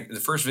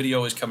the first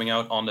video is coming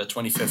out on the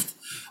 25th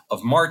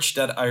of March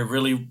that I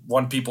really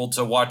want people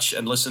to watch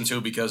and listen to,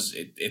 because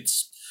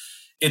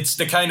it's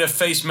the kind of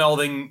face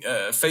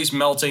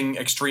melting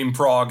extreme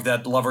prog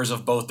that lovers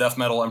of both death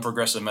metal and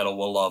progressive metal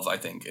will love. I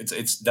think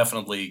it's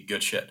definitely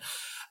good shit.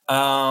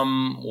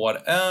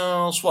 What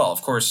else? Well,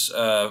 of course,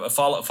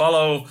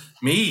 follow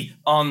me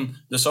on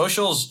the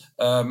socials,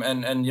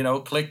 and you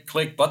know,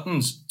 click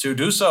buttons to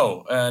do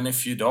so. And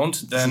if you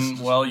don't, then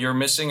well, you're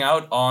missing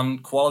out on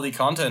quality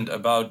content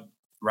about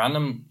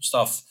random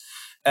stuff.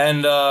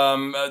 And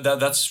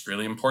that's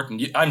really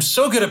important. I'm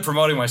so good at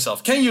promoting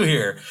myself. Can you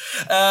hear?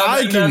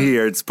 I can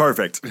hear. It's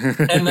perfect.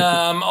 And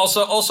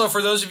also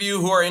for those of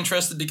you who are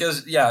interested,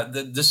 because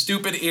the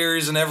stupid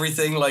ears and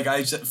everything. Like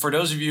for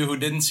those of you who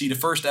didn't see the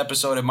first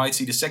episode and might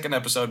see the second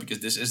episode,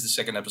 because this is the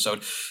second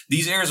episode.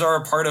 These ears are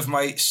a part of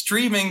my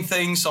streaming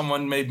thing.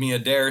 Someone made me a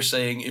dare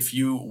saying, if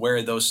you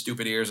wear those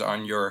stupid ears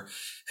on your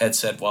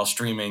headset while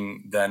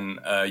streaming, then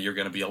you're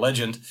going to be a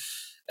legend.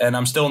 And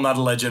I'm still not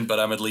a legend, but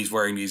I'm at least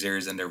wearing these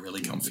ears and they're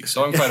really comfy.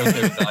 So I'm quite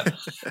okay with that.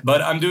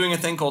 But I'm doing a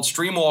thing called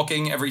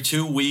Streamwalking every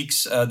 2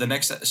 weeks. The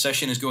next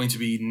session is going to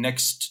be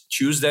next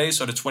Tuesday,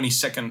 so the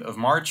 22nd of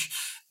March.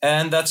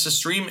 And that's a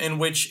stream in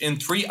which in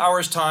 3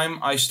 hours time,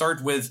 I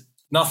start with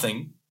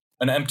nothing,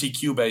 an empty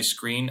Cubase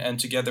screen. And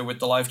together with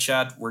the live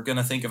chat, we're going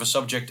to think of a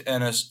subject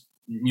and a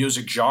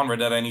music genre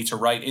that I need to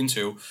write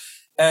into.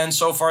 And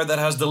so far that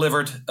has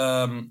delivered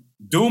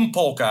Doom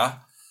Polka,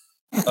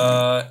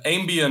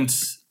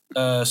 ambient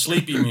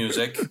sleepy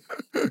music,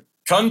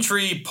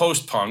 country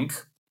post-punk,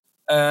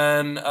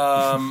 and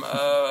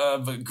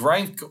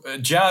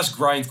jazz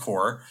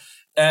grindcore,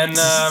 and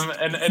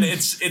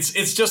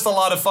it's just a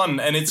lot of fun.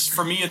 And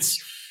for me it's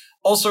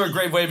also a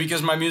great way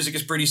because my music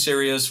is pretty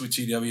serious with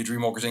TDW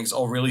Dreamwalkers Inc. It's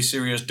all really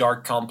serious,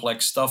 dark,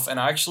 complex stuff, and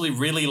I actually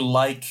really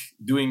like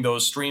doing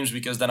those streams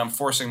because then I'm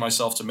forcing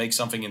myself to make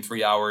something in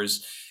 3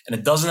 hours, and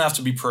it doesn't have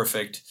to be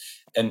perfect,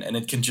 and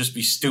it can just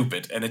be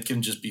stupid, and it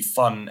can just be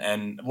fun,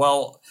 and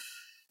well.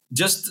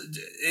 This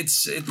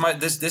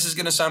is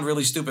going to sound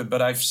really stupid,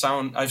 but I've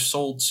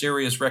sold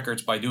serious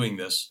records by doing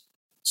this.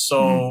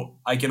 So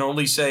I can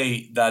only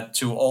say that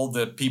to all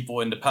the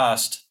people in the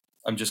past,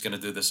 I'm just going to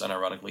do this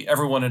unironically.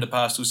 Everyone in the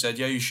past who said,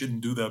 yeah, you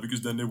shouldn't do that because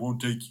then they won't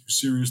take you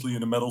seriously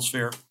in the metal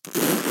sphere.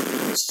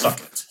 Suck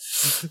it.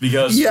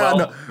 Because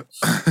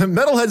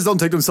metalheads don't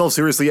take themselves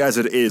seriously as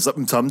it is.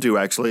 Some do,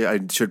 actually. I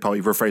should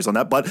probably rephrase on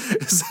that, but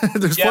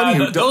there's plenty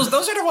who don't.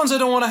 Those are the ones I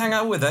don't want to hang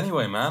out with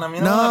anyway, man. I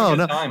mean, I don't have a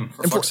good time,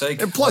 for fuck's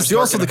sake. And plus, you're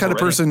also the kind of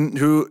person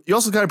who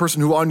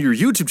on your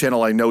YouTube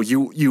channel, I know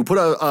you put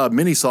a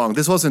mini song.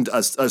 This wasn't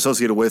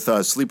associated with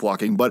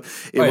sleepwalking, but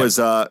it was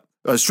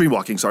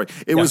streamwalking. Sorry,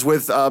 it was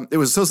with it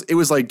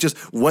was like just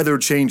weather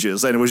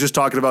changes, and it was just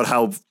talking about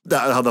how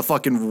the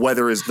fucking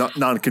weather is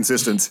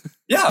non-consistent.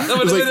 Yeah,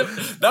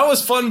 that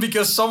was fun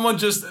because someone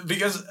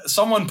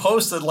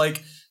posted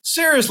like,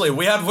 seriously,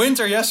 we had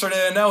winter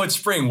yesterday and now it's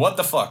spring. What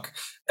the fuck?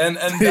 And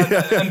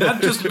that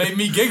just made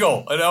me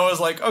giggle. And I was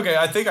like, okay,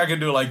 I think I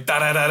can do like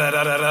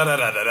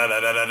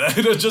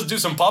just do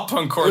some pop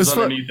punk chords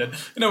underneath it.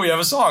 And then we have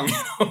a song.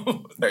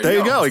 There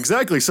you go.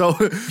 Exactly. So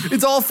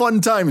it's all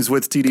fun times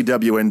with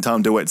TDW and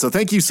Tom DeWitt. So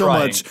thank you so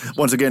much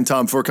once again,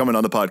 Tom, for coming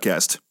on the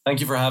podcast. Thank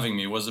you for having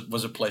me. It was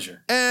a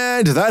pleasure.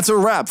 And that's a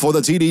wrap for the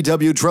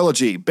TDW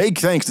trilogy. Big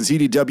thanks to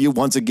TDW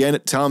once again,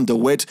 Tom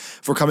DeWitt,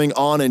 for coming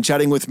on and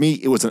chatting with me.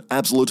 It was an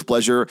absolute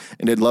pleasure,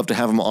 and I'd love to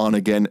have him on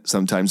again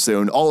sometime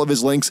soon. All of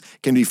his links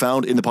can be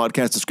found in the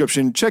podcast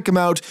description. Check him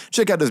out.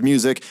 Check out his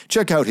music.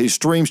 Check out his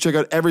streams. Check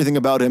out everything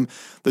about him.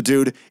 The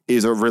dude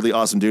is a really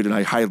awesome dude, and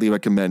I highly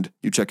recommend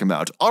you check him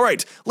out. All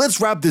right,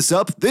 let's wrap this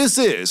up. This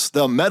is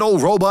the Metal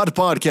Robot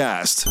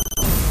Podcast.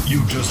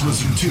 You just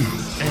listened to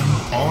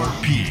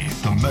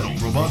MRP, the Metal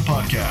Robot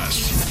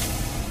Podcast.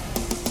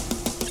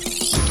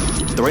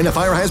 The Reign of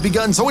Fire has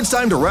begun, so it's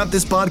time to wrap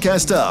this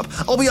podcast up.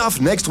 I'll be off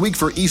next week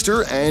for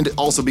Easter, and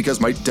also because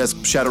my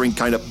desk shattering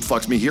kind of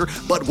fucks me here,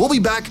 but we'll be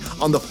back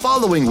on the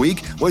following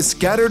week with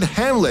Scattered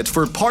Hamlet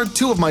for part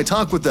 2 of my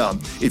talk with them.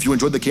 If you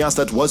enjoyed the chaos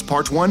that was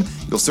part 1,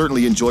 you'll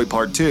certainly enjoy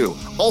part 2.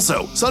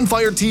 Also,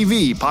 Sunfire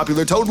TV,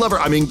 popular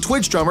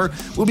Twitch drummer,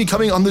 will be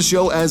coming on the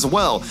show as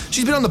well.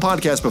 She's been on the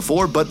podcast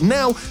before, but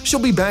now she'll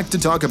be back to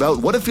talk about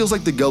what it feels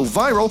like to go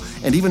viral,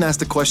 and even ask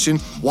the question,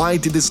 why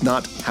did this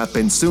not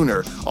happen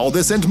sooner? All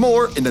this and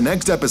more in the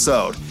next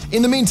episode.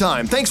 In the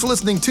meantime, thanks for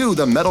listening to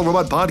the Metal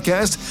Robot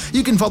Podcast.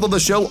 You can follow the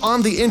show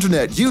on the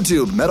internet,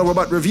 YouTube, Metal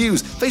Robot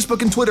Reviews,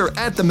 Facebook and Twitter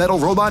at The Metal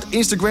Robot,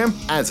 Instagram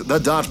at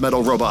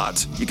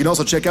 @TheMetalRobot. You can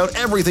also check out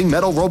everything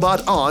Metal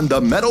Robot on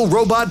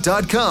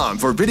TheMetalRobot.com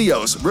for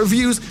videos,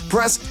 reviews,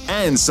 press,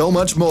 and so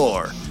much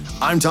more.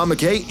 I'm Tom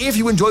McKay. If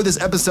you enjoyed this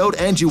episode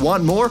and you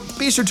want more,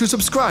 be sure to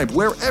subscribe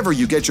wherever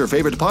you get your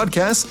favorite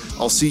podcasts.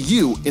 I'll see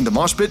you in the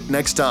mosh pit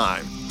next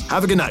time.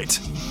 Have a good night.